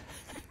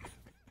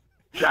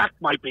 Jack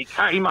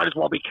he might as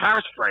well be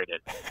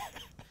castrated.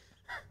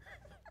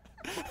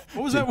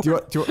 What was that? Do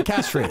you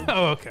castrated?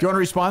 Oh, okay. Do you want to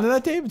respond to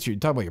that, David? You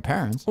talk about your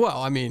parents.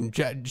 Well, I mean,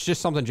 it's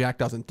just something Jack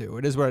doesn't do.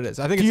 It is what it is.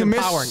 I think Do it's you miss-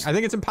 empowering. I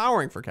think it's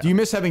empowering for Kat. Do you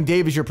miss having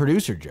Dave as your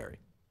producer, Gerry?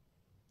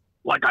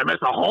 like I miss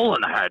a hole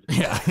in the head.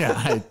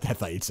 Yeah. I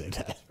thought you'd say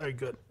that. Very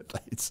good. I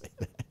thought you'd say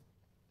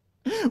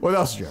that. What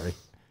else, Gerry?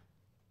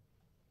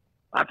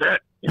 That's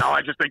it. You know,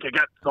 I just think it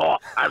gets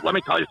soft. Let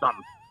me tell you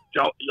something,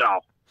 Joe.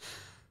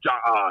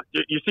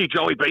 You see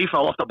Joey B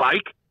fell off the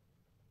bike?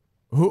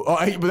 Who?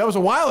 But that was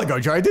a while ago,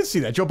 Gerry. I did see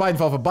that. Joe Biden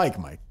fell off a bike,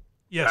 Mike.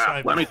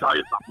 Yes. Let me tell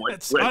you something.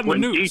 It's not in the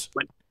news.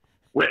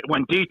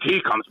 When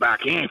DT comes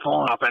back, he ain't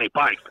falling off any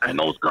bikes, and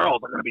those girls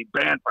are going to be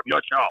banned from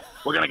your show.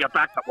 We're going to get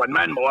back to when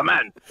men were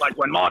men, like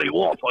when Marty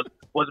Wolf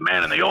was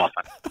man in the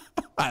office.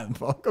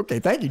 Okay,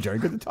 thank you, Gerry.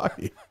 Good to talk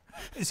to you.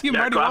 Is he a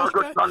Marty have Walsh a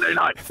good guy? Sunday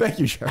night. Thank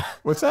you, Gerry.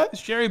 What's that?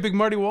 Is Gerry a big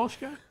Marty Walsh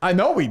guy? I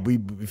know we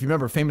if you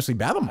remember, famously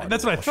battled Marty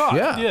That's what I Walsh. thought.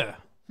 Yeah.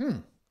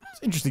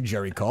 It's interesting,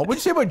 Gerry call. What did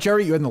you say about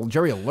Gerry? You had the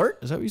Gerry alert?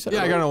 Is that what you said?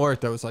 Yeah, I got an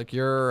alert that was like,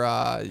 you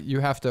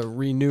have to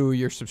renew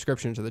your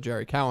subscription to the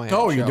Gerry Callahan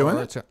Oh, show. you're doing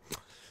it?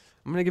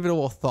 I'm going to give it a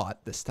little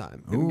thought this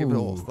time. I'm going to give it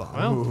a little thought.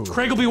 Well,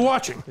 Craig will be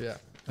watching. Yeah.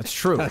 That's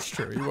true. That's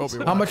true. You will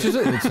be How much is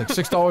it? It's like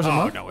 $6 a Oh,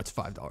 month? no, it's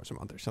 $5 a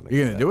month or something.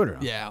 You're like going to do it or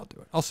not? Yeah, I'll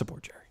do it. I'll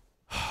support Gerry.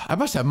 I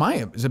must have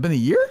mine. Has it been a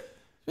year?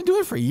 Been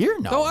doing it for a year?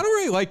 No. No, I don't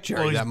really like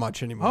Gerry Well, that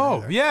much anymore.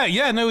 Oh, either.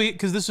 yeah. No,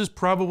 because this is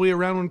probably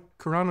around when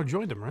Carano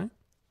joined him, right?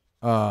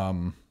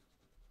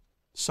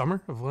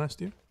 Summer of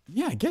last year?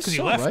 Yeah, I guess 'Cause he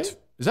so, left. right?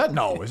 Is that that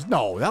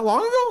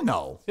long ago?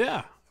 No. Yeah,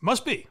 it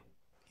must be.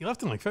 He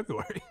left in like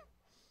February.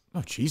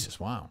 Oh, Jesus,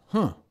 wow.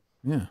 Huh.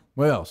 Yeah.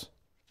 What else?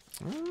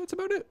 That's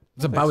about it.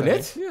 That's about it?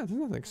 Exciting. Yeah, there's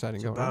nothing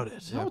exciting going About on.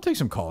 it. I'll take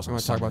some calls. You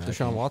want to talk about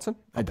Deshaun Watson?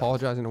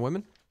 Apologizing to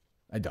women?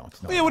 I don't.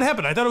 No. Oh, yeah, what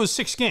happened? I thought it was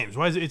 6 games.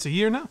 Why is it? It's a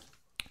year now?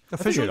 I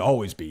figured Officially? it'd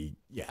always be.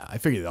 Yeah, I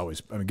figured it'd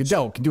always. I mean,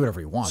 Goodell can do whatever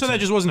he wants. So that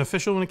just wasn't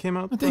official when it came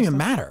out? It didn't even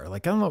matter.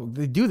 Like, I don't know.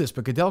 They do this,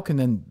 but Goodell can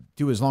then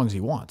do as long as he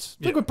wants.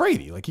 Like with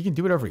Brady. Like, he can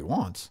do whatever he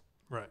wants.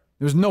 Right.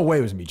 There's no way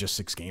it was going to be just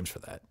 6 games for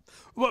that.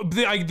 Well,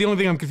 the only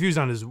thing I'm confused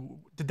on is,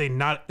 did they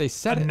not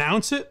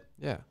announce it?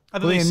 Yeah. I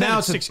thought they said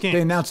announced 6 games.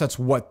 They announced that's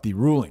what the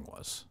ruling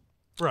was.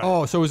 Right.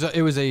 Oh, so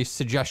it was a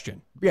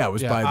suggestion. Yeah, it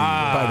was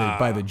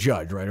by the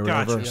judge, right, or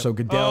whatever. Gotcha. So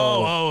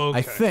Goodell, okay.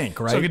 I think,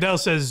 right? So Goodell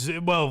says,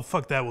 well,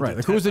 fuck that. We'll Right. do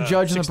Like, who was the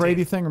judge in the 16.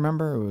 Brady thing?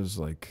 Remember, it was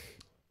like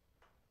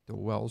The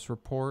Wells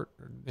report.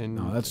 And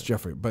no, that's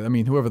Jeffrey. But I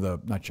mean, whoever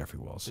not Jeffrey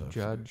Wells, the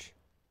judge.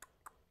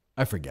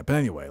 I forget. But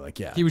anyway, like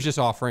he was just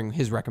offering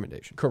his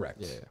recommendation.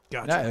 Correct. Yeah.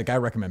 Gotcha. I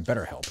recommend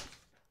BetterHelp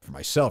for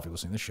myself. You're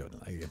listening to this show,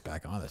 I can get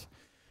back on it.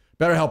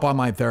 BetterHelp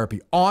online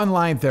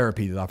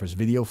therapy that offers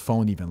video,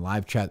 phone, even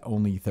live chat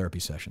only therapy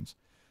sessions.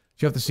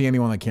 You have to see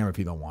anyone on camera if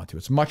you don't want to.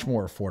 It's much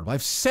more affordable. I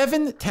have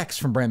 7 texts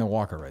from Brandon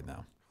Walker right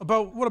now.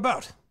 What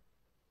about?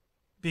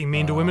 Being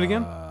mean to women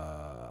again?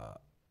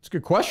 It's a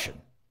good question.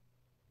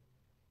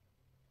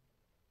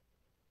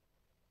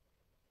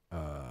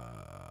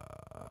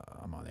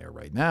 I'm on air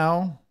right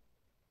now.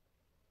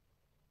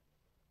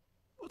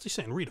 What's he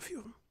saying? Read a few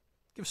of them.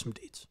 Give us some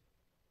deets.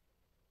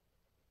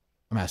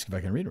 I'm asking if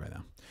I can read it right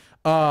now.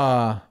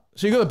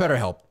 So you go to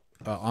BetterHelp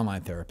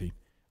online therapy.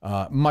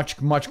 Much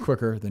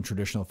quicker than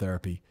traditional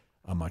therapy.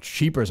 Much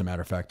cheaper, as a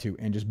matter of fact, too.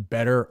 And just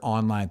better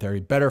online therapy.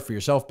 Better for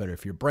yourself, better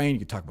for your brain. You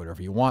can talk about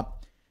whatever you want.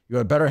 You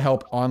go to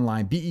BetterHelp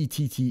online,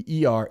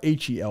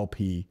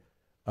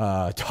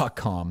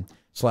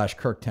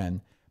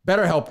 BetterHelp.com/Kirk10.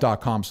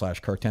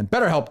 BetterHelp.com/Kirk10.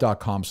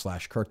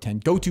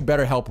 BetterHelp.com/Kirk10. Go to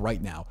BetterHelp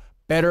right now.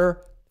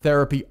 Better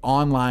therapy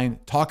online.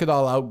 Talk it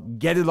all out.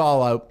 Get it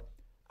all out.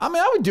 I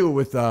mean, I would do it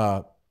with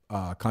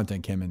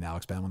Kontent Kim and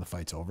Alex Bennett when the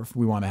fight's over. If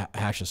we want to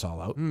hash this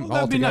all out. Well, All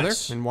that'd be together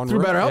nice. in one Through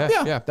room. BetterHelp?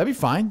 Yeah. That'd be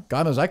fine.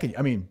 God knows I could.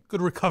 I mean,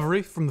 Good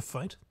recovery from the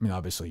fight.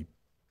 obviously,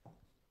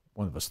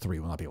 one of us 3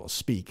 will not be able to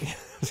speak. I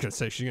was gonna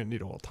say she's gonna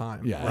need a little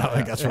time. Yeah, I don't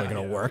think that's really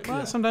going to work.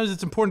 Well, sometimes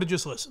it's important to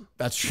just listen.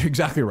 That's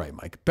exactly right,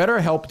 Mike.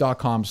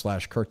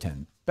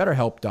 BetterHelp.com/Kirk10.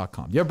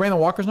 BetterHelp.com. Do you have Brandon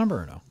Walker's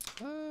number or no?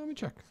 Let me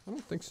check. I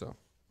don't think so.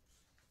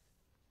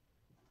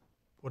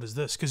 What is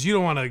this? Because you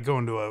don't want to go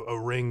into a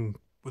ring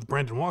with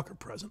Brandon Walker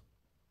present.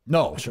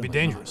 No. It should be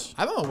certainly not. dangerous.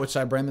 I don't know which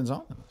side Brandon's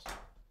on.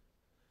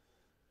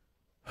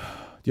 Do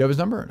you have his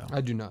number or no? I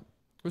do not.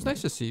 It was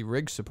nice to see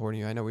Riggs supporting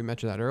you. I know we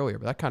mentioned that earlier,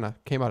 but that kind of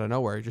came out of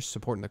nowhere. Just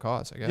supporting the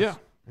cause, I guess. Yeah.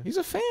 He's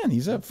a fan.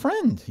 He's a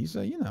friend. He's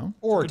a,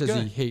 Or Good does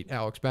guy. he hate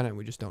Alex Bennett?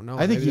 We just don't know.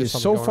 I think Maybe he there's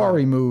is something so going far on.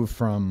 removed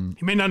from.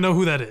 He may not know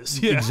who that is.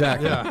 Yeah.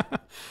 Exactly. Yeah.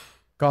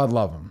 God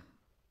love him.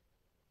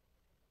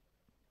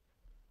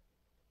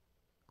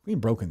 Clean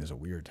Broken is a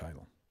weird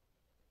title.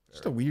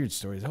 Just a weird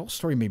story. The whole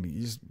story made me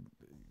just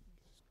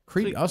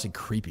creepy. I would say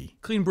creepy.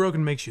 Clean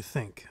Broken makes you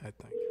think, I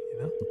think. You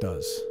know? It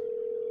does.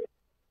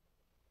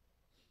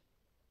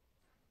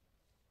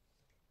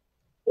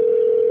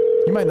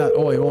 You might not.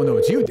 Oh no,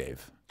 it's you,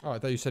 Dave. Oh, I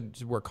thought you said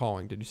we're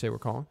calling. Did you say we're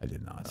calling? I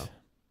did not.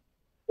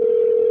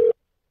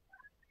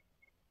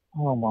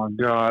 Oh my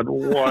God!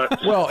 What?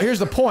 Well, here's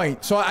the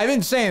point. So I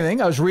didn't say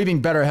anything. I was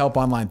reading BetterHelp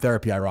online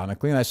therapy,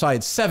 ironically, and I saw I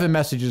had 7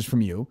 messages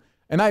from you.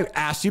 And I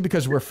asked you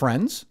because we're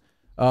friends.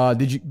 Do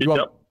you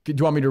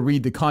want me to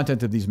read the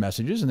content of these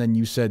messages? And then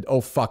you said,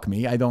 "Oh fuck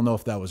me." I don't know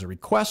if that was a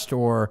request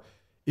or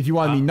if you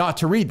wanted me not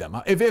to read them.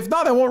 If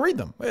not, I won't read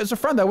them. As a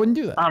friend, I wouldn't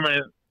do that. I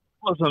mean,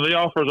 listen, the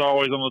offer's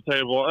always on the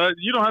table.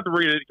 You don't have to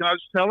read it. Can I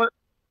just tell it?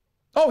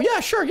 Oh yeah,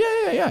 sure,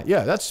 yeah.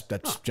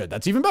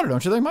 That's even better,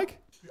 don't you think, Mike?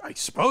 I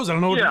suppose I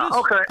don't know what it is.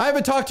 Okay. I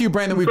haven't talked to you,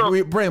 Brandon.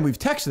 Brandon, we've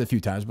texted a few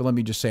times, but let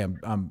me just say, I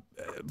don't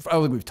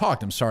think we've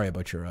talked. I'm sorry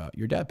about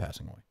your dad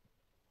passing away.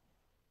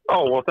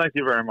 Oh well, thank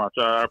you very much.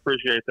 I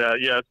appreciate that.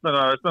 Yeah, it's been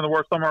the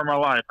worst summer of my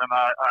life, and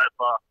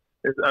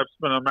it's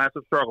been a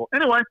massive struggle.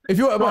 Anyway, if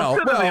you had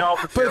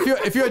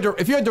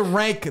to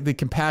rank the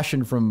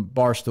compassion from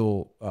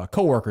Barstool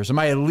coworkers, am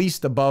I at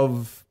least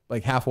above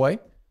like halfway?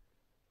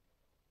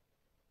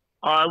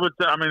 I would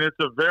say, I mean, it's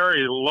a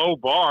very low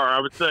bar. I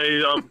would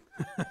say, I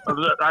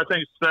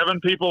think 7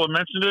 people have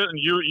mentioned it, and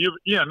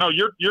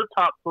you're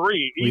top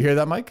 3. You hear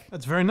that, Mike?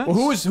 That's very nice. Well,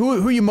 who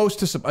are you most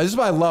disappointed? This is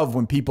what I love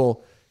when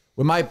people.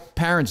 When my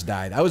parents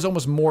died, I was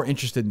almost more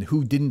interested in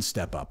who didn't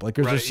step up. Like,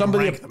 is there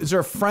somebody? Is there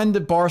a friend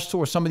at Barstool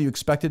or somebody you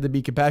expected to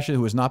be compassionate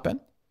who has not been?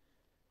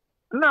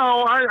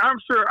 No, I'm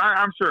sure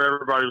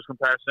everybody was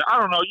compassionate. I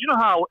don't know. You know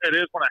how it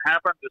is when it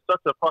happens. It's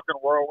such a fucking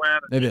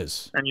whirlwind. It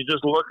is. And you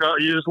just look up.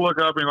 You just look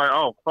up and you're like,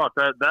 oh fuck,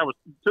 that was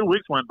 2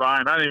 weeks went by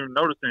and I didn't even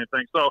notice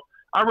anything. So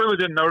I really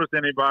didn't notice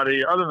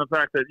anybody other than the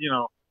fact that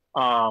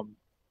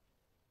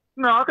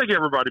no, I think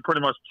everybody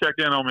pretty much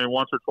checked in on me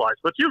once or twice.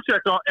 But you've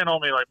checked in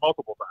on me like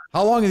multiple times.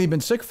 How long have you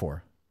been sick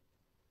for?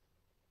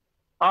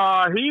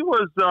 He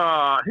lived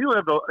a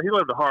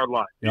hard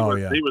life. He was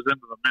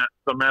into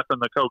the meth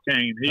and the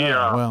cocaine. He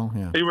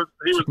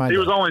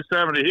was only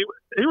 70.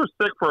 He was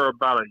sick for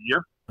about a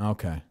year.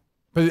 Okay,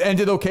 but it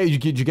ended okay.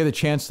 Did you get a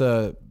chance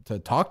to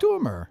talk to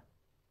him or?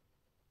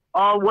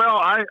 Well,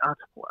 I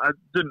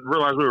didn't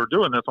realize we were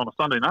doing this on a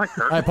Sunday night,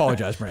 Kirk. I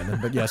apologize, Brandon,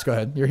 but yes, go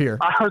ahead. You're here.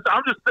 I'm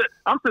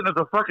sitting at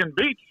the fucking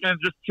beach and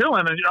just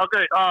chilling. And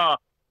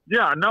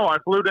I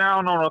flew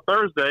down on a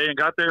Thursday and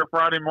got there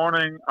Friday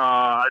morning.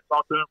 I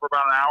talked to him for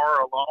about an hour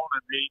alone,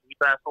 and he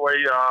passed away.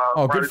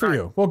 Good for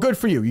you. Well, good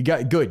for you. You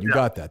got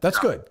that. That's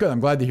good. Good. I'm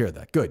glad to hear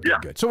that. Good.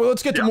 So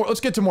let's get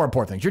to more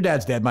important things. Your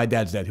dad's dead. My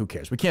dad's dead. Who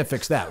cares? We can't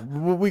fix that.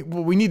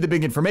 We need the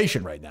big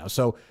information right now.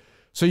 So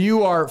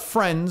you are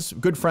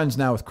good friends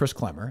now with Chris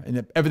Klemmer,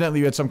 and evidently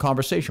you had some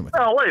conversation with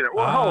him. Oh, wait.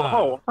 Well,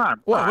 hold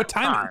on. What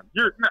time?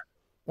 You're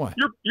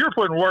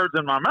putting words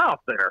in my mouth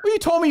there. Well, you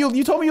told me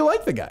you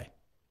like the guy.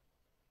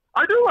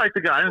 I do like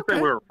the guy. I didn't say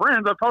we were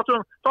friends. I've talked to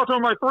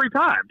him like 3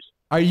 times.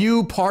 Are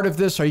you part of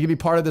this? Are you going to be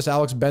part of this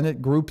Alex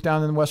Bennett group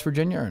down in West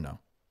Virginia or no?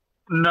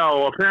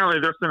 No,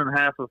 apparently they're sending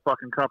half of the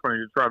fucking company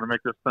to try to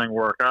make this thing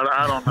work.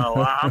 I don't know.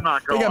 I'm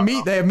not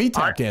going. They have me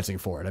tap dancing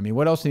for it. I mean,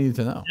 what else do you need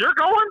to know? You're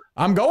going?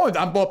 I'm going.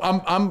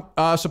 I'm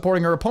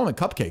supporting her opponent,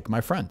 Cupcake,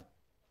 my friend.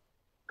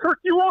 Kirk,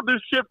 you won't do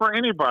shit for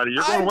anybody.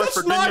 You're going to West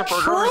Virginia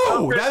for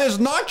true. That is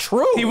not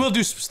true. He will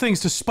do things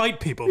to spite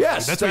people.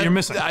 Yes, that's what you're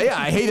missing. Yeah,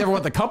 I hate everyone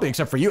at the company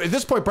except for you. At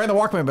this point, Brandon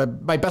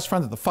Walkman, my best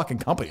friend at the fucking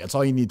company. That's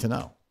all you need to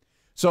know.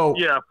 So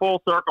yeah,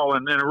 full circle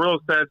and a real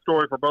sad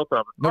story for both of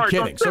us. No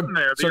kidding. So I'm sitting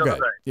there the other day.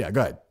 Yeah,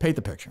 go ahead. Paint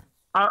the picture.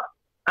 I'm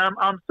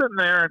sitting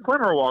there, and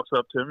Klemmer walks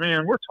up to me,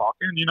 and we're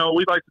talking. You know,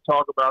 we like to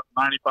talk about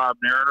the 95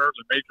 Mariners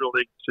and Major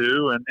League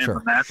 2 and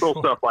the natural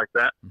stuff like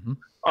that. Mm-hmm.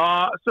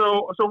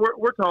 So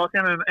we're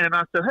talking, and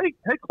I said, hey,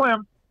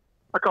 Clem.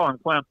 I call him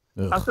Clem.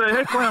 Ugh. I said,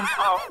 hey, Clem,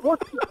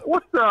 what's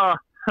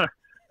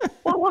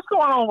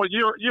going on with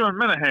you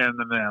and Minihane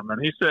and them?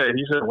 And he said,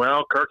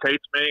 well, Kirk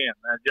hates me, and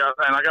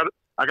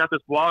I got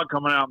this blog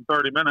coming out in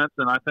 30 minutes,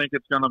 and I think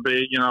it's going to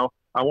be, I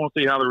want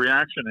to see how the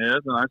reaction is.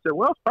 And I said,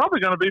 well, it's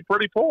probably going to be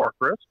pretty poor,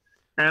 Chris.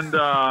 And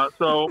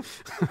so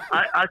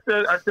I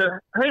said,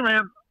 hey,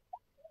 man,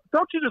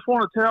 don't you just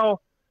want to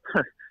tell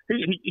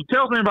he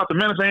tells me about the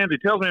Minifans. He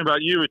tells me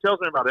about you. He tells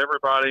me about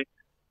everybody.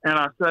 And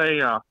I say,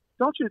 why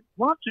don't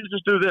you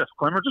just do this,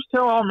 Klemmer? Just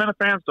tell all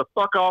Minifans to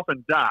fuck off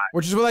and die.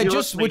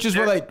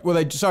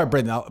 Sorry,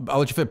 Brendan, I'll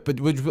let you fit. But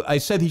I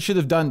said he should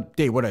have done,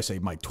 Dave, what did I say,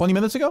 Mike, 20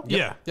 minutes ago?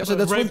 Yeah. So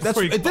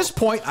at this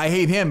point, I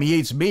hate him. He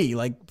hates me.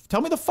 Like,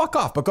 tell me to fuck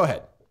off, but go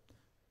ahead.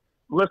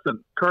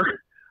 Listen, Kirk,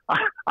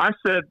 I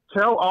said,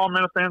 tell all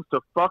Minifans to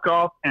fuck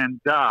off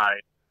and die.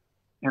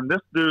 And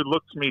this dude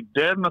looked me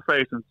dead in the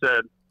face and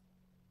said,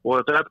 well,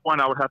 at that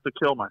point, I would have to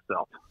kill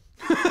myself.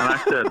 And I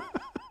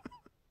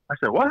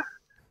said, what?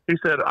 He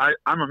said,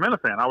 I'm a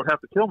Minifan. I would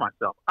have to kill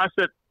myself. I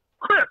said,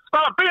 Chris,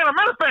 stop being a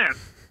Minifan.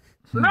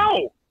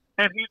 No.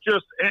 And he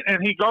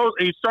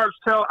starts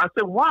telling, I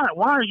said, why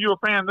are you a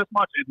fan this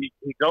much? And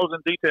he goes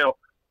in detail.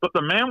 But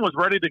the man was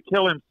ready to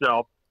kill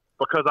himself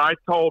because I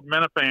told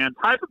Minifans,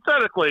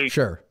 hypothetically,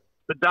 to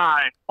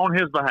die on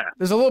his behalf.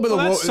 There's a little bit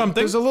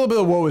There's a little bit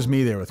of woe is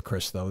me there with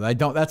Chris, though.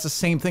 That's the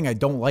same thing. I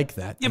don't like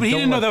that. Yeah, but he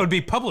didn't know that would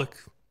be public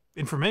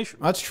information.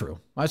 That's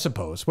true, I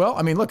suppose. Well,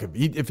 I mean, look,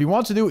 if he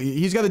wants to do,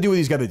 he's got to do what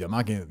he's got to do. I'm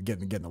not going to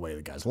get in the way of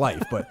the guy's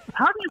life, but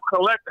how do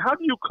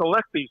you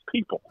collect these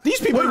people?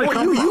 These people,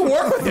 you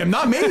work with him,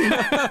 not me.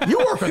 You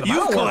work with him.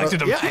 You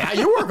collected them. Yeah,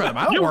 you work with him.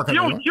 I don't work with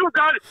him. You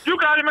got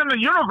him in the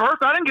universe.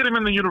 I didn't get him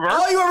in the universe.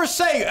 All you ever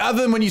say,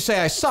 other than when you say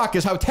I suck,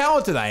 is how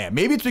talented I am.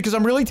 Maybe it's because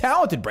I'm really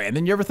talented,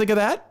 Brandon. You ever think of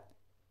that?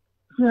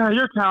 Yeah,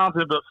 you're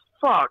talented, but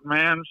fuck,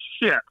 man,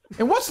 shit.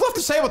 And what's left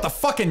to say about the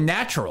fucking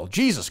natural?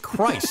 Jesus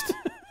Christ.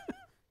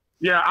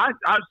 Yeah,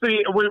 I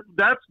see.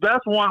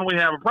 That's one we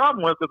have a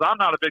problem with because I'm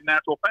not a big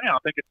natural fan. I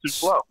think it's too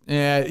slow.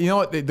 Yeah, you know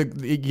what?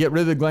 You get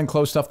rid of the Glenn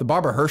Close stuff. The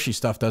Barbara Hershey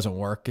stuff doesn't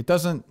work. It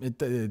doesn't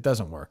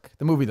work.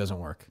 The movie doesn't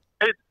work.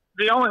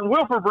 The only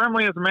Wilford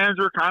Brimley as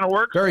manager kind of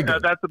works. Very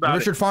good. That's about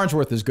Richard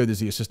Farnsworth is good as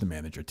the assistant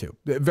manager too.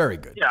 Very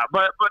good. Yeah,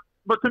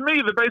 but to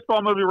me, the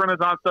baseball movie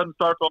renaissance doesn't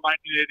start till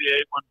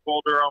 1988 when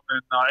Bull Durham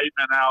and 8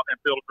 Men Out and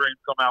Field of Dreams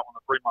come out on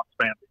a 3-month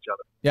span of each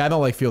other. Yeah, I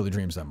don't like Field of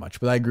Dreams that much,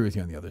 but I agree with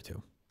you on the other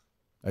two.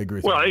 I agree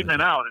with you. Well, 8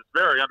 Men Out is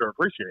very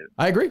underappreciated.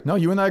 I agree. No,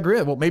 you and I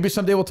agree. Well, maybe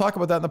someday we'll talk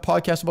about that in the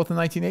podcast about the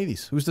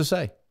 1980s. Who's to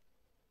say?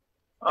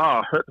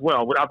 Oh,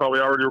 well, I thought we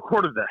already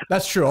recorded that.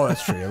 That's true. Oh,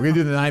 that's true. We're going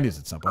to do the 90s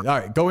at some point. All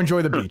right, go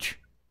enjoy the beach.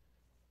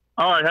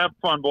 All right, have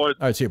fun, boys.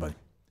 All right, see you, buddy.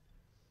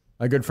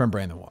 My good friend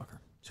Brandon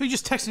Walker. So he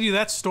just texted you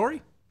that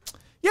story?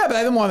 Yeah, but I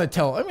didn't want to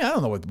tell. I mean, I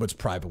don't know what's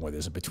private, what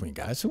isn't between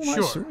guys. Who am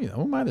Sure.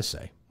 who am I to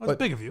say? Well, that's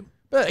big of you.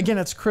 But again,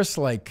 it's Chris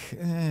well, you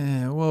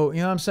know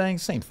what I'm saying?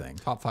 Same thing.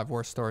 Top 5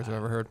 worst stories I've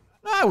ever heard.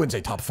 I wouldn't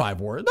say top 5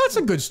 words. That's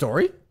a good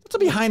story. That's a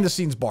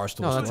behind-the-scenes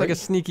Barstool No, that's story. like a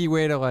sneaky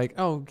way to like,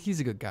 oh, he's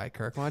a good guy,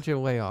 Kirk. Why don't you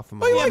lay off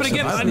him? Yeah, but Like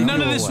again,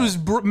 none of this was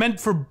meant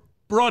for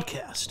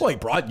broadcast. Well,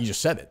 you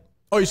just said it.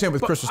 Oh, you're saying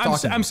with Chris was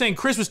talking. I'm saying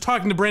Chris was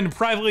talking to Brandon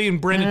privately, and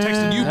Brandon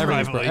texted you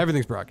privately.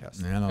 Everything's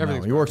broadcast. I don't know.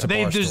 Everything's He works at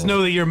They Barstool. just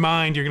know that your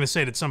mind. You're going to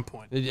say it at some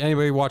point. Did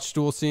anybody watch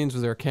stool scenes?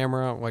 Was there a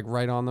camera like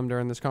right on them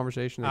during this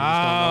conversation?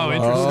 Oh,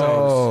 interesting.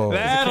 Oh.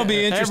 That'll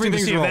be interesting to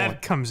Everything's see if rolling.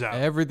 that comes out.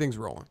 Everything's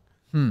rolling.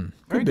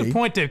 Very be. good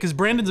point, Dave, because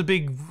Brandon's a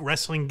big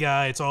wrestling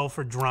guy. It's all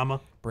for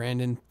drama.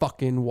 Brandon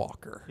fucking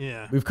Walker.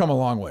 Yeah. We've come a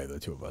long way, the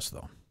two of us,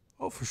 though.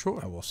 Oh, for sure.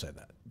 I will say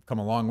that. We've come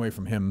a long way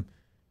from him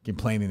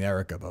complaining to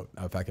Eric about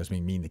the fact I was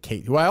being mean to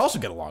Kate, who I also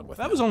get along with.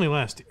 That was only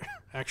last year,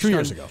 actually. 2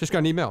 years ago. Just got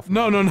an email. From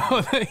No.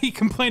 He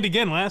complained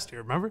again last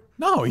year, remember?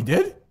 No, he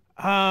did.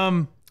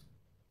 Was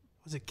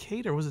it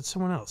Kate or was it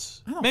someone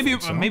else? Maybe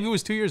it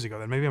was 2 years ago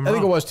then. Maybe I'm wrong. I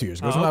think it was 2 years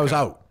ago. It was when I was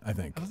out, I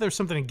think. I thought there was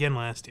something again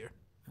last year.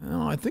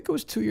 No, I think it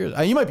was 2 years.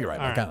 You might be right.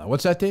 I don't know.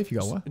 What's that, Dave? You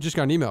got what? I just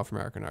got an email from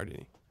Erica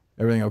Nardini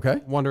Everything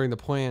okay? wondering the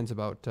plans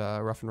about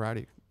Rough and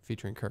Rowdy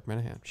featuring Kirk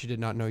Minihane. She did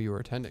not know you were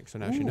attending, so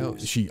now she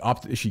knows.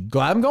 Is she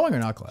glad I'm going or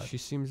not glad? She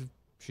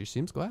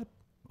seems glad.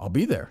 I'll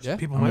be there. Yeah.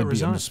 People I'm might gonna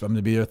resign. I'm going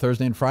to be there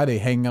Thursday and Friday,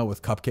 hanging out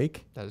with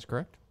Cupcake. That is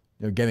correct.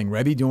 You know, getting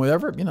ready, doing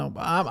whatever. You know,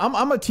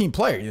 I'm a team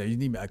player. You know, you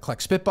need me. I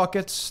collect spit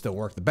buckets, still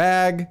work the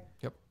bag.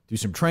 Yep. Do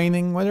some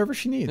training, whatever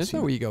she needs. There's you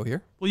no know. ego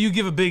here. Will you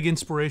give a big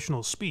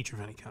inspirational speech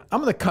of any kind? I'm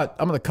gonna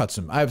cut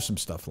some. I have some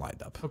stuff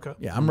lined up. Okay.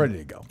 Yeah, I'm ready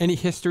to go. Any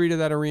history to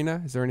that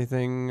arena? Is there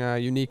anything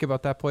unique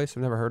about that place?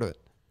 I've never heard of it.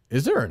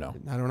 Is there or no?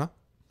 I don't know.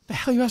 The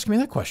hell are you asking me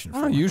that question?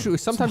 I don't know. Usually,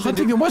 sometimes they do,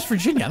 Huntington, West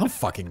Virginia. I don't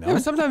fucking know. yeah,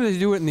 but sometimes they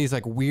do it in these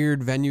like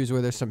weird venues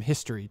where there's some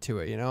history to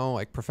it. You know,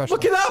 like professional.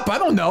 Look it up. I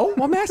don't know.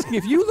 Well, I'm asking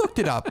if you looked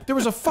it up. There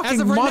was a As fucking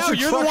of right now, monster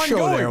you're the truck one show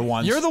going. there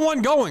once. You're the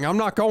one going. I'm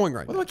not going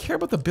right What now. do I care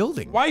about the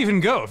building? Why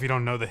even go if you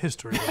don't know the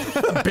history of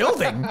it? The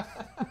building?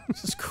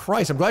 Jesus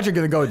Christ! I'm glad you're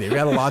gonna go, Dave. We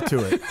had a lot to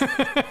it.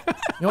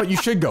 You know what? You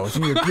should go. So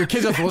your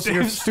kids have to listen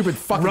to your stupid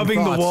fucking Rubbing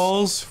thoughts. the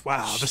walls.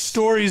 Wow, the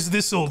stories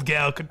this old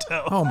gal could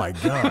tell. Oh my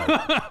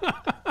god.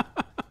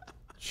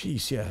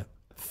 Jeez, yeah.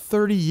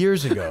 30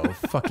 years ago,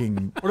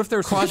 fucking. What if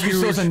there's Crosby,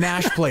 Stills, and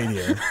Nash played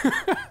here?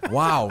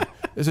 Wow.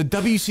 There's a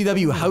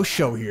WCW house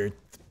show here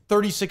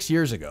 36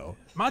 years ago.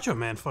 Macho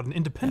Man fought an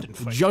independent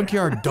fight.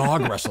 Junkyard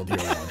Dog wrestled here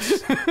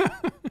once.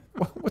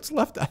 What's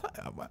left?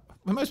 What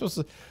am I supposed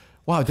to?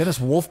 Wow, Dennis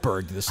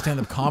Wolfberg did a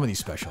stand-up comedy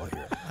special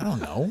here. I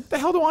don't know. What the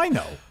hell do I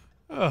know?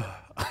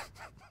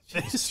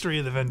 The history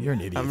of the venue. You're an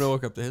idiot. I'm gonna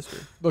look up the history.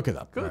 Look it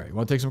up. All right. You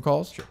want to take some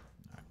calls? Sure.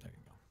 All right, there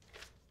you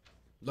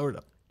go. Load it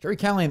up. Gerry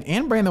Callahan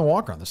and Brandon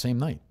Walker on the same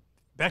night.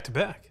 Back to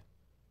back.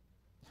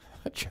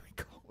 Jerry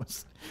Cole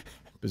was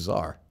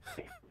bizarre.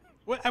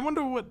 What? I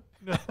wonder what.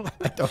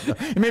 I don't know.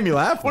 It made me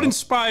laugh. What though.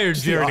 inspired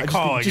Jerry to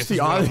call? I Just guess the is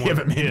what I'm oddity of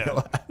it made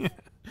wondering. me laugh.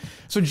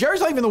 So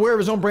Jerry's not even aware of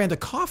his own brand of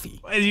coffee.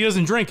 And he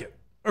doesn't drink it,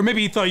 or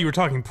maybe he thought you were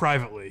talking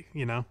privately.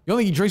 You know, You don't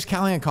think he drinks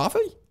Callahan coffee?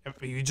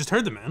 you just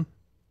heard the man.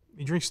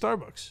 He drinks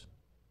Starbucks.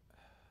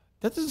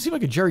 That doesn't seem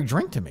like a Jerry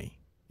drink to me.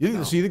 So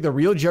you think the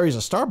real Jerry's a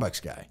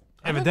Starbucks guy?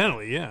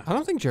 Evidently, yeah. I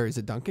don't think Jerry's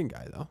a Dunkin'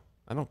 guy though.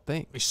 I don't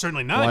think. He's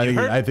certainly not. Well, you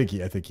heard? I think he.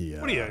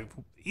 What are you?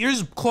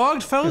 Ears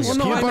clogged, fellas? Well,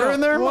 peanut I butter know.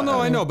 in there? Well,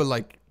 no, I know, but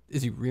like,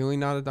 is he really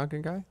not a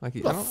Dunkin' guy? Like, I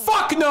The don't.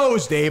 fuck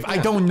knows, Dave. I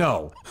don't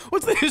know.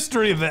 What's the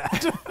history of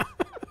that?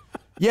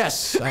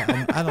 Yes, I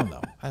don't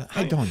know.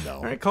 I don't know.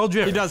 All right, call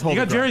Jerry. He does hold You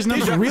got the grudge. Jerry's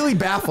number. He's really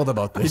baffled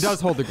about this. He does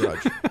hold the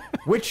grudge.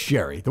 Which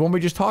Jerry? The one we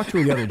just talked to,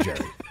 or the other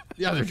Jerry?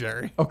 The other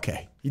Jerry.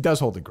 Okay, he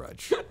does hold a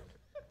grudge.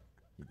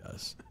 He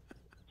does.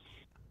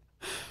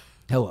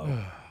 Hello,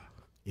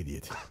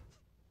 idiot.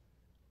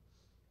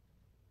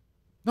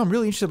 No, I'm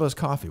really interested about his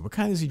coffee. What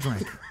kind does he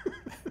drink?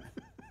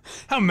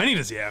 How many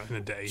does he have in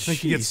a day? You think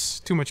he gets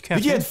too much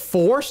caffeine? Did you have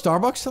 4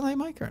 Starbucks tonight,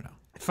 Mike, or no?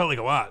 It felt like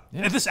a lot.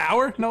 At this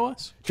hour, no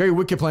less. Jerry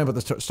would complain about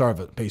the start of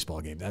a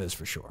baseball game. That is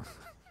for sure.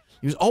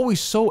 He was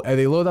always so. Are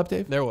they load up,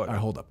 Dave? They're loaded. All right,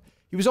 hold up.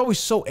 he was always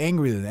so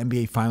angry that the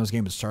NBA Finals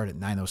game would start at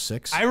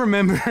 9:06. I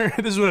remember,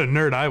 this is what a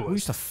nerd I was. We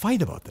used to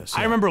fight about this.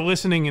 I remember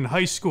listening in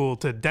high school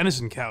to Dennis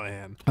and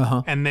Callahan,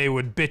 and they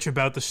would bitch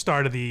about the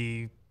start of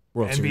the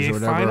World Series or NBA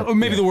whatever. Final, or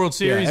maybe the World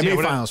Series. NBA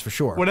whatever, Finals for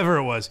sure. Whatever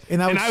it was.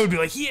 And I would be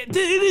like, yeah, it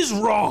is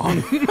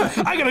wrong.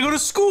 I got to go to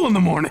school in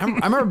the morning.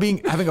 I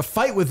remember having a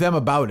fight with them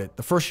about it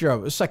the first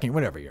year, second,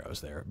 whatever year I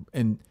was there.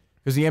 And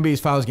because the NBA's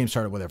Finals game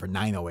started, whatever,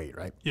 9:08,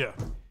 right? Yeah.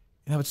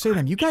 And I would say to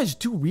them, you guys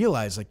do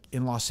realize, like,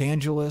 in Los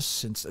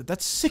Angeles,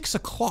 that's 6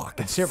 o'clock.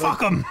 Fuck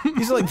them.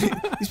 These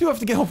people have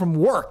to get home from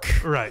work.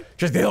 Right.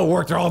 Just they don't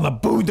work. They're all in the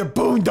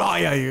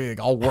boondoggles. Yeah,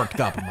 you're all worked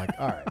up. I'm like,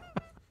 all right.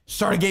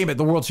 Start a game at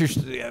the World Series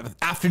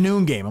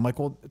afternoon game. I'm like,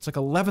 well, it's like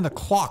 11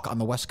 o'clock on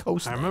the West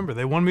Coast. I remember.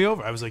 They won me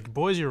over. I was like,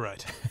 boys, you're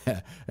right.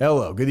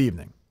 Hello. Good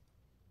evening.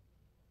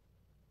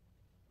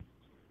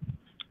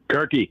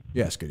 Kirky.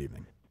 Yes, good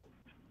evening.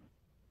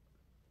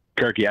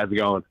 Kirky, how's it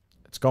going?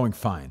 It's going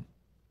fine.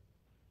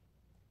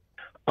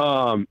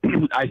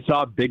 I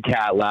saw Big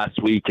Cat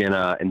last week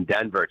in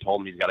Denver. Told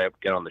him he's got to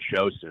get on the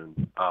show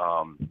soon.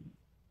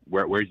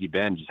 Where's he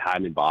been? Just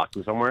hiding in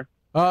Boston somewhere?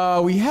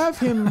 We have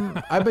him.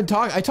 I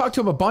talked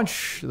to him a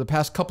bunch the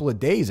past couple of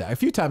days, a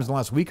few times in the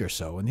last week or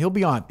so, and he'll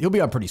be on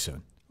pretty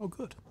soon. Oh,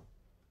 good.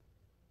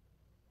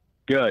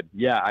 Good.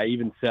 Yeah, I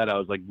even said, I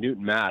was like,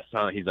 Newton, Mass,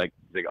 huh? He's like,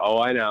 oh,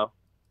 I know.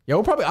 Yeah,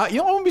 we'll probably. I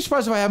won't be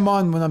surprised if I have him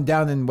on when I'm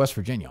down in West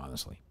Virginia.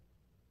 Honestly,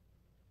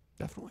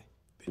 Definitely.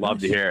 Love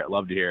to hear it.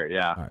 Love to hear it.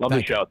 Yeah. Right, Love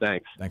the show.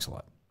 Thanks. Thanks a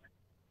lot.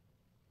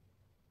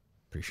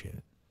 Appreciate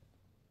it.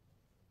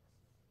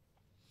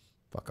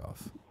 Fuck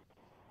off.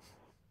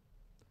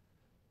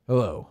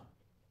 Hello.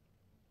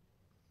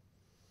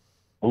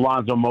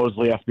 Alonzo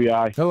Mosley,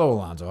 FBI. Hello,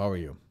 Alonzo. How are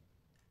you?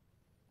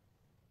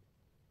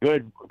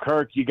 Good.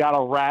 Kirk, you got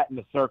a rat in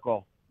the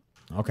circle.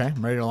 Okay,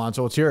 I'm ready,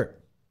 Alonzo. Let's hear it.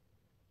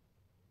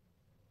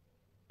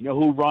 You know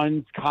who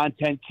runs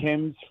Kontent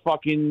Kim's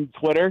fucking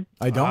Twitter?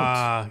 I don't.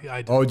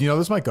 I do. Oh, do you know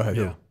this, Mike? Go ahead.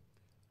 Yeah. Who?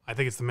 I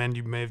think it's the man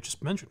you may have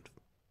just mentioned.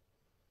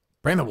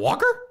 Brandon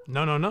Walker?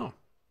 No.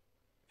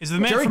 Is the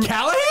man Gerry from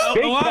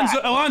Callahan?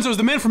 Alonzo's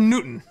the man from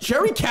Newton.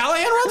 Gerry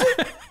Callahan runs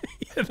it?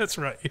 Yeah, that's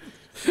right.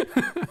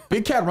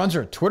 Big Cat runs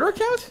her Twitter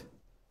account?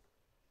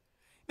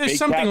 There's Big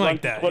something Cat like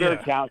runs the that. Twitter Yeah.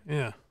 account.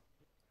 Yeah.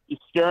 He's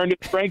staring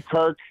at Frank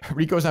Kirk.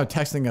 Rico's now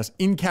texting us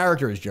in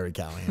character as Gerry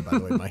Callahan, by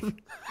the way,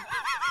 Mike.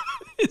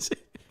 Is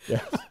it?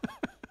 Yeah.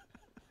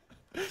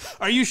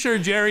 Are you sure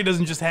Jerry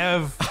doesn't just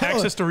have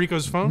access to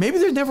Rico's phone? Maybe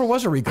there never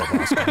was a Rico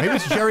Bosco. Maybe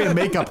it's Jerry in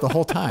makeup the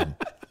whole time.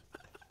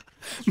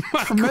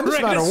 Tremendous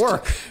amount of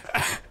work.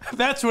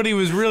 That's what he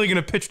was really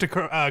going to pitch to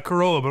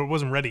Corolla, but it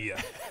wasn't ready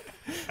yet.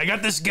 I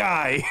got this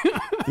guy.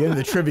 At the end of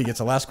the trivia, gets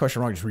the last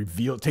question wrong,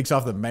 just takes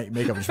off the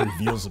makeup and just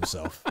reveals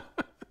himself.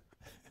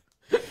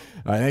 All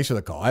right, thanks for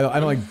the call. I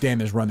don't like Dan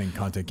is running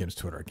Kontent Kim's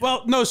Twitter account.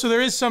 Well, no, so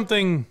there is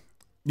something.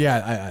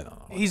 Yeah, I don't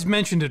know. He's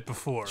mentioned it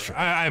before. Sure.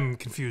 I'm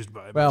confused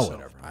by it. Well, myself.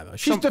 whatever. I don't know.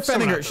 She's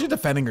defending her. She's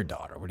defending her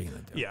daughter. What are you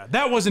gonna do? Yeah,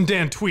 that wasn't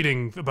Dan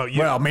tweeting about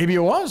you. Well, maybe it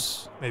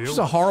was. Maybe She's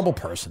it a was. horrible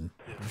person.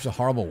 Yeah. She's a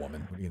horrible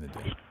woman. What are you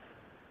gonna do?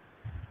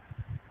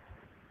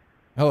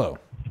 Hello.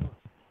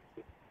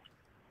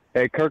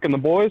 Hey, Kirk and the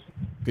boys.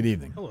 Good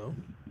evening. Hello.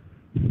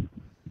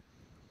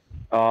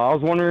 I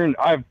was wondering,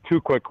 I have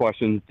two quick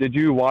questions. Did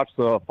you watch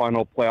the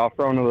final playoff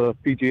round of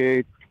the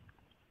PGA,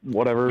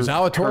 whatever?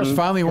 Zalatoris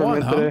finally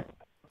won, huh? Today?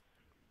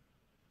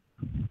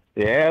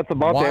 Yeah, it's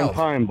about damn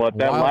time, but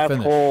that Wild last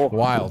finish. hole,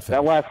 Wild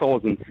that last hole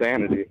was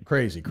insanity.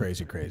 Crazy.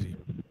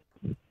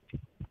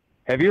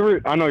 Have you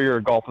ever, I know you're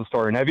a golf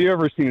historian, have you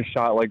ever seen a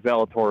shot like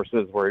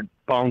Zalatoris's where it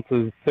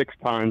bounces 6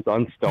 times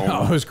on stone?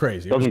 No, it was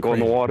crazy. Doesn't go in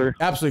the water?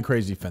 Absolutely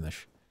crazy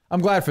finish. I'm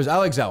glad for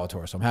Alex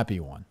Zalatoris. I'm happy he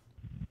won.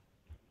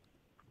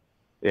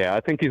 Yeah, I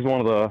think he's one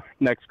of the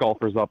next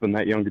golfers up in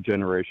that younger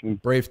generation.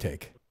 Brave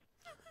take.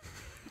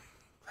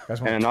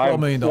 And I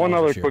have one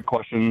other quick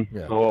question.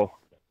 Yeah. So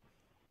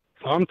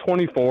I'm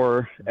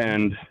 24,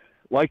 and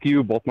like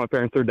you, both my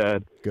parents are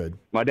dead. Good.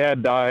 My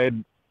dad died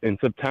in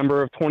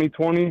September of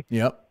 2020.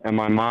 Yep. And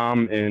my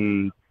mom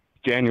in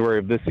January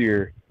of this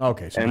year.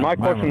 Okay. So and my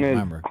question is,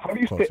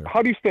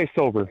 how do you stay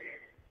sober?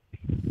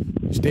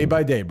 It's day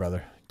by day,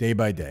 brother. Day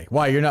by day.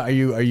 Why you're not? Are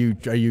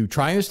you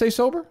trying to stay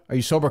sober? Are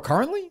you sober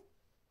currently?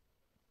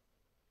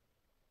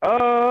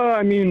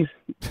 I mean,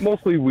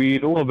 mostly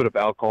weed, a little bit of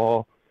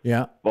alcohol.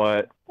 Yeah.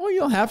 But well, you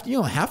don't have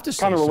to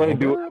stay kind of related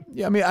sober. to it.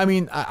 Yeah, I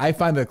mean, I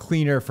find the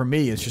cleaner for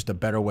me. It's just a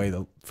better way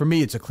to. For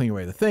me, it's a cleaner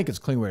way to think. It's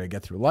a clean way to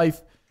get through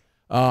life.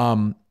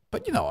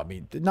 But you know, I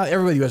mean, not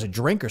everybody who has a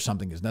drink or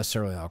something is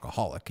necessarily an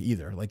alcoholic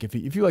either. Like if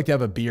you like to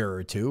have a beer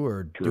or two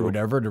or do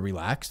whatever to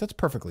relax, that's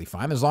perfectly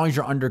fine as long as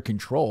you're under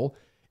control.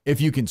 If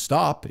you can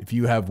stop, if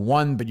you have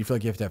one, but you feel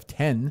like you have to have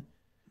 10,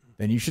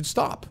 then you should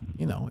stop.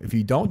 You know, if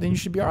you don't, then you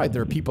should be all right.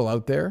 There are people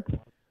out there,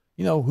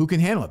 you know, who can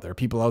handle it. There are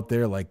people out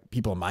there like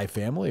people in my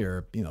family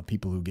or, you know,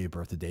 people who gave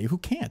birth to Dave who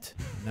can't.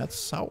 And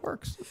that's how it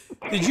works.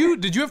 Did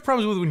you have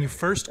problems with it when you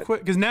first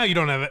quit? Because now you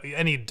don't have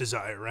any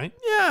desire, right?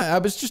 Yeah,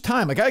 it was just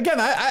time. Like again,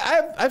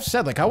 I've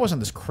said like I wasn't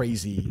this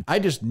crazy. I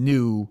just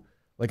knew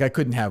Like I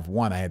couldn't have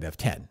one, I had to have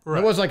 10. Right.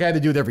 It wasn't like I had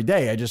to do it every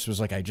day. I just was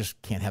like, I just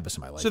can't have this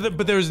in my life. So,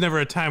 but there was never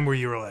a time where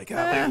you were like,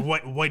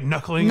 white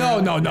knuckling. No.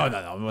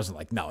 It wasn't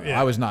like no.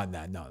 I was not in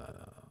that. No.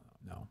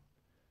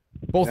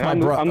 Both Yeah,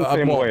 my I'm the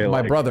same way, my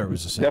like, brother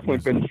was the same.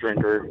 Definitely binge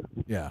drinker.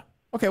 Yeah.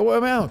 Okay. Well, I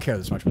mean, I don't care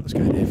this much about this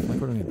guy, Dave. Like,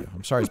 what are we gonna do?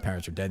 I'm sorry his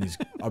parents are dead. He's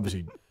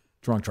obviously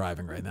drunk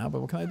driving right now.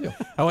 But what can I do?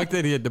 I like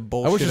that he had to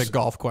bullshit a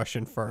golf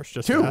question first.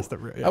 Just to ask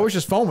I wish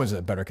his phone was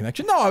a better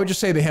connection. No, I would just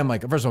say to him,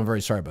 like, first of all, I'm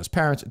very sorry about his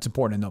parents. It's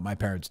important to note my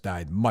parents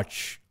died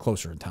much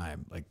closer in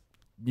time, like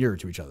a year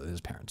to each other than his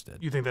parents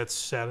did. You think that's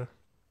sadder?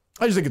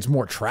 I just think it's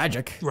more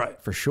tragic,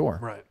 right? For sure,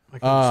 right.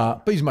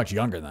 But he's much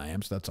younger than I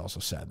am, so that's also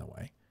sad in a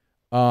way.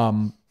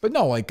 But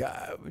no, like,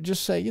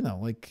 just say, you know,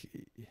 like,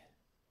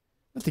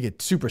 not to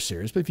get super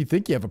serious, but if you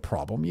think you have a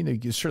problem, you know,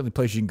 there's certainly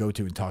places you can go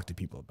to and talk to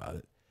people about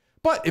it.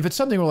 But if it's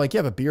something where, like, you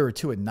have a beer or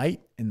two at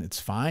night and it's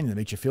fine and it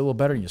makes you feel a little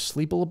better and you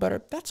sleep a little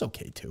better, that's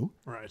okay too.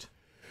 Right.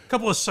 A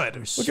couple of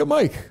ciders. Look at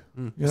Mike.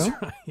 You know?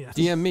 Right, yes.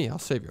 DM me. I'll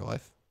save your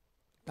life.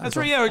 That's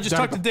right. Yeah, we just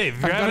talked to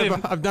Dave.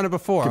 If I've done it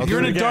before. If you're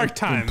in a dark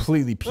time.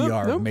 Completely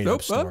PR made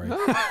up story. Nope.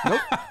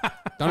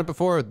 Done it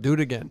before. Do it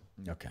again.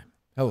 Okay.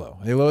 Hello.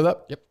 Are they loaded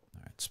up? Yep.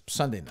 All right. It's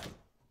Sunday night.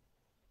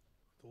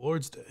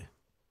 Lord's Day.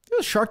 You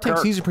know, Shark Tank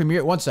season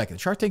premiere. 1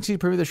 second. Shark Tank season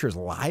premiere this year is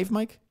live,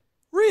 Mike?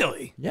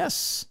 Really?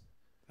 Yes.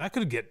 That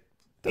could get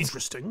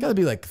interesting. Got to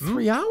be like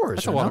 3 hours.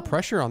 That's a lot of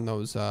pressure on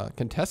those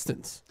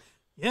contestants.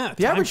 Yeah.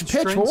 The average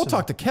pitch, well, we'll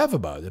talk to Kev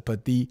about it,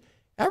 but the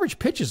average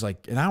pitch is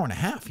like an hour and a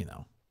half, you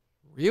know.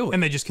 Really?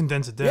 And they just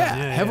condense it down. Yeah,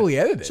 heavily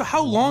edited. So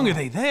how long are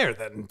they there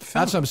then?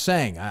 That's what I'm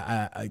saying.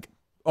 I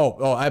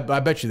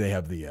bet you they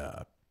have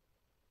the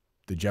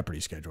Jeopardy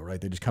schedule, right?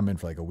 They just come in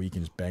for like a week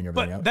and just bang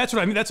everything out. That's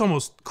what I mean. That's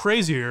almost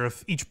crazier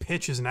if each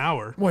pitch is an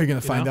hour. Well, you're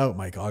going to find out,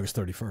 Mike, August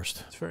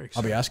 31st. It's very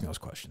exciting. I'll be asking those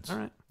questions. All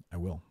right. I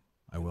will.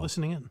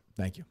 Listening in.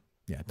 Thank you.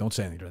 Yeah, don't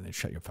say anything during the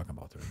shut your fucking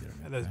mouth during the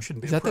internet. That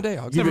shouldn't be Is that the day?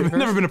 It's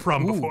never been a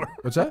problem before.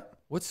 What's that?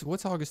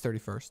 What's August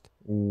 31st?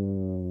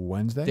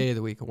 Wednesday? Day of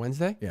the week. A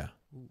Wednesday? Yeah.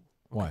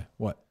 Why?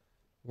 What?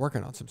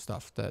 Working on some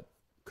stuff that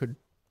could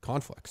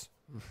conflicts.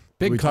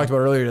 We talked about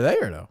earlier today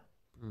or no?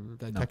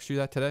 Did I text you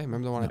that today?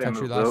 Remember the one I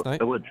texted you last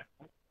night?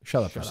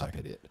 Shut up for a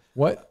second. Idiot.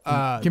 What?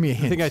 Give me a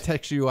hint. I think I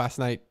texted you last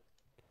night.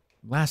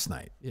 Last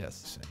night?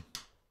 Yes.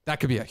 That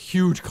could be a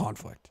huge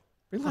conflict.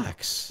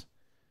 Relax.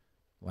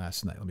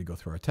 Last night. Let me go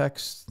through our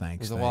texts.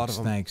 Thanks. There's a lot of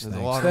them. Thanks. There's a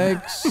lot of them.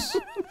 Thanks.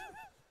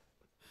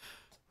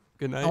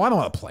 Good night. Oh, I don't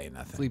want to play in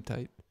that thing. Sleep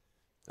tight.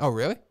 Oh,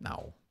 really?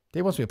 No.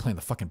 Dave wants me to play in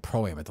the fucking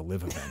Pro-Am at the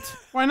Live event.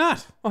 Why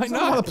not? Why I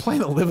don't want to play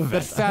in the Live event.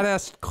 That fat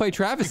ass Clay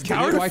Travis did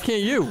it. Why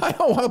can't you? I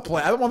don't want to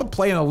play. I don't want to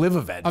play in a Live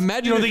event.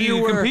 Imagine if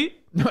you were compete?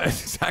 No,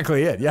 that's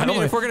exactly it. Yeah, I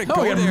mean, if we're gonna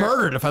go get there-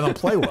 murdered if I don't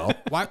play well.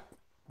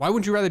 Why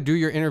wouldn't you rather do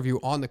your interview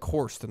on the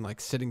course than like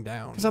sitting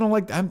down? Because I don't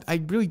like.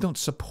 I really don't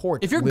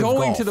support. If you're live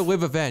going golf. to the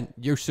Live event,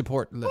 you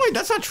support Live. Wait,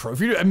 that's not true. If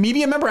you're a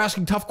media member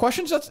asking tough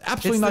questions, that's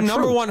absolutely It's not the true.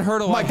 number one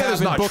hurdle Mike, I that have is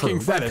in not booking true.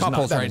 for That is not-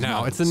 couples that right is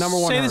now. not- It's the number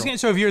one Say this hurdle. again.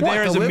 So if you're What,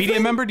 there the as a Live media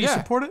thing? member, do you Yeah.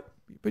 support it?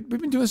 But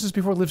we've been doing this since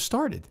before Live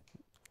started.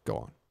 Go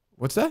on.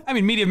 What's that? I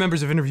mean, media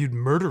members have interviewed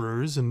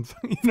murderers and.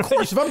 Of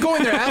course, if I'm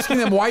going there asking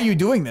them why are you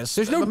doing this,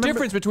 There's no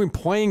difference between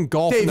playing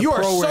golf Dave, and the you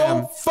are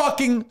program. so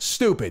fucking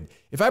stupid.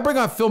 If I bring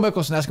on Phil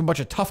Mickelson and ask him a bunch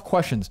of tough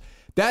questions,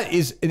 that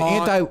is an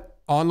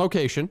on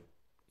location.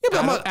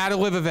 Yeah, but at a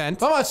Live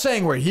event. I'm not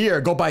saying we're here.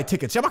 Go buy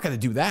tickets. I'm not going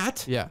to do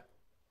that. Yeah.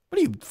 What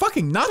are you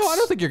fucking nuts? No, I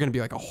don't think you're going to be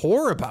like a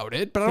whore about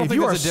it, but I don't Dave, think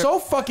you are there's a so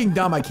fucking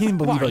dumb. I can't even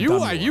believe Wow,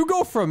 how dumb you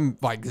go from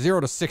like 0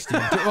 to 60.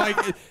 Like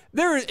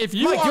there, if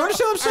you Mike, are, you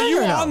understand what I'm saying Are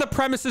you or no? on the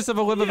premises of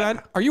a Live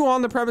event? Are you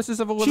on the premises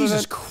of a Live Jesus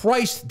event?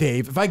 Christ,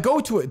 Dave. If I go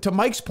to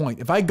Mike's point,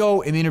 if I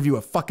go and interview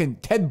a fucking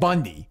Ted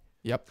Bundy.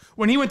 Yep.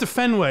 When he went to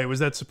Fenway, was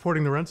that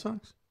supporting the Red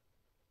Sox?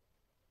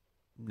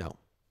 No.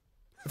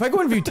 If I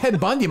go interview Ted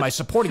Bundy, am I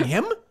supporting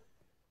him?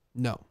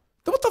 No.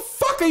 Then what the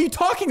fuck are you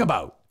talking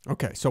about?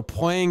 Okay, so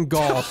playing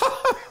golf.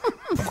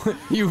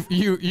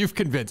 You've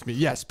convinced me.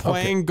 Yes,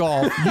 playing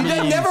golf. That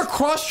means- never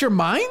crossed your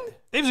mind?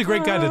 Dave's a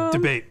great guy to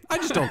debate. I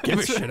just don't give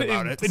a shit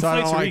about it. It So I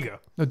inflates don't your like- ego.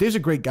 No, Dave's a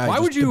great guy. Why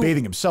just would you-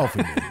 debating himself?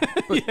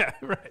 Yeah,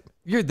 right.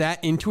 You're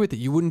that into it that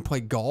you wouldn't play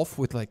golf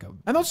with like a.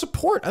 I don't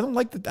support. I don't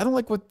like what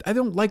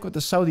the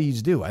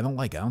Saudis do. I don't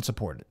like it. I don't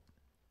support it.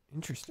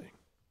 Interesting.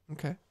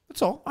 Okay.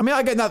 That's all. I mean,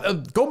 I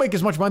get go make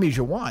as much money as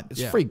you want. It's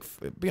Yeah. free.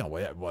 You know,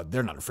 well,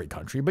 they're not a free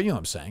country, but you know what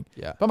I'm saying.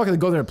 Yeah. But I'm not going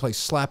to go there and play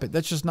slap it.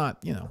 That's just not.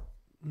 You know,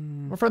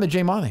 we're friend of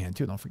Jay Monahan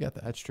too. Don't forget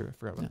that. That's true. I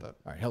forgot about that.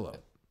 All right. Hello.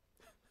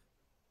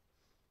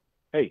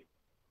 Hey.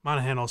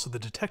 Monahan, also the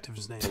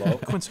detective's name. Hello.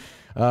 Quincy.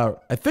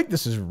 I think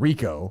this is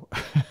Rico.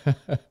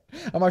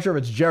 I'm not sure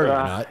if it's Jerry or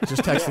not.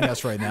 Just texting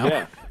us right now.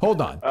 Yeah. Hold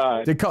on.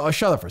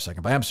 Shut up for a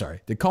second. But I'm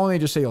sorry. Did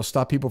Colin just say he'll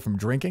stop people from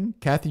drinking?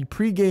 Kathy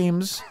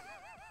pre-games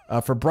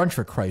for brunch,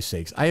 for Christ's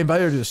sakes. I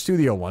invited her to the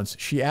studio once.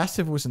 She asked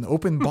if it was an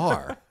open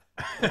bar.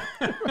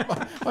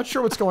 I'm not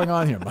sure what's going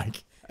on here,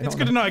 Mike. It's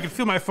good to know. I can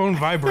feel my phone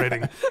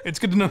vibrating. It's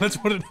good to know that's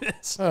what it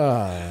is.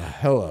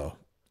 Hello.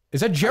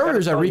 Is that Jerry or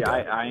is that Rico?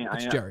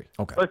 It's Jerry.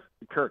 Okay. Listen,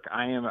 Kirk,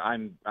 I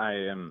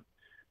am,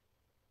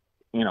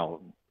 you know,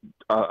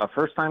 a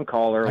first-time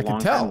caller, I can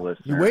long-time tell.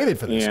 listener. You waited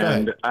for this. Go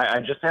And ahead. I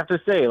just have to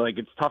say, like,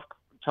 it's tough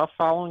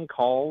following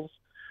calls,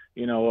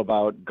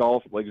 about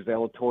golf, like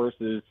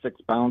Zalatoris'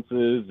 6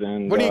 bounces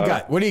and What do you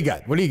got? What do you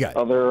got? What do you got?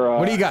 Other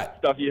what do you got?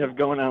 Stuff you have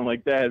going on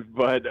like that.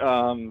 But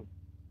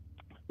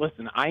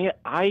listen,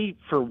 I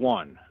for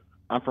one,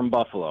 I'm from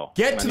Buffalo.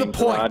 Get to the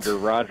point.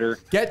 Roger.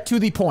 Get to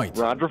the point.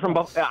 Roger from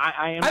Buffalo.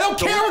 I don't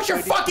care what your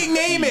fucking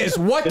name is.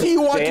 What do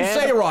you want to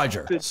say,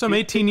 Roger? Some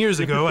 18 years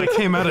ago, I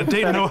came out of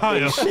Dayton,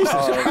 Ohio.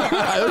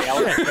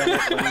 Alex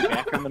Bennett winning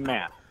back on the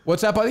mat.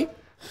 What's that, buddy?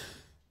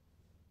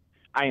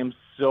 I am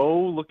so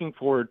looking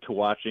forward to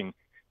watching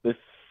the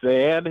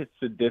sad,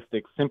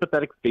 sadistic,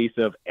 sympathetic face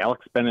of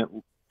Alex Bennett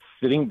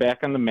sitting back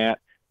on the mat,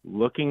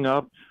 looking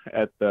up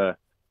at the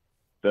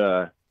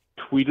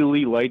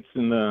tweedly lights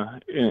in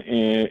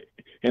the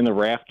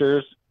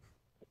rafters.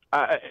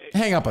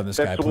 Hang up on this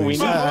guy, That's what we please.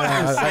 need.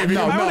 Why did you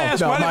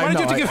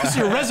have to give us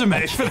your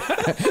resume for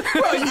that?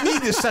 Well, you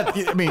need to set.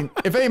 I mean,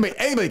 if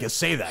anybody can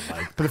say that,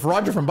 Mike, but if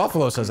Roger from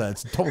Buffalo says that,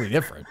 it's totally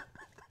different.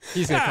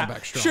 He's gonna come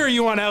back strong. Sure,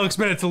 you want Alex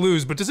Bennett to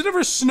lose, but does it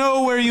ever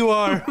snow where you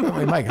are? I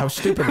mean, Mike, how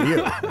stupid are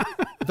you?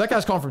 If that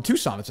guy's calling from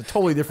Tucson, it's a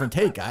totally different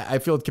take. I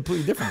feel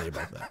completely differently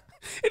about that.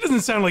 It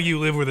doesn't sound like you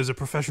live where there's a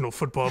professional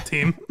football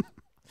team.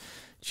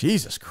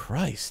 Jesus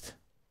Christ.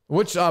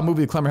 Which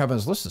movie did Klemmer have on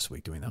his list this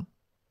week? Do we know?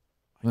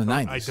 In the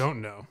 90s. I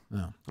don't know.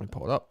 No. I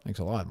pull it up. Thanks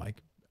a lot,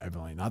 Mike. I'm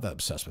really not that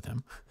obsessed with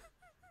him.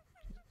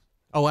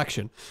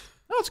 Election.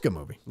 No, it's a good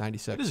movie.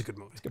 96. It is a good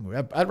movie. It's a good movie.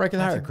 I'd reckon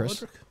higher,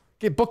 Chris.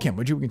 Okay, book him,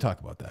 would you? We can talk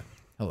about that.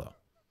 Hello.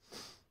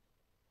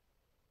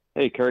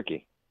 Hey,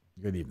 Kirky.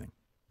 Good evening.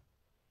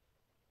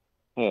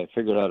 Hey, I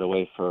figured out a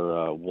way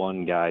for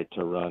one guy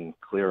to run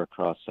clear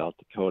across South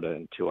Dakota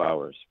in 2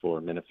 hours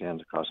for Minifans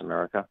across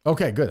America.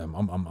 Okay, good.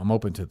 I'm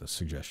open to the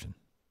suggestion.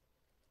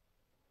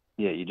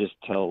 Yeah, you just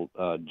tell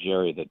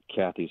Gerry that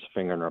Kathy's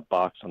fingering her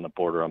box on the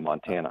border of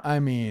Montana. I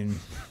mean,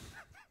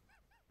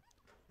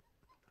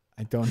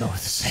 I don't know what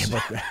to say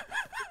about that.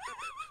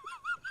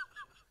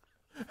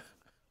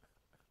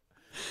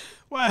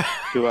 What?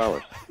 2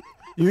 hours.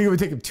 You think it would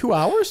take him 2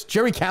 hours?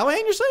 Gerry Callahan,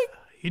 you're saying?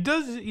 He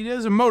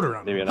does a motor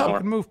on Maybe him. an He hour.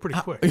 can move pretty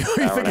quick. You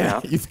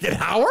think an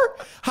hour?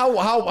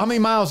 How many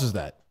miles is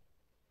that?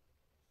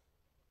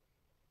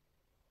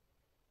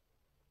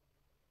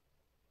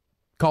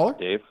 Caller?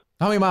 Dave?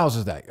 How many miles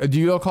is that? Do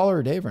you know caller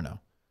or Dave or no?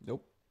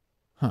 Nope.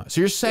 Huh.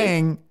 So you're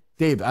saying,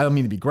 Dave, I don't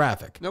mean to be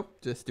graphic,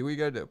 Nope. Just do what you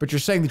gotta do. but you're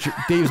saying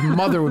that Dave's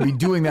mother would be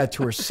doing that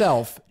to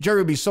herself. Gerry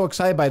would be so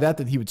excited by that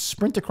he would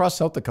sprint across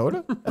South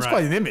Dakota? That's Right.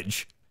 quite an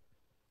image.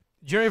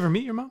 Did Jerry ever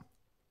meet your mom?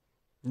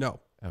 No.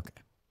 Okay.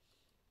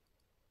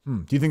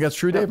 Do you think that's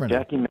true, Dave, or no?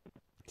 Jackie.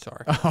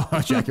 Sorry.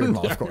 Oh, Jackie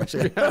Mall, of course.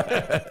 Yeah.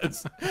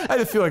 I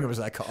had a feeling it was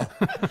that call.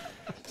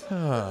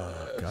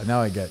 Oh, God.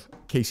 Now I get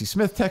Casey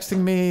Smith texting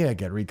me. I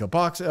get Rico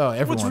Box. Oh,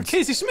 everyone's. What's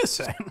Casey Smith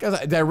saying?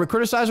 Did I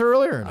criticize her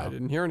earlier? Or no? I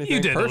didn't hear anything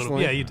You did a little.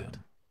 personally. Yeah, you did.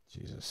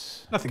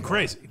 Jesus. Nothing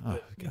crazy. Oh,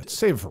 God.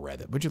 Save it for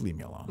Reddit. Would you leave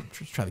me alone?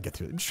 Just trying to get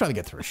through. Just trying to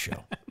get through a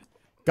show.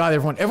 God,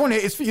 everyone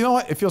hates. You know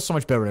what? It feels so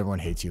much better when everyone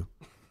hates you.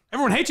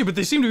 Everyone hates you, but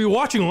they seem to be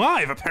watching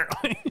live,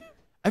 apparently.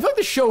 I feel like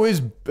the show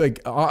is like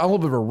on a little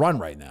bit of a run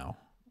right now.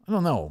 I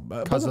don't know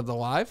Because of the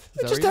live?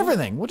 Is that just what you mean?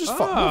 everything. We'll just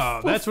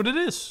That's what it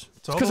is.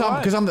 It's all because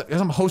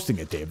live. I'm hosting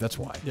it, Dave. That's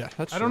why. Yeah,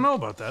 that's I true. don't know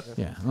about that.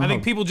 Yeah, I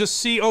think people just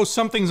see,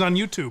 something's on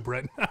YouTube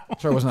right now.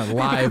 Sorry, wasn't that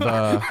live?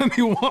 Let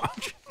me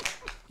watch.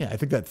 Yeah, I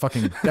think that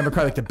fucking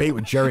Democratic debate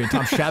with Gerry and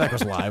Tom Shattuck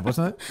was live,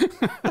 wasn't it?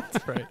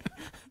 That's right.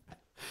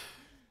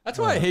 That's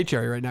why I hate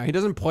Gerry right now. He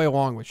doesn't play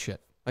along with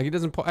shit. Like he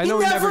doesn't play. I know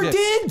he he never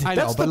did. I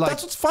know, That's but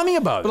that's what's funny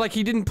about it. But like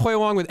he didn't play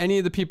along with any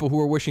of the people who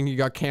were wishing he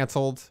got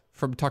canceled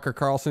from Tucker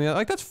Carlson.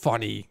 Like that's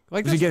funny.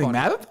 Like was he that's getting funny.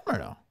 mad at them or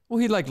no? Well,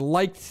 he liked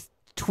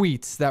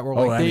tweets that were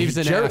like I mean, Dave's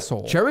an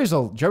asshole. Gerry's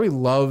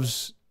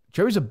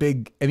a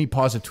big any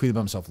positive tweet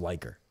about himself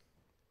liker,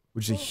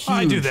 which is a huge.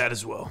 I do that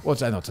as well. Well,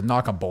 I know it's a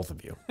knock on both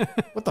of you.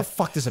 What the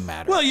fuck does it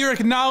matter? Well, you're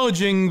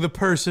acknowledging the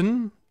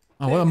person.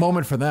 Oh, what a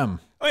moment for them.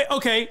 Wait,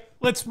 okay,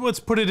 let's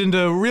put it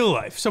into real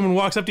life. Someone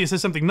walks up to you and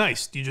says something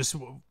nice. Do you just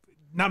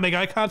not make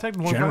eye contact?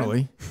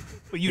 Generally,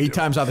 well, you 8 do.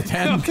 times out of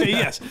 10. Okay,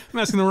 yes. I'm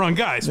asking the wrong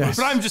guys, Yes.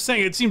 but I'm just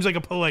saying it seems like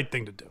a polite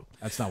thing to do.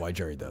 That's not why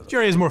Gerry does it.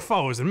 Jerry has more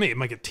followers than me. It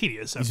might get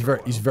tedious. He's after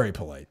a he's very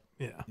polite.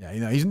 while. Yeah.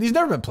 Yeah, he's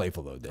never been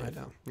playful though, Dave. I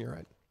know. You're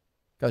right.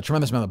 Got a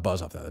tremendous amount of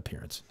buzz off that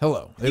appearance.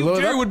 Hello. They loaded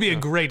Jerry up? would be a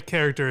great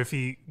character if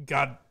he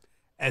got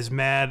as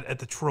mad at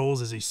the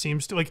trolls as he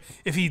seems to. Like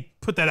if he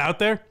put that out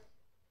there,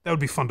 that would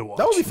be fun to watch.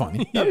 That would be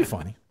funny. That'd be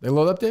funny. They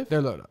load up, Dave?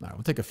 They're loaded up. All right,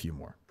 we'll take a few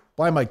more.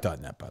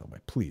 BlindMike.net, by the way.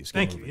 Please.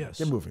 Thank you. Yes.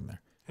 Get moving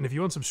there. And if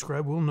you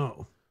unsubscribe, we'll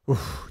know.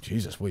 Oof,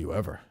 Jesus, will you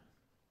ever?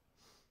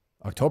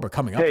 October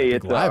coming up. Hey, a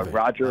it's big live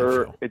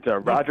Roger. show. It's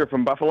Roger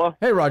from Buffalo.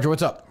 Hey, Roger,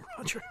 what's up?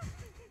 Roger.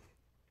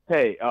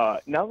 Hey,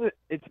 now that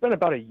it's been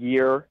about a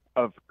year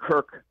of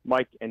Kirk,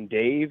 Mike, and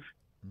Dave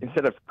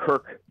instead of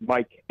Kirk,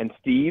 Mike, and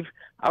Steve,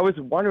 I was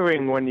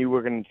wondering when you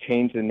were going to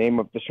change the name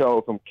of the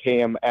show from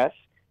KMS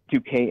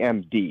to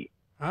KMD.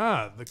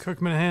 The Kirk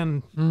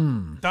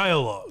Minihane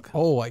dialogue.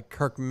 Oh, like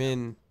Kirk,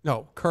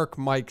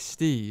 Mike,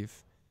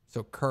 Steve.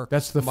 So Kirk.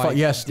 That's the Mike,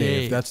 yes,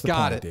 Dave. That's the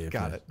got point, it. Dave.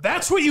 Got it.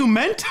 That's what you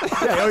meant?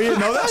 Oh, you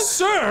know that?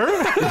 Sir?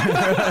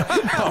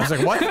 I was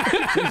like, what?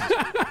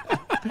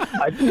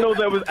 I didn't know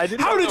that was. I didn't.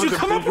 How know did that you was a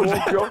come up with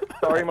visual that? joke.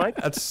 Sorry, Mike.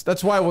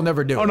 That's why we'll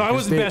never do it. Oh, no, I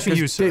wasn't bashing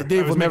you, sir.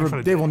 Dave I was will making never. fun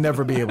of Dave will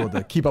never be able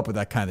to keep up with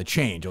that kind of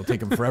change. It'll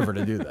take him forever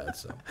to do that.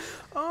 So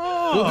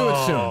we'll do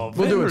it soon.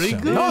 We'll do it very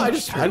soon. good. No, I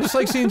just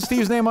like seeing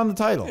Steve's name on the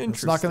title.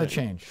 It's not going to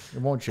change.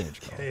 It won't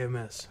change.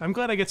 AMS. I'm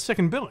glad I get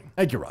second billing.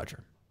 Thank you, Roger.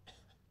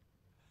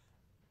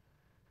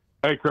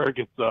 Hey, Kirk,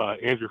 it's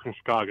Andrew from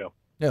Chicago.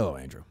 Hello,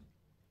 Andrew.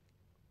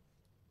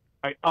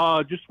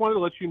 I just wanted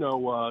to let you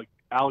know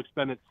Alex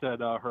Bennett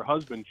said her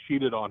husband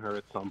cheated on her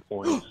at some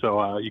point,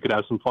 so you could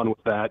have some fun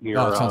with that. In your,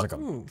 Oh, it sounds like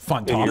a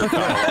fun topic.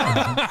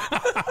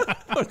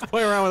 Let's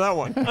play around with that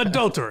one.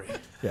 Adultery.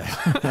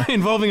 Yeah.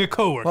 Involving a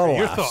coworker. Oh,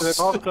 Your wow. thoughts?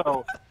 And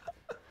also,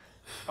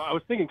 I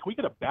was thinking, can we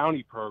get a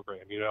bounty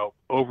program? You know,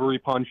 ovary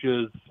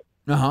punches,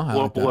 I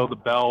like below that. the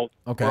belt,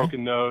 Okay.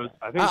 broken nose.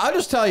 I think I'll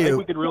just tell I you. think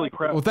we could really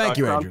thank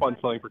you, Andrew. crowdfund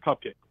something for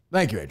Cupcake.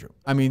 Thank you, Andrew.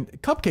 I mean,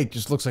 Cupcake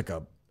just looks like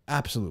a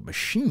absolute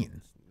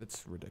machine.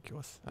 It's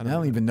ridiculous. I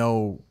don't even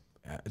know.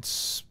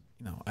 It's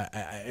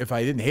if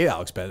I didn't hate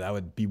Alex Bennett, I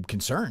would be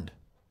concerned.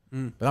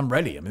 But I'm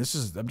ready. I mean,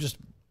 I'm just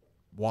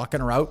walking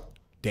her out,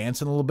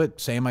 dancing a little bit,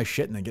 saying my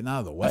shit, and then getting out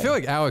of the way. I feel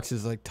like Alex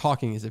is like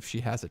talking as if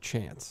she has a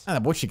chance.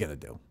 What's she gonna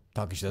do?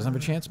 Talking she doesn't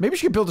have a chance? Maybe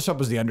she could build us up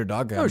as the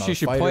underdog. No, she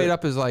should play it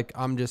up as like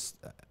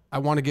I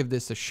want to give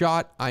this a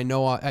shot. I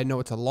know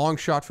it's a long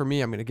shot for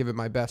me. I'm going to give it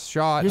my best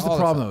shot. Here's the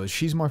problem though: is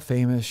she's more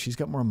famous. She's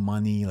got more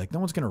money. Like no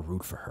one's gonna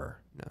root for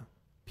her. No.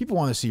 People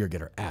want to see her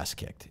get her ass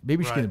kicked.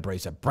 Maybe she can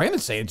embrace that.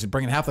 Brandon's saying she's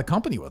bringing half the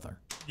company with her.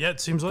 Yeah, it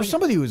seems like For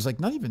somebody who's like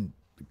not even,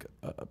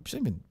 she's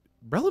not even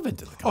relevant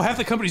to the company. Oh, half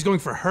the company's going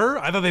for her?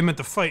 I thought they meant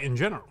the fight in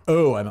general.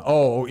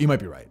 Oh, you might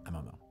be right. I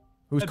don't know.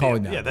 Who's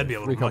calling now? Yeah, that'd be a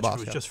little Rico much if it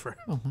Bosco. was just for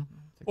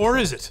Or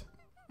is it?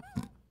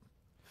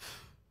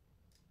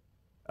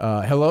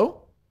 Hello?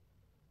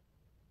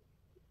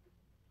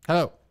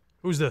 Hello.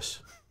 Who's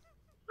this?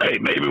 Hey,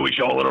 maybe we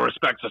show a little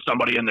respect to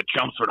somebody in the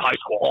Chelmsford High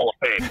School Hall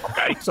of Fame,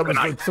 okay?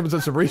 Someone's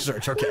done some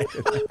research, okay?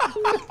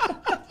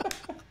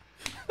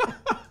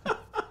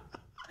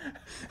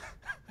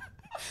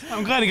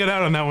 I'm glad he got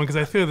out on that one because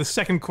I feel the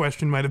second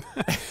question might have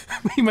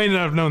he might not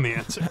have known the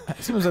answer.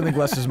 Sometimes I think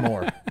less is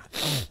more.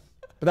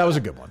 But that was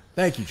a good one.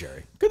 Thank you,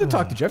 Jerry. Good to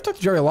talk to Jerry. I've talked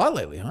to Jerry a lot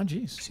lately, huh?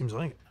 Jeez. Seems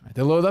like it. All right,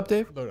 they load up,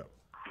 Dave? Load up.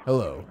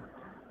 Hello.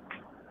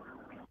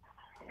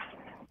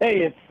 Hey,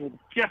 it's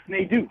Jeff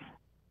Nadeau.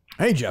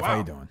 Hey, Jeff. How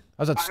you doing?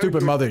 How's that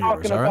stupid mother of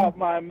yours, Talking all right? about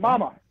my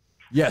mama.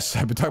 Yes,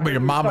 I've been talking about your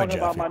mama, Talking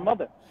Jeff. about my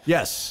mother.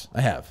 Yes, I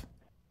have.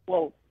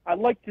 Well, I'd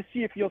like to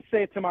see if you'll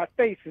say it to my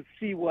face and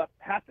see what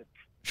happens.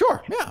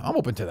 Sure. Yeah, I'm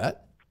open to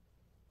that.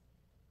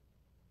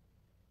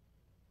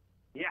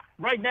 Yeah,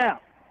 right now.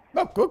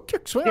 No, go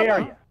swing Dare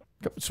on by.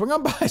 Swing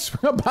on by.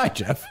 Swing on by,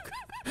 Jeff.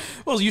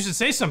 Well, you should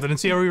say something and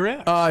see how he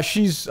reacts.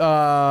 She's really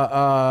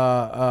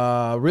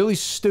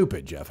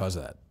stupid, Jeff. How's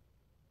that?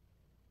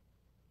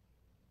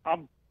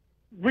 I'm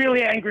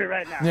really angry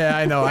right now. Yeah,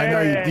 I know. I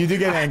know. Very You do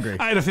get angry.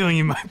 I had a feeling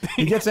you might be.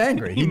 He gets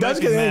angry. He does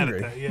might be get mad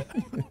angry. at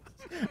that, yeah.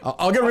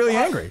 I'll get really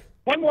angry.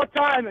 One more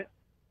time, and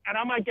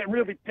I might get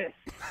really pissed.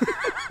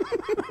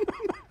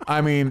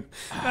 I mean,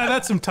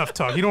 That's some tough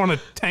talk. You don't want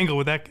to tangle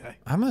with that guy.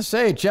 I'm going to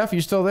say, Jeff,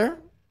 you still there?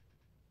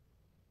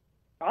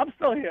 I'm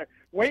still here,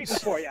 waiting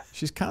for you.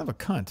 She's kind of a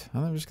cunt.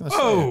 I'm just going to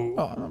say Oh. it.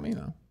 Oh, I don't mean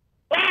that.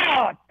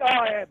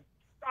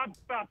 I'm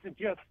about to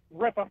just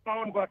rip a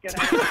phone book and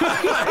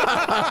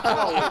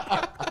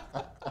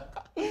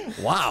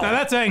Wow. Now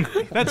that's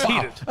angry. That's Wow.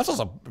 heated. That's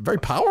also very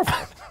powerful.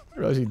 I didn't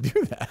realize you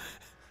do that.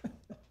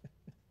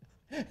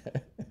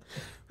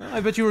 Well, I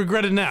bet you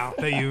regret it now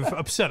that you've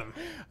upset him.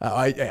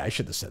 I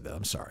should have said that.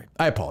 I'm sorry.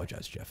 I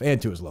apologize, Jeff,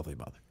 and to his lovely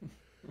mother.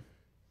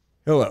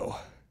 Hello.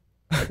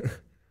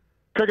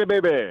 Cookie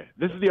baby,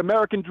 this is the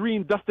American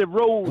Dream, Dustin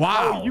Rhodes. Wow.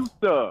 How are you,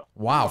 sir?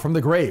 Wow, from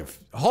the grave.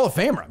 Hall of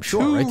Famer, I'm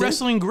sure. Two right, Dave?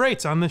 wrestling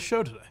greats on this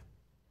show today.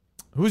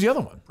 Who's the other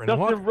one? Brendan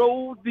Dustin Walker.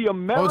 Rhodes, the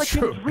American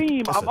true. Dream.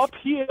 Impressive. I'm up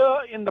here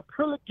in the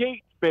pearly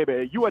gates,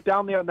 baby. You are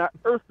down there in that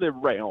earthly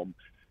realm.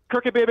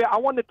 Cookie baby, I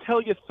want to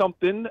tell you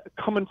something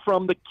coming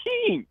from the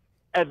king,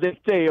 as they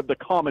say, of the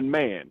common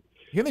man.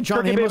 You think John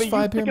Cookie Amos baby,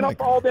 5 you p.m. picking up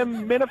all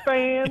them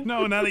Minifans?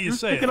 No, now that you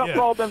say it, picking up yeah.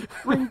 all them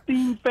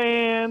Springsteen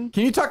fans.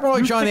 Can you talk more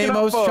like You John picking up,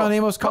 Amos? John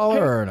Amos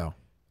caller or no?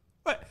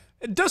 What?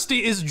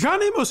 Dusty, is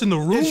John Amos in the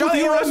room Is John with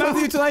you right Amos now?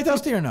 with you tonight,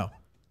 Dusty, or no?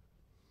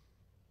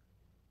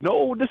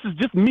 No, this is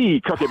just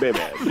me, Cookie baby.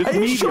 Just Are you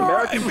me, the sure?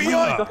 American Dream,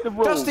 Dustin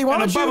Rhodes. Dusty, why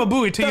And a don't you, Baba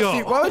Booey to Dusty,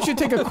 y'all. why don't you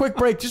take a quick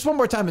break just one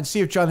more time and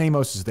see if John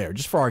Amos is there,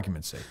 just for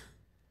argument's sake.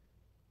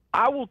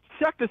 I will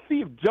check to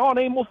see if John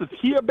Amos is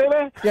here, baby.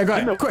 Yeah, go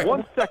ahead. Give me Quick.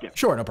 1 second.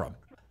 Sure, no problem.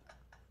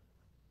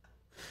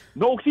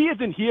 No, he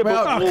isn't here.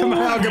 Well, but come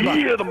on, goodbye.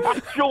 yeah, the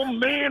macho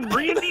man,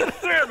 Randy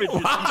Savage.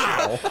 is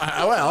Wow. here.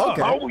 Well,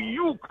 okay. How are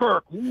you,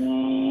 Kirk?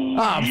 Ooh,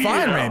 I'm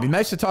fine, yeah. Randy.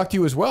 Nice to talk to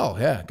you as well.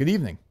 Yeah, good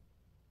evening.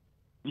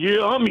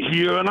 Yeah, I'm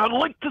here, and I'd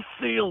like to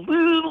say a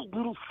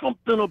little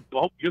something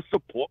about your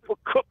support for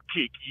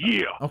Cupcake.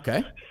 Yeah.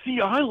 Okay.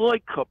 See, I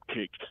like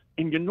Cupcake,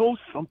 and you know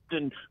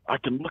something? I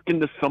can look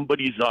into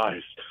somebody's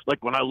eyes,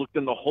 like when I looked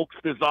in the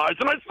Hulkster's eyes,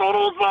 and I saw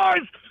those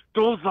eyes.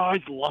 Those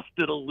eyes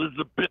lusted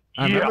Elizabeth.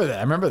 I remember that.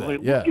 I remember that. I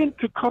look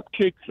into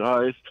Cupcake's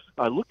eyes.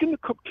 I look into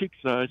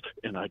Cupcake's eyes,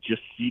 and I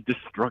just see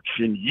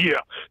destruction. Yeah.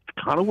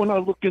 It's kind of when I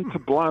look into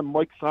Blind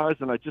Mike's eyes,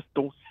 and I just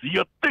don't see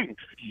a thing.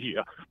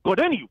 Yeah. But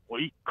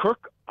anyway,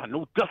 Kirk, I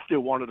know Dusty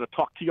wanted to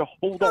talk to you.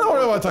 Hold on. I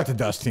don't want to talk to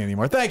Dusty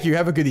anymore. Thank you.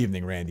 Have a good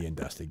evening, Randy and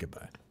Dusty.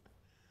 Goodbye.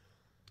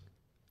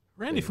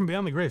 Randy from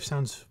Beyond the Grave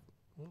sounds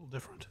a little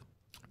different.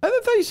 I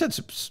thought you said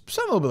something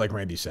a little bit like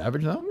Randy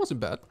Savage, no? It wasn't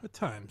bad. At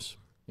times.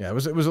 Yeah, it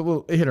was a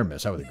little hit or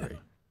miss. I would agree.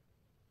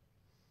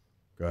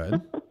 Go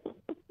ahead.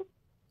 The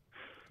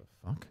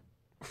fuck?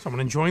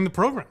 Someone enjoying the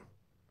program.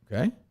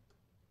 Okay.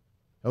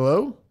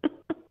 Hello?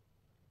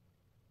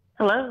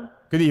 Hello.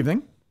 Good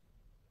evening.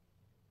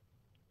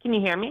 Can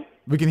you hear me?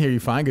 We can hear you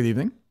fine. Good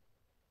evening.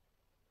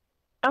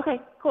 Okay,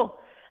 cool.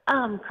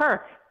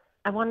 Kirk,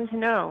 I wanted to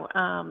know,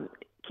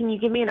 can you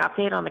give me an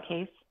update on the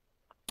case?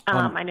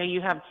 I know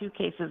you have 2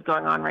 cases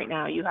going on right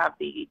now. You have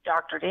the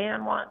Dr.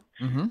 Dan one,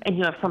 and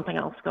you have something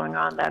else going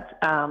on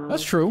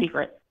that's true.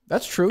 Secret.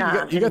 That's true.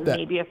 You got that.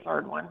 Maybe a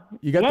third one.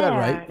 You got that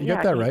right. You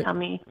got that right. Tell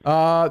me.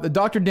 The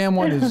Dr. Dan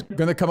one is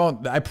going to come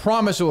out. I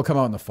promise it will come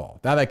out in the fall.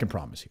 That I can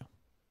promise you.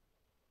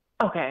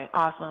 Okay,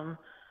 awesome.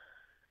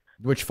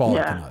 Which fall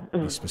I cannot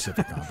be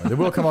specific on, but it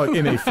will come out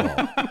in a fall.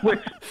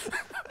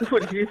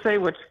 What did you say?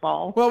 Which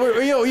fall?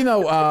 Well, you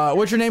know,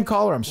 what's your name,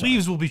 caller? I'm sorry.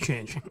 Leaves will be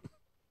changing.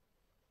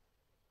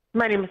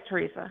 My name is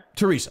Teresa.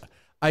 Teresa.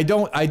 I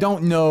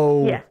don't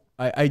know. Yeah.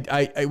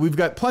 We've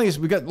got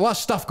a lot of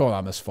stuff going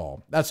on this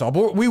fall. That's all.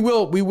 But we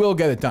will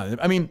get it done.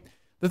 I mean,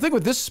 the thing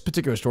with this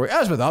particular story,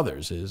 as with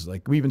others, is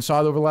like we even saw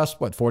it over the last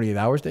 48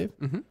 hours, Dave.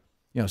 You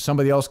know,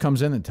 somebody else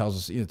comes in and tells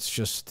us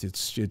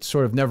it's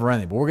sort of never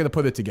ending. But we're going to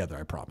put it together.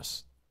 I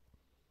promise.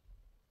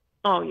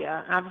 Oh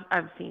yeah,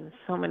 I've seen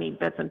so many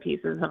bits and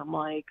pieces, and I'm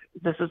like,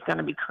 this is going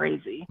to be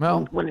crazy.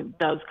 Well, when it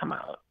does come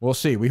out. We'll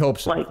see. We hope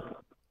so.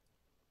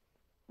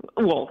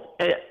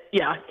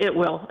 Yeah, it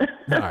will. All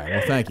right.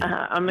 Well, thank you.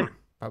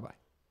 Bye-bye.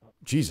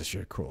 Jesus,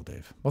 you're cruel,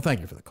 Dave. Well,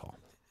 thank you for the call.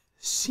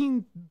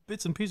 Seen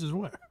bits and pieces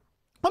where?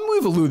 I mean,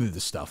 we've alluded to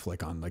stuff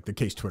like on the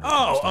case Twitter. You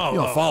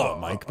don't follow it,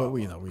 Mike, but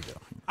we do.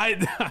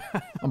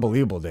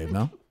 Unbelievable, Dave.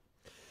 No.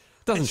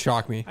 Doesn't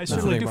shock me. I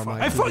certainly do.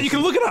 You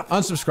can look it up.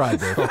 Unsubscribe,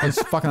 Dave.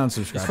 Fucking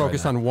unsubscribe. Just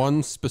focus on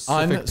one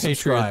specific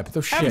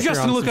Patreon. Have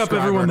Justin look up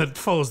everyone that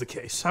follows the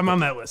case. I'm on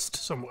that list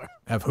somewhere.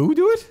 Have who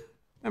do it?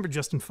 Remember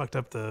Justin fucked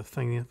up the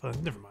thing?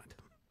 Never mind.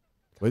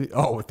 With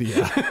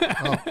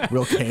the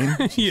Will Kane?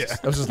 Yeah.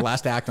 That was his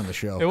last act on the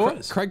show. It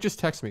was. Craig just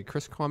texted me.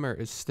 Chris Klemmer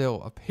is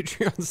still a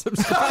Patreon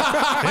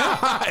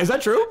subscriber. Is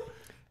that true?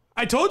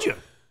 I told you.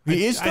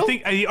 He is still?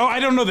 I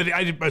don't know that.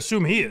 I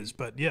assume he is,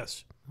 but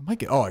yes.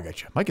 Mike, I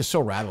got you. Mike is so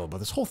rattled about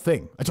this whole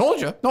thing. I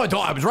told you. No,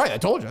 I was right. I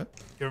told you.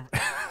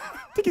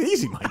 Take it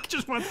easy, Mike. I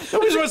just want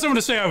someone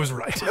to say I was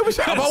right.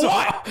 About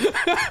what?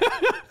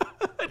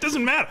 It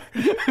doesn't matter.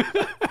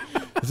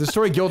 It's a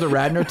story Gilda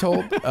Radner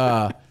told.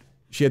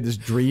 She had this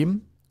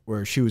dream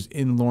where she was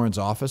in Lauren's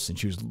office and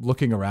she was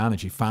looking around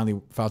and she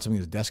finally found something at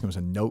his desk and it was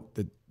a note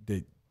that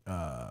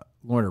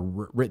Lauren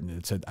had written.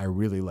 It said, "I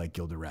really like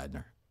Gilda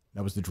Radner."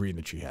 That was the dream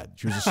that she had.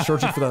 She was just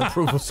searching for that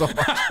approval so much.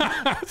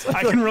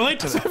 I can relate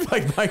to that.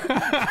 Like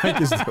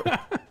Mike is doing.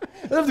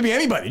 It doesn't have to be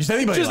anybody. Just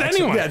anybody. Just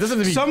anyone. Yeah, it doesn't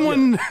have to be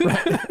someone.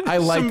 Yeah, right. I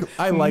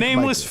like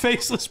nameless, Mike.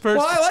 Faceless person.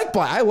 Well,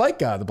 I like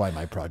the Blind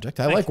Mike Project.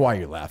 I like Why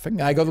You're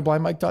Laughing. I go to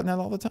blindmike.net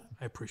all the time.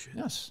 I appreciate it.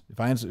 Yes.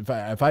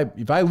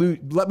 If I lose,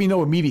 let me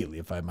know immediately.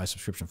 If I have my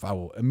subscription, I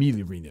will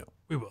immediately renew.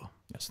 We will.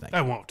 Yes, thank I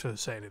you. won't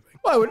say anything.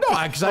 Well,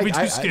 no, because I'll be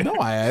too scared. No,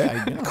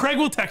 Craig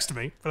will text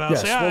me, but I'll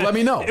yes, say, well, let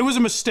me know. It was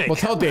a mistake. Well,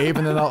 tell Dave,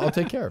 and then I'll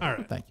take care of it. All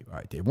right. Thank you. All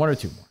right, Dave. One or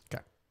two more.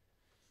 Okay.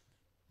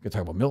 We're going to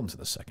talk about Milton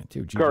in a second,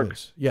 too. Gee Kirk.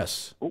 whiz.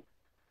 Yes.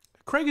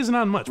 Craig isn't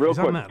on much, but Real he's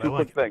quick, on that. I two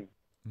like quick it.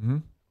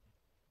 thing.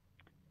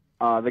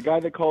 The guy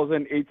that calls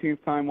in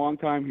 18th time, long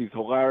time, he's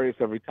hilarious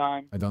every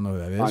time. I don't know who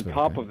that is. On but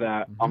top okay. of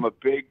that, I'm a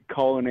big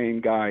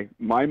Cullinane guy.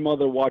 My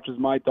mother watches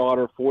my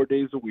daughter 4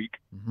 days a week.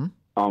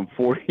 I'm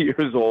 40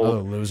 years old.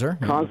 Oh, loser.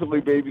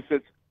 Constantly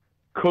babysits,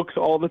 cooks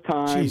all the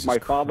time. Jesus my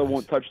father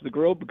won't touch the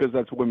grill because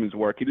that's women's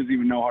work. He doesn't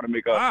even know how to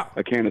make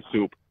a can of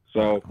soup.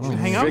 So,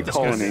 hang out big with this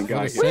guy. Cullinane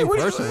guy. Same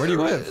person. Where do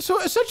you live?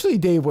 So essentially,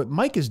 Dave, what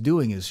Mike is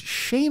doing is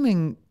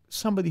shaming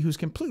somebody who's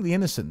completely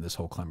innocent in this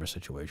whole Klemmer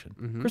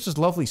situation. Chris's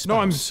lovely spouse. No,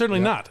 I'm certainly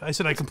not. I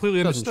said I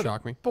completely Doesn't understood.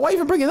 shock me. But why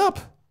even bring it up?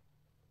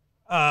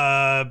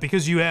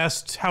 Because you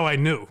asked how I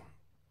knew.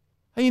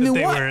 How you knew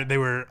they what? They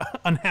were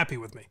unhappy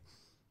with me.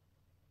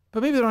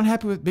 But maybe they're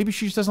unhappy with. Maybe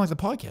she just doesn't like the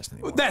podcast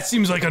anymore. That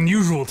seems like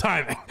unusual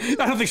timing. I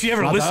don't think she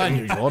ever Not that listened.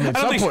 unusual. I mean,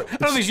 I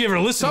don't think she ever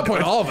listened. At some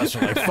point, all of us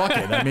are like, "Fuck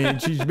it." I mean,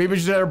 maybe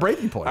she's at her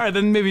breaking point. All right,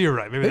 then maybe you're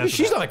right. Maybe that's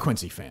she's what not a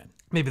Quincy fan.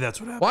 Maybe that's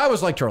what happened. Well, I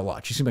always liked her a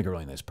lot. She seemed like a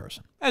really nice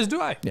person. As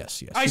do I.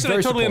 Yes, yes. I She's said I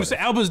very totally supportive.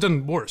 understand. Alba's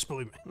done worse,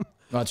 believe me.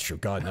 That's true.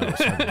 God knows.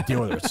 I had to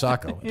deal with her at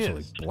Saco.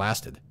 Absolutely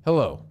blasted.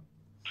 Hello.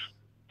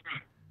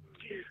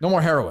 No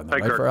more heroin, though,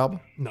 Hey, right, Kirk. for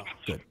Alba? No.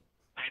 Good.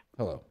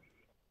 Hello.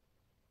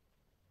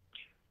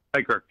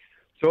 Hi, Kirk.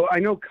 So I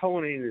know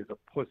Cullinane is a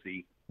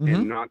pussy Mhm.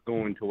 and not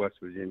going to West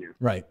Virginia.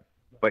 Right.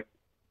 But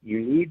you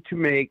need to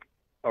make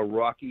a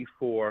Rocky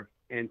IV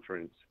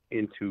entrance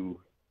into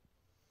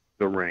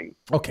the ring.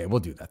 Okay, we'll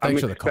do that. I'm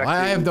Thanks for the call.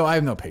 I expecting-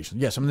 have no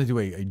patience. Yes, I'm going to do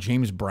a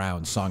James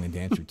Brown song and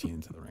dance routine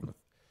into the ring with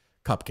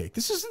Cupcake.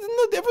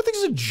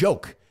 Everything's a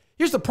joke.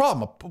 Here's the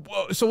problem.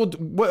 So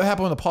what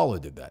happened when Apollo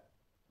did that?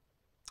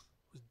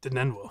 Didn't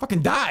end well.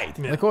 Fucking died.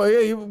 Yeah. Like, well,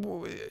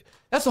 yeah,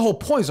 that's the whole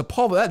point. Is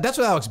Apollo? That's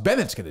what Alex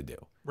Bennett's going to do.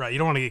 Right. You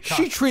don't want to get caught.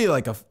 She treated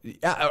like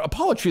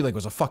Apollo treated like it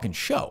was a fucking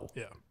show.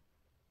 Yeah.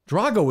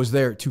 Drago was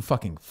there to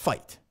fucking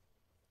fight.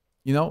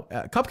 You know,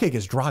 Cupcake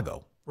is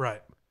Drago.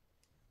 Right.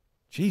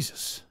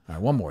 Jesus. All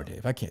right, one more,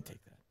 Dave. I can't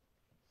take that.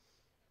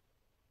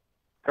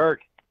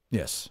 Kirk,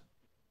 Yes.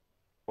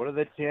 what are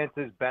the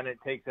chances Bennett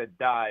takes a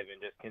dive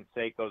and just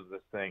Canseco's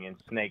this thing and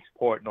snakes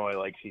Portnoy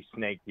like she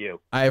snaked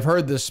you? I have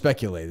heard this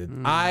speculated.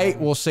 I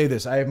will say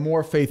this. I have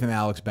more faith in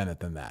Alex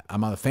Bennett than that.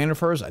 I'm not a fan of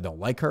hers. I don't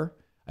like her.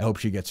 I hope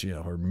she gets,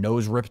 her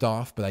nose ripped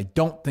off, but I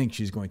don't think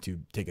she's going to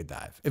take a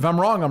dive. If I'm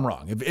wrong, I'm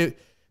wrong. She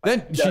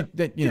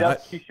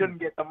shouldn't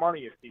get the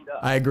money if she does.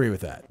 I agree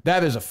with that.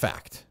 That is a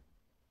fact.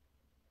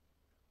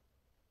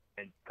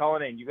 And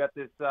Cullinane, you got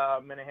this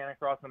Minihane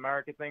Across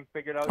America thing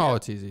figured out? Oh, yet?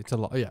 it's easy. It's a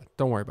lock. Yeah,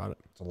 don't worry about it.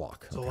 It's a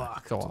lock. It's a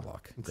lock. It's a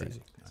lock. It's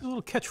easy. It's a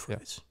little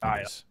catchphrase. All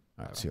right.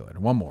 All right, see you later.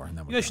 One more, and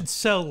then You guys should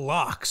sell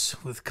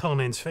locks with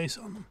Cullinane's face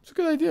on them. It's a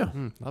good idea.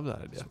 Love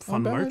that idea.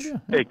 Fun Not a bad merch.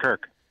 idea. Hey,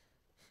 Kirk.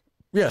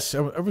 Yes, I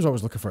was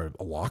always looking for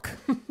a lock.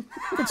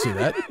 I could see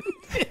that.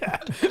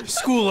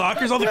 School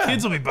lockers. All the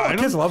kids will be buying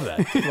Kids them. love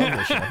that. Kids love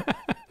this shit.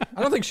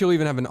 I don't think she'll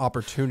even have an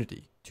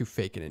opportunity to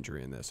fake an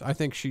injury in this. I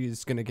think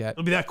she's going to get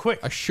It'll be that quick.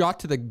 a shot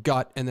to the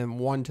gut and then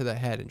one to the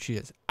head, and she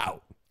is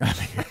out.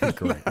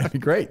 That'd be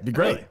great. Be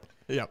great.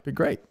 Yeah. Be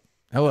great.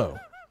 Hello.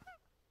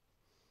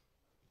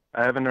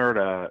 I haven't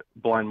heard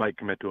Blind Mike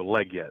commit to a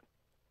leg yet.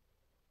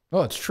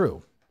 Oh, it's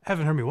true.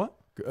 Haven't heard me what?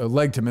 A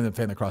leg to Minute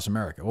Across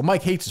America. Well,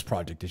 Mike hates his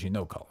project, as you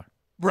know, caller.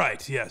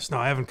 Right. Yes. No,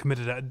 I haven't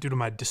committed that due to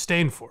my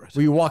disdain for it.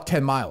 We walked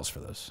 10 miles for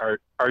this. Are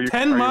you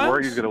 10 are miles? you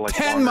worried he's gonna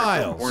 10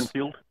 miles.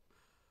 Cornfield?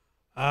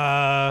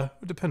 It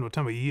would depend what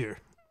time of year.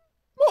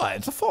 Well,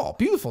 it's the fall.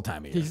 Beautiful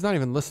time of year. He's not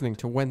even listening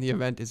to when the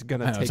event is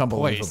going I to know, take it's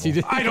unbelievable. place.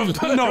 He I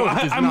don't know.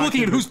 I'm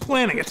looking at who's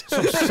planning it. So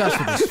obsessed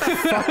with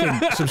this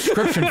fucking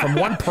subscription from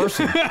one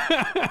person.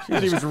 that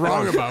he was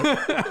wrong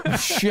about.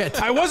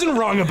 Shit. I wasn't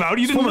wrong about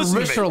it. You didn't listen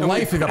risked to her me.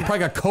 life. He probably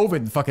got COVID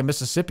in fucking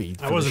Mississippi.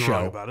 I for wasn't the show.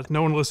 wrong about it.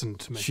 No one listened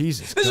to me.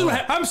 Jesus. This is God.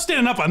 what I'm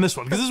standing up on this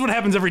one because this is what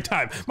happens every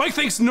time. Mike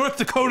thinks North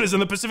Dakota's in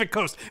the Pacific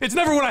Coast. It's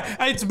never what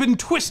it's been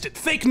twisted.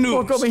 Fake news.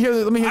 Well, let me hear.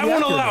 Let me hear. I the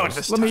won't accurate allow it news.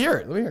 this Let time. me hear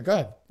it. Let me hear it. Go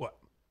ahead. What?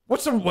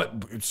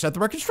 Set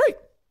the record straight.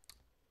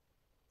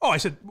 Oh, I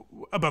said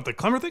about the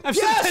Klemmer thing? I've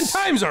said Yes! it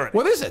 10 times already.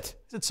 What is it?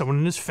 I said someone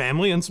in his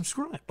family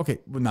unsubscribed. Okay,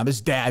 well, not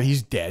his dad.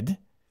 He's dead.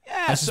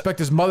 Yes. I suspect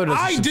his mother doesn't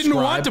I didn't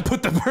want to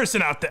subscribe. put the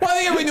person out there. Well, I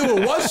think everybody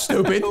knew it was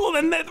stupid. Well,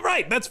 then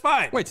right. That's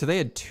fine. Wait, so they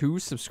had 2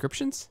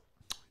 subscriptions?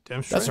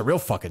 Damn straight. That's a real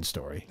fucking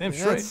story. Damn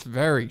straight. That's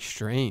very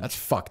strange. That's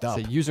fucked up.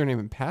 It's a username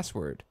and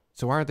password.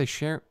 So why aren't they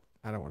sharing?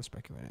 I don't want to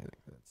speculate anything.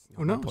 That's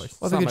Who not my knows? place.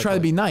 Well, It's they not could my try to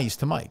place. be nice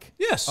to Mike.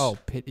 Yes. Oh,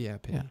 pity.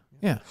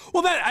 Yeah.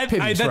 Well,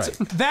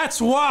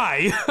 that's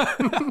why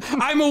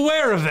I'm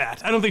aware of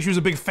that. I don't think she was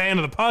a big fan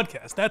of the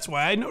podcast. That's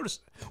why I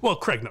noticed it. Well,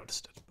 Craig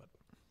noticed it, but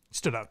it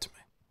stood out to me.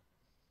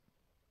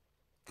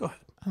 Go ahead.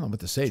 I don't know what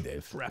to say,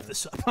 Dave. Wrap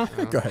this up.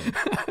 Go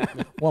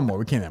ahead. One more.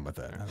 We can't end with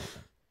that.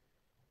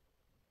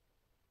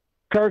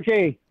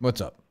 Kirky,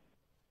 What's up?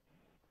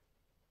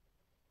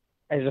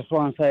 I just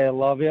want to say I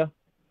love you.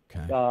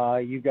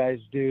 Okay. You guys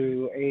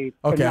do a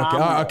Okay.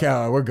 phenomenal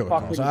Okay. We're good.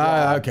 fucking With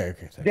job. okay.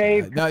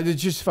 Dave, No,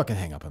 just fucking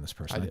hang up on this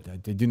person. I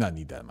do not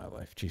need that in my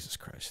life. Jesus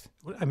Christ.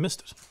 I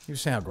missed it. You were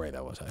saying how great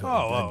that was. I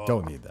Oh,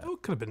 don't need that. That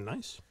could have been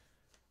nice.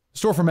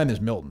 Store for men is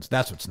Milton's.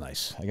 That's what's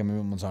nice. I got my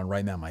Milton's on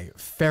right now. My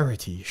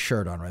Ferrety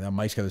shirt on right now.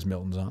 Mike's got his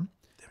Milton's on.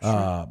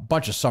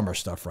 Bunch of summer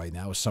stuff right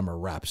now as summer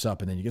wraps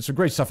up, and then you get some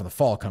great stuff in the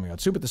fall coming out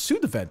soon. But the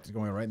suit event is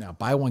going on right now.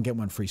 Buy one get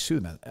one free suit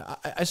event.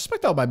 I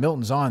suspect I'll buy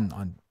Milton's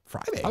on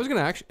Friday. I was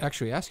going to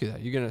actually ask you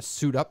that. You're going to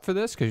suit up for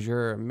this because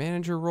you're a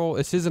manager role.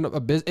 This isn't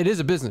it is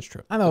a business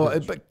trip. I know,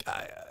 but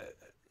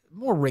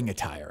more ring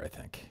attire. I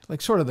think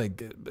like sort of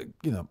like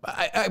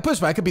I put it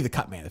this way, I could be the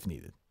cut man if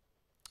needed.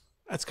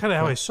 That's kind of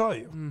how I saw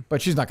you.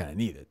 But she's not going to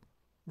need it.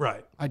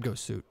 Right. I'd go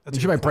suit.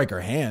 She might break her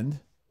hand.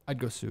 I'd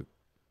go suit.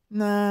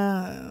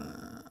 Nah,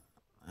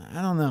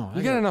 I don't know.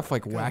 You got enough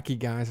like wacky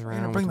guys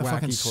around. bring with the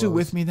fucking wacky suit clothes.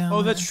 with me down.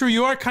 Oh, that's true.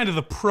 You are kind of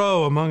the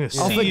pro among us.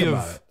 I'll think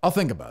about it. I'll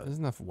think about it. There's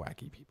enough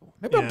wacky people.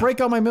 Maybe I'll break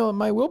out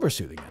my Wilbur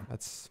suit again.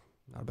 That's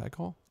not a bad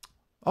call.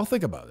 I'll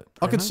think about it.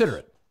 I'll Very consider nice.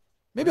 it.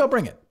 Maybe I'll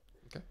bring it.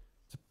 Okay.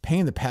 It's a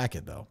pain to pack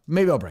it though.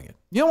 Maybe I'll bring it.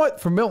 You know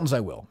what? For Milton's, I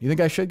will. You think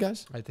I should,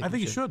 guys? I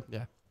think you should.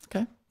 Yeah.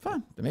 Okay,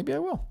 fine. Then maybe I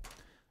will.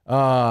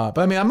 But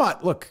I mean, I'm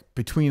not. Look,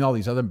 between all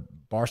these other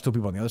Barstool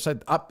people on the other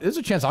side, there's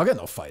a chance I'll get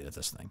in a fight at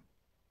this thing.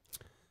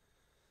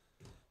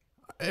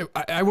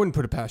 I wouldn't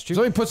put it past you.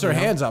 So he puts their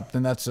hands up,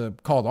 then that's a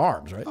call to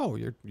arms, right? Oh,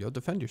 you'll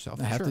defend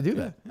yourself. I have sure. to do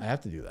that. I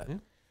have to do that.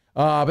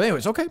 But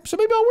anyways, okay. So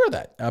maybe I'll wear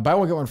that. Buy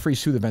one, get one free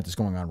suit event is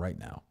going on right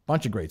now.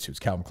 Bunch of great suits.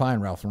 Calvin Klein,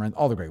 Ralph Lauren,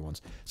 all the great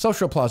ones. South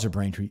Shore Plaza,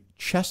 Braintree,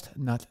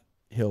 Chestnut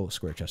Hill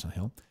Square, Chestnut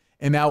Hill.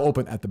 And now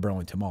open at the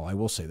Burlington Mall. I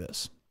will say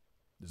this.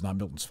 It's not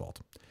Milton's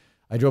fault.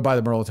 I drove by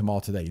the Burlington Mall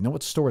today. You know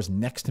what store is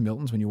next to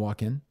Milton's when you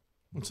walk in?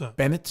 What's that?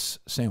 Bennett's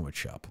Sandwich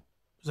Shop.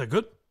 Is that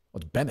good?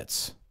 Well, it's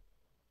Bennett's.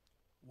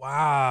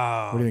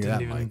 Wow. What do you think of that,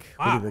 Didn't even- Mike?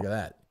 Wow. What do you think of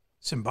that?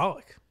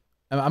 Symbolic.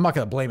 I'm not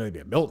going to blame anybody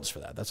at Milton's for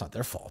that. That's not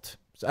their fault.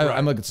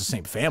 I'm looking, it's the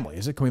same family,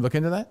 is it? Can we look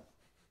into that?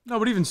 No,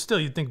 but even still,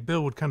 you'd think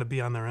Bill would kind of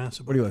be on their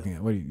ass. What are you looking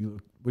at? What are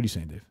you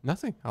saying, Dave?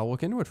 Nothing. I'll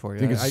look into it for you.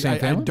 Think it's the same I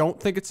family? don't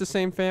think it's the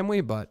same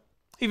family, but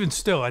even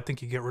still, I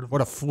think you get rid of.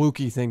 What a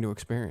fluky thing to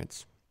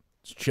experience.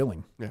 It's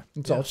chilling. Yeah.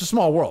 It's all. It's a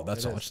small world.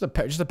 That's all. It's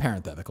just a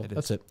parenthetical.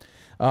 That's it.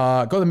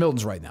 Go to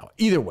Milton's right now.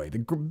 Either way, the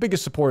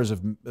biggest supporters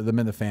of the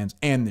Minute fans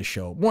and this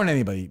show, more than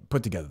anybody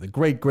put together. The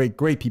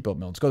great people at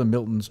Milton's. Go to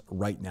Milton's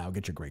right now.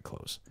 Get your great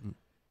clothes.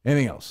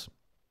 Anything else?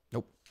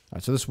 Nope. All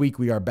right. So this week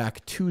we are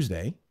back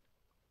Tuesday,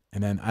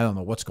 and then I don't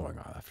know what's going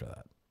on after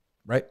that.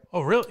 Right?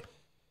 Oh, really?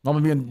 I'm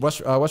gonna be in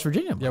West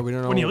Virginia. Yeah, we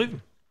don't know. When are you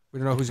leaving? We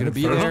don't know who's going to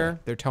be Thursday. there.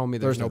 They're telling me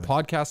there's no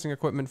Thursday. podcasting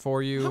equipment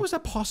for you. How is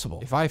that possible?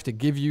 If I have to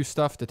give you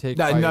stuff to take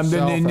No, by yourself, that's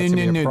gonna be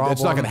a it's not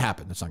problem. going to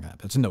happen. It's not going to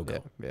happen. It's a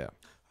no-go. Yeah.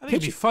 I think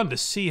it'd be fun to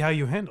see how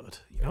you handle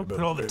it. You know, put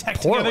all the tech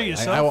together Poorly.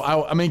 yourself.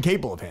 I'm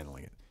incapable of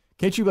handling it.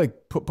 Can't you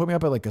like put me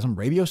up at like some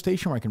radio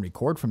station where I can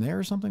record from there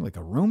or something, like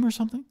a room or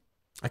something?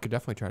 I could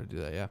definitely try to do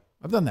that. Yeah.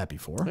 I've done that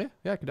before.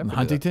 Yeah, I could In definitely. do that.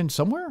 Huntington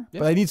somewhere,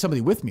 Yeah. but I need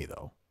somebody with me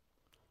though.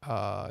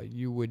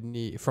 You would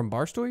need from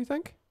Barstool. You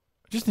think?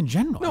 Just in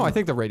general. No, I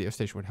think the radio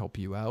station would help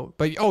you out.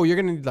 But you're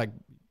gonna need like,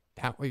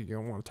 you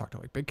don't want to talk to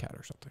like Big Cat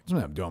or something.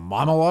 I'm doing a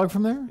monologue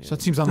from there, so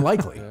that seems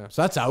unlikely. Yeah.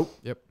 So that's out.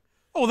 Yep.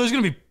 Oh, there's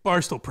going to be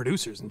Barstool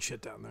producers and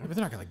shit down there. But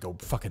they're not going to go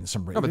fucking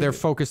some radio. No, but they're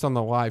focused on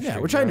the live yeah,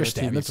 stream. which I right, the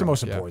understand. TV That's the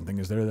most product, important thing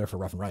is they're there for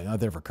Rough and Right, not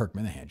there for Kirk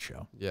Minihane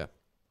show. Yeah.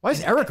 Why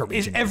is Erica Is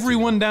reaching out to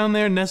everyone down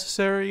there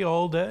necessary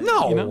all day?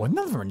 No, you know?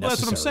 none of them are necessary. Well,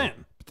 that's what I'm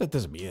saying. But that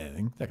doesn't mean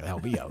anything. That can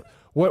help me out.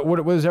 What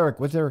does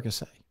Erica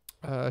say?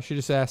 She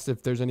just asked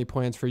if there's any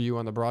plans for you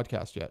on the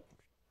broadcast yet.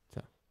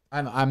 So.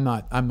 I'm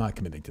not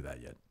committing to that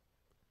yet.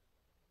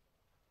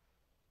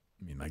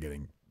 I mean, am I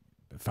getting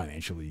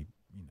financially?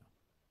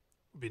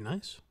 Would be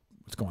nice.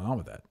 What's going on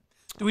with that?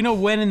 Do we know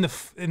when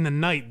in the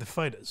night the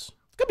fight is?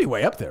 It's gonna be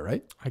way up there,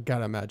 right? I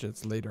gotta imagine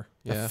it's later.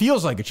 Yeah. It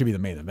feels like it should be the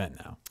main event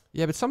now.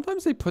 Yeah, but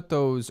sometimes they put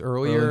those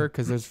earlier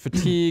because there's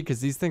fatigue.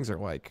 Because these things are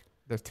like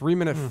they're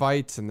 3-minute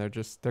fights and they're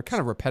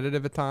kind of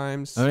repetitive at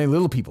times. I mean,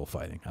 little people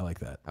fighting. I like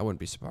that. I wouldn't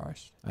be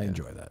surprised. I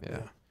enjoy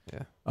that.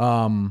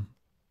 Yeah.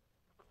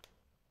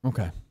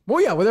 Okay.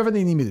 Well, yeah, whatever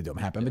they need me to do, I'm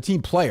happy. I'm a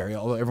team player.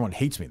 Although everyone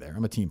hates me there,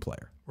 I'm a team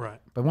player. Right.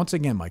 But once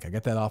again, Mike, I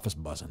got that office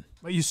buzzing.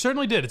 Well, you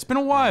certainly did. It's been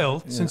a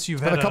while since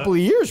you've had a couple of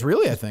years,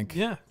 really. I think.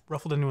 Yeah,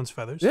 ruffled anyone's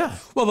feathers. Yeah.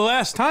 Well, the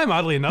last time,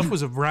 oddly enough,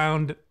 was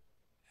around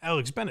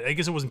Alex Bennett. I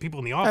guess it wasn't people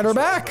in the office. At her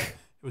really, back. but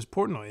It was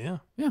Portnoy. Yeah.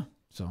 Yeah.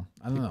 So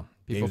I don't know.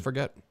 People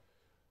forget.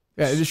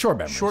 Yeah, it's short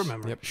memories. Short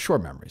memory. Yep.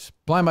 Short memories.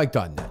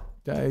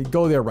 BlindMike.net.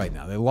 Go there right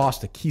now. They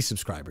lost a key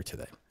subscriber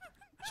today.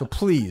 So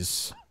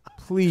please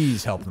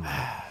help them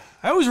out.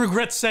 I always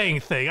regret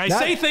saying things. I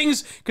say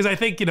things because I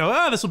think,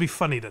 this will be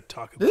funny to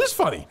talk about. It is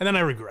funny. And then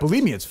I regret.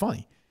 Believe me, it's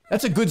funny.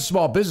 That's a good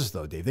small business,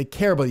 though, Dave. They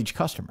care about each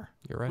customer.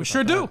 You're right. We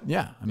sure do.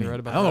 Yeah. I mean, right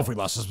about I don't know that. if we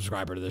lost a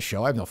subscriber to this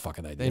show. I have no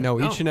fucking idea. They know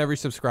each and every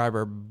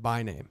subscriber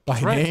by name.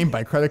 By name,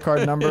 by credit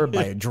card number,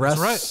 by address.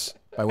 That's right.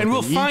 By what And they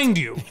we'll eat. find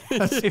you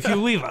if you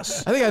leave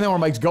us. I think I know where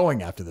Mike's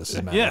going after this. As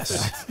a matter Yes.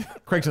 of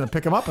fact. Craig's going to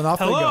pick him up and off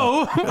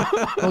Hello? they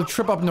go. He'll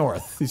trip up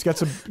north. He's got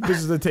some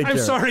business to take I'm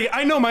care sorry.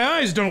 I know my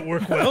eyes don't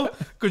work well.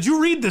 Could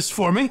you read this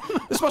for me?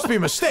 of. This must be a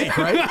mistake,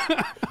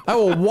 right? I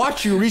will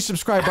watch you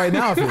resubscribe right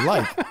now if you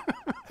like.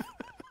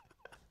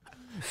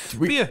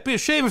 Be a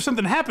shame if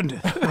something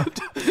happened.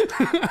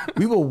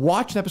 We will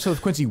watch an episode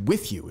of Quincy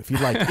with you if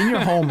you'd like, in your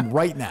home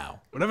right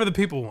now. Whatever the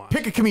people want.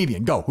 Pick a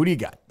comedian. Go. Who do you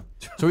got?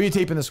 So who are you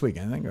taping this week?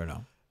 Anything or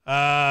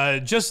no?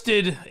 Just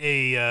did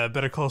a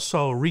Better Call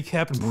Saul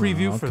recap and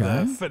preview for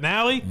the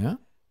finale. Yeah.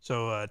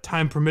 So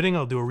time permitting,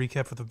 I'll do a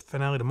recap for the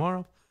finale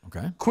tomorrow.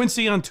 Okay.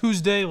 Quincy on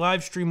Tuesday,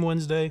 live stream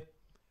Wednesday.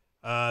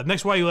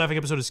 Next Why You Laughing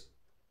episode is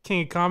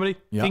King of Comedy,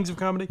 Yeah. Kings of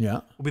Comedy.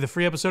 Yeah. Will be the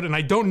free episode, and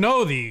I don't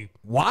know the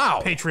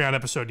Patreon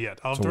episode yet.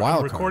 It's a wild I'm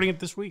card. recording it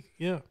this week.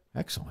 Yeah.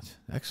 Excellent.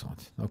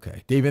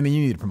 Okay. Dave, anything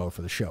you need to promote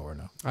for the show or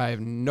no? I have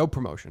no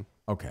promotion.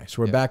 Okay.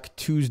 So we're back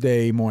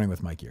Tuesday morning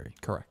with Mike Geary.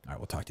 Correct. All right.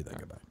 We'll talk to you then.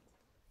 Goodbye.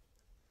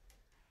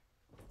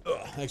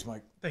 Thanks,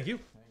 Mike. Thank you.